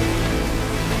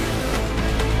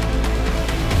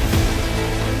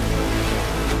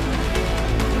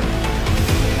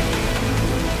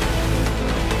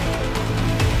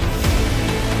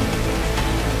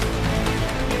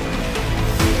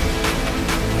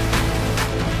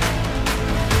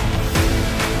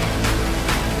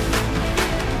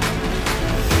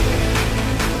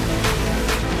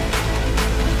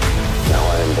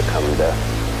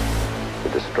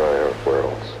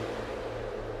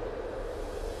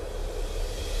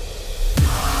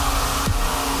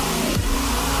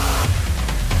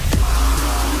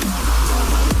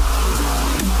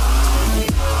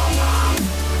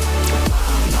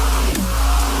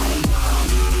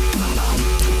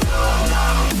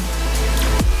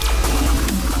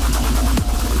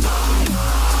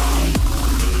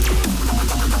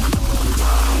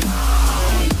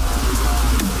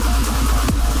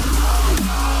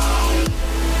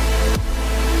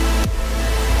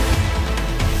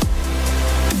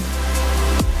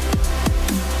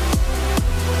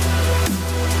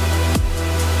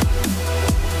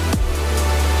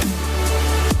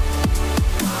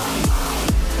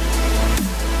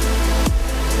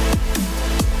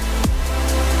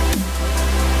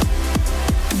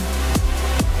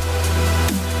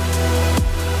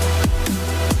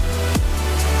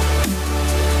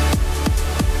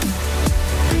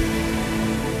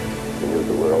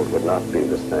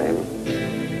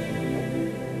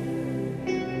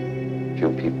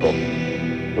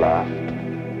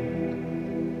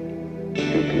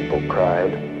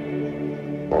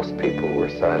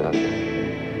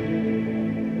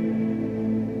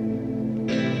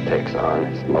 takes on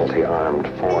his multi-armed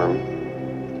form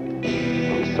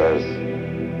and says,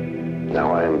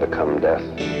 "Now I am become death,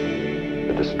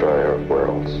 the destroyer of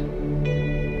worlds."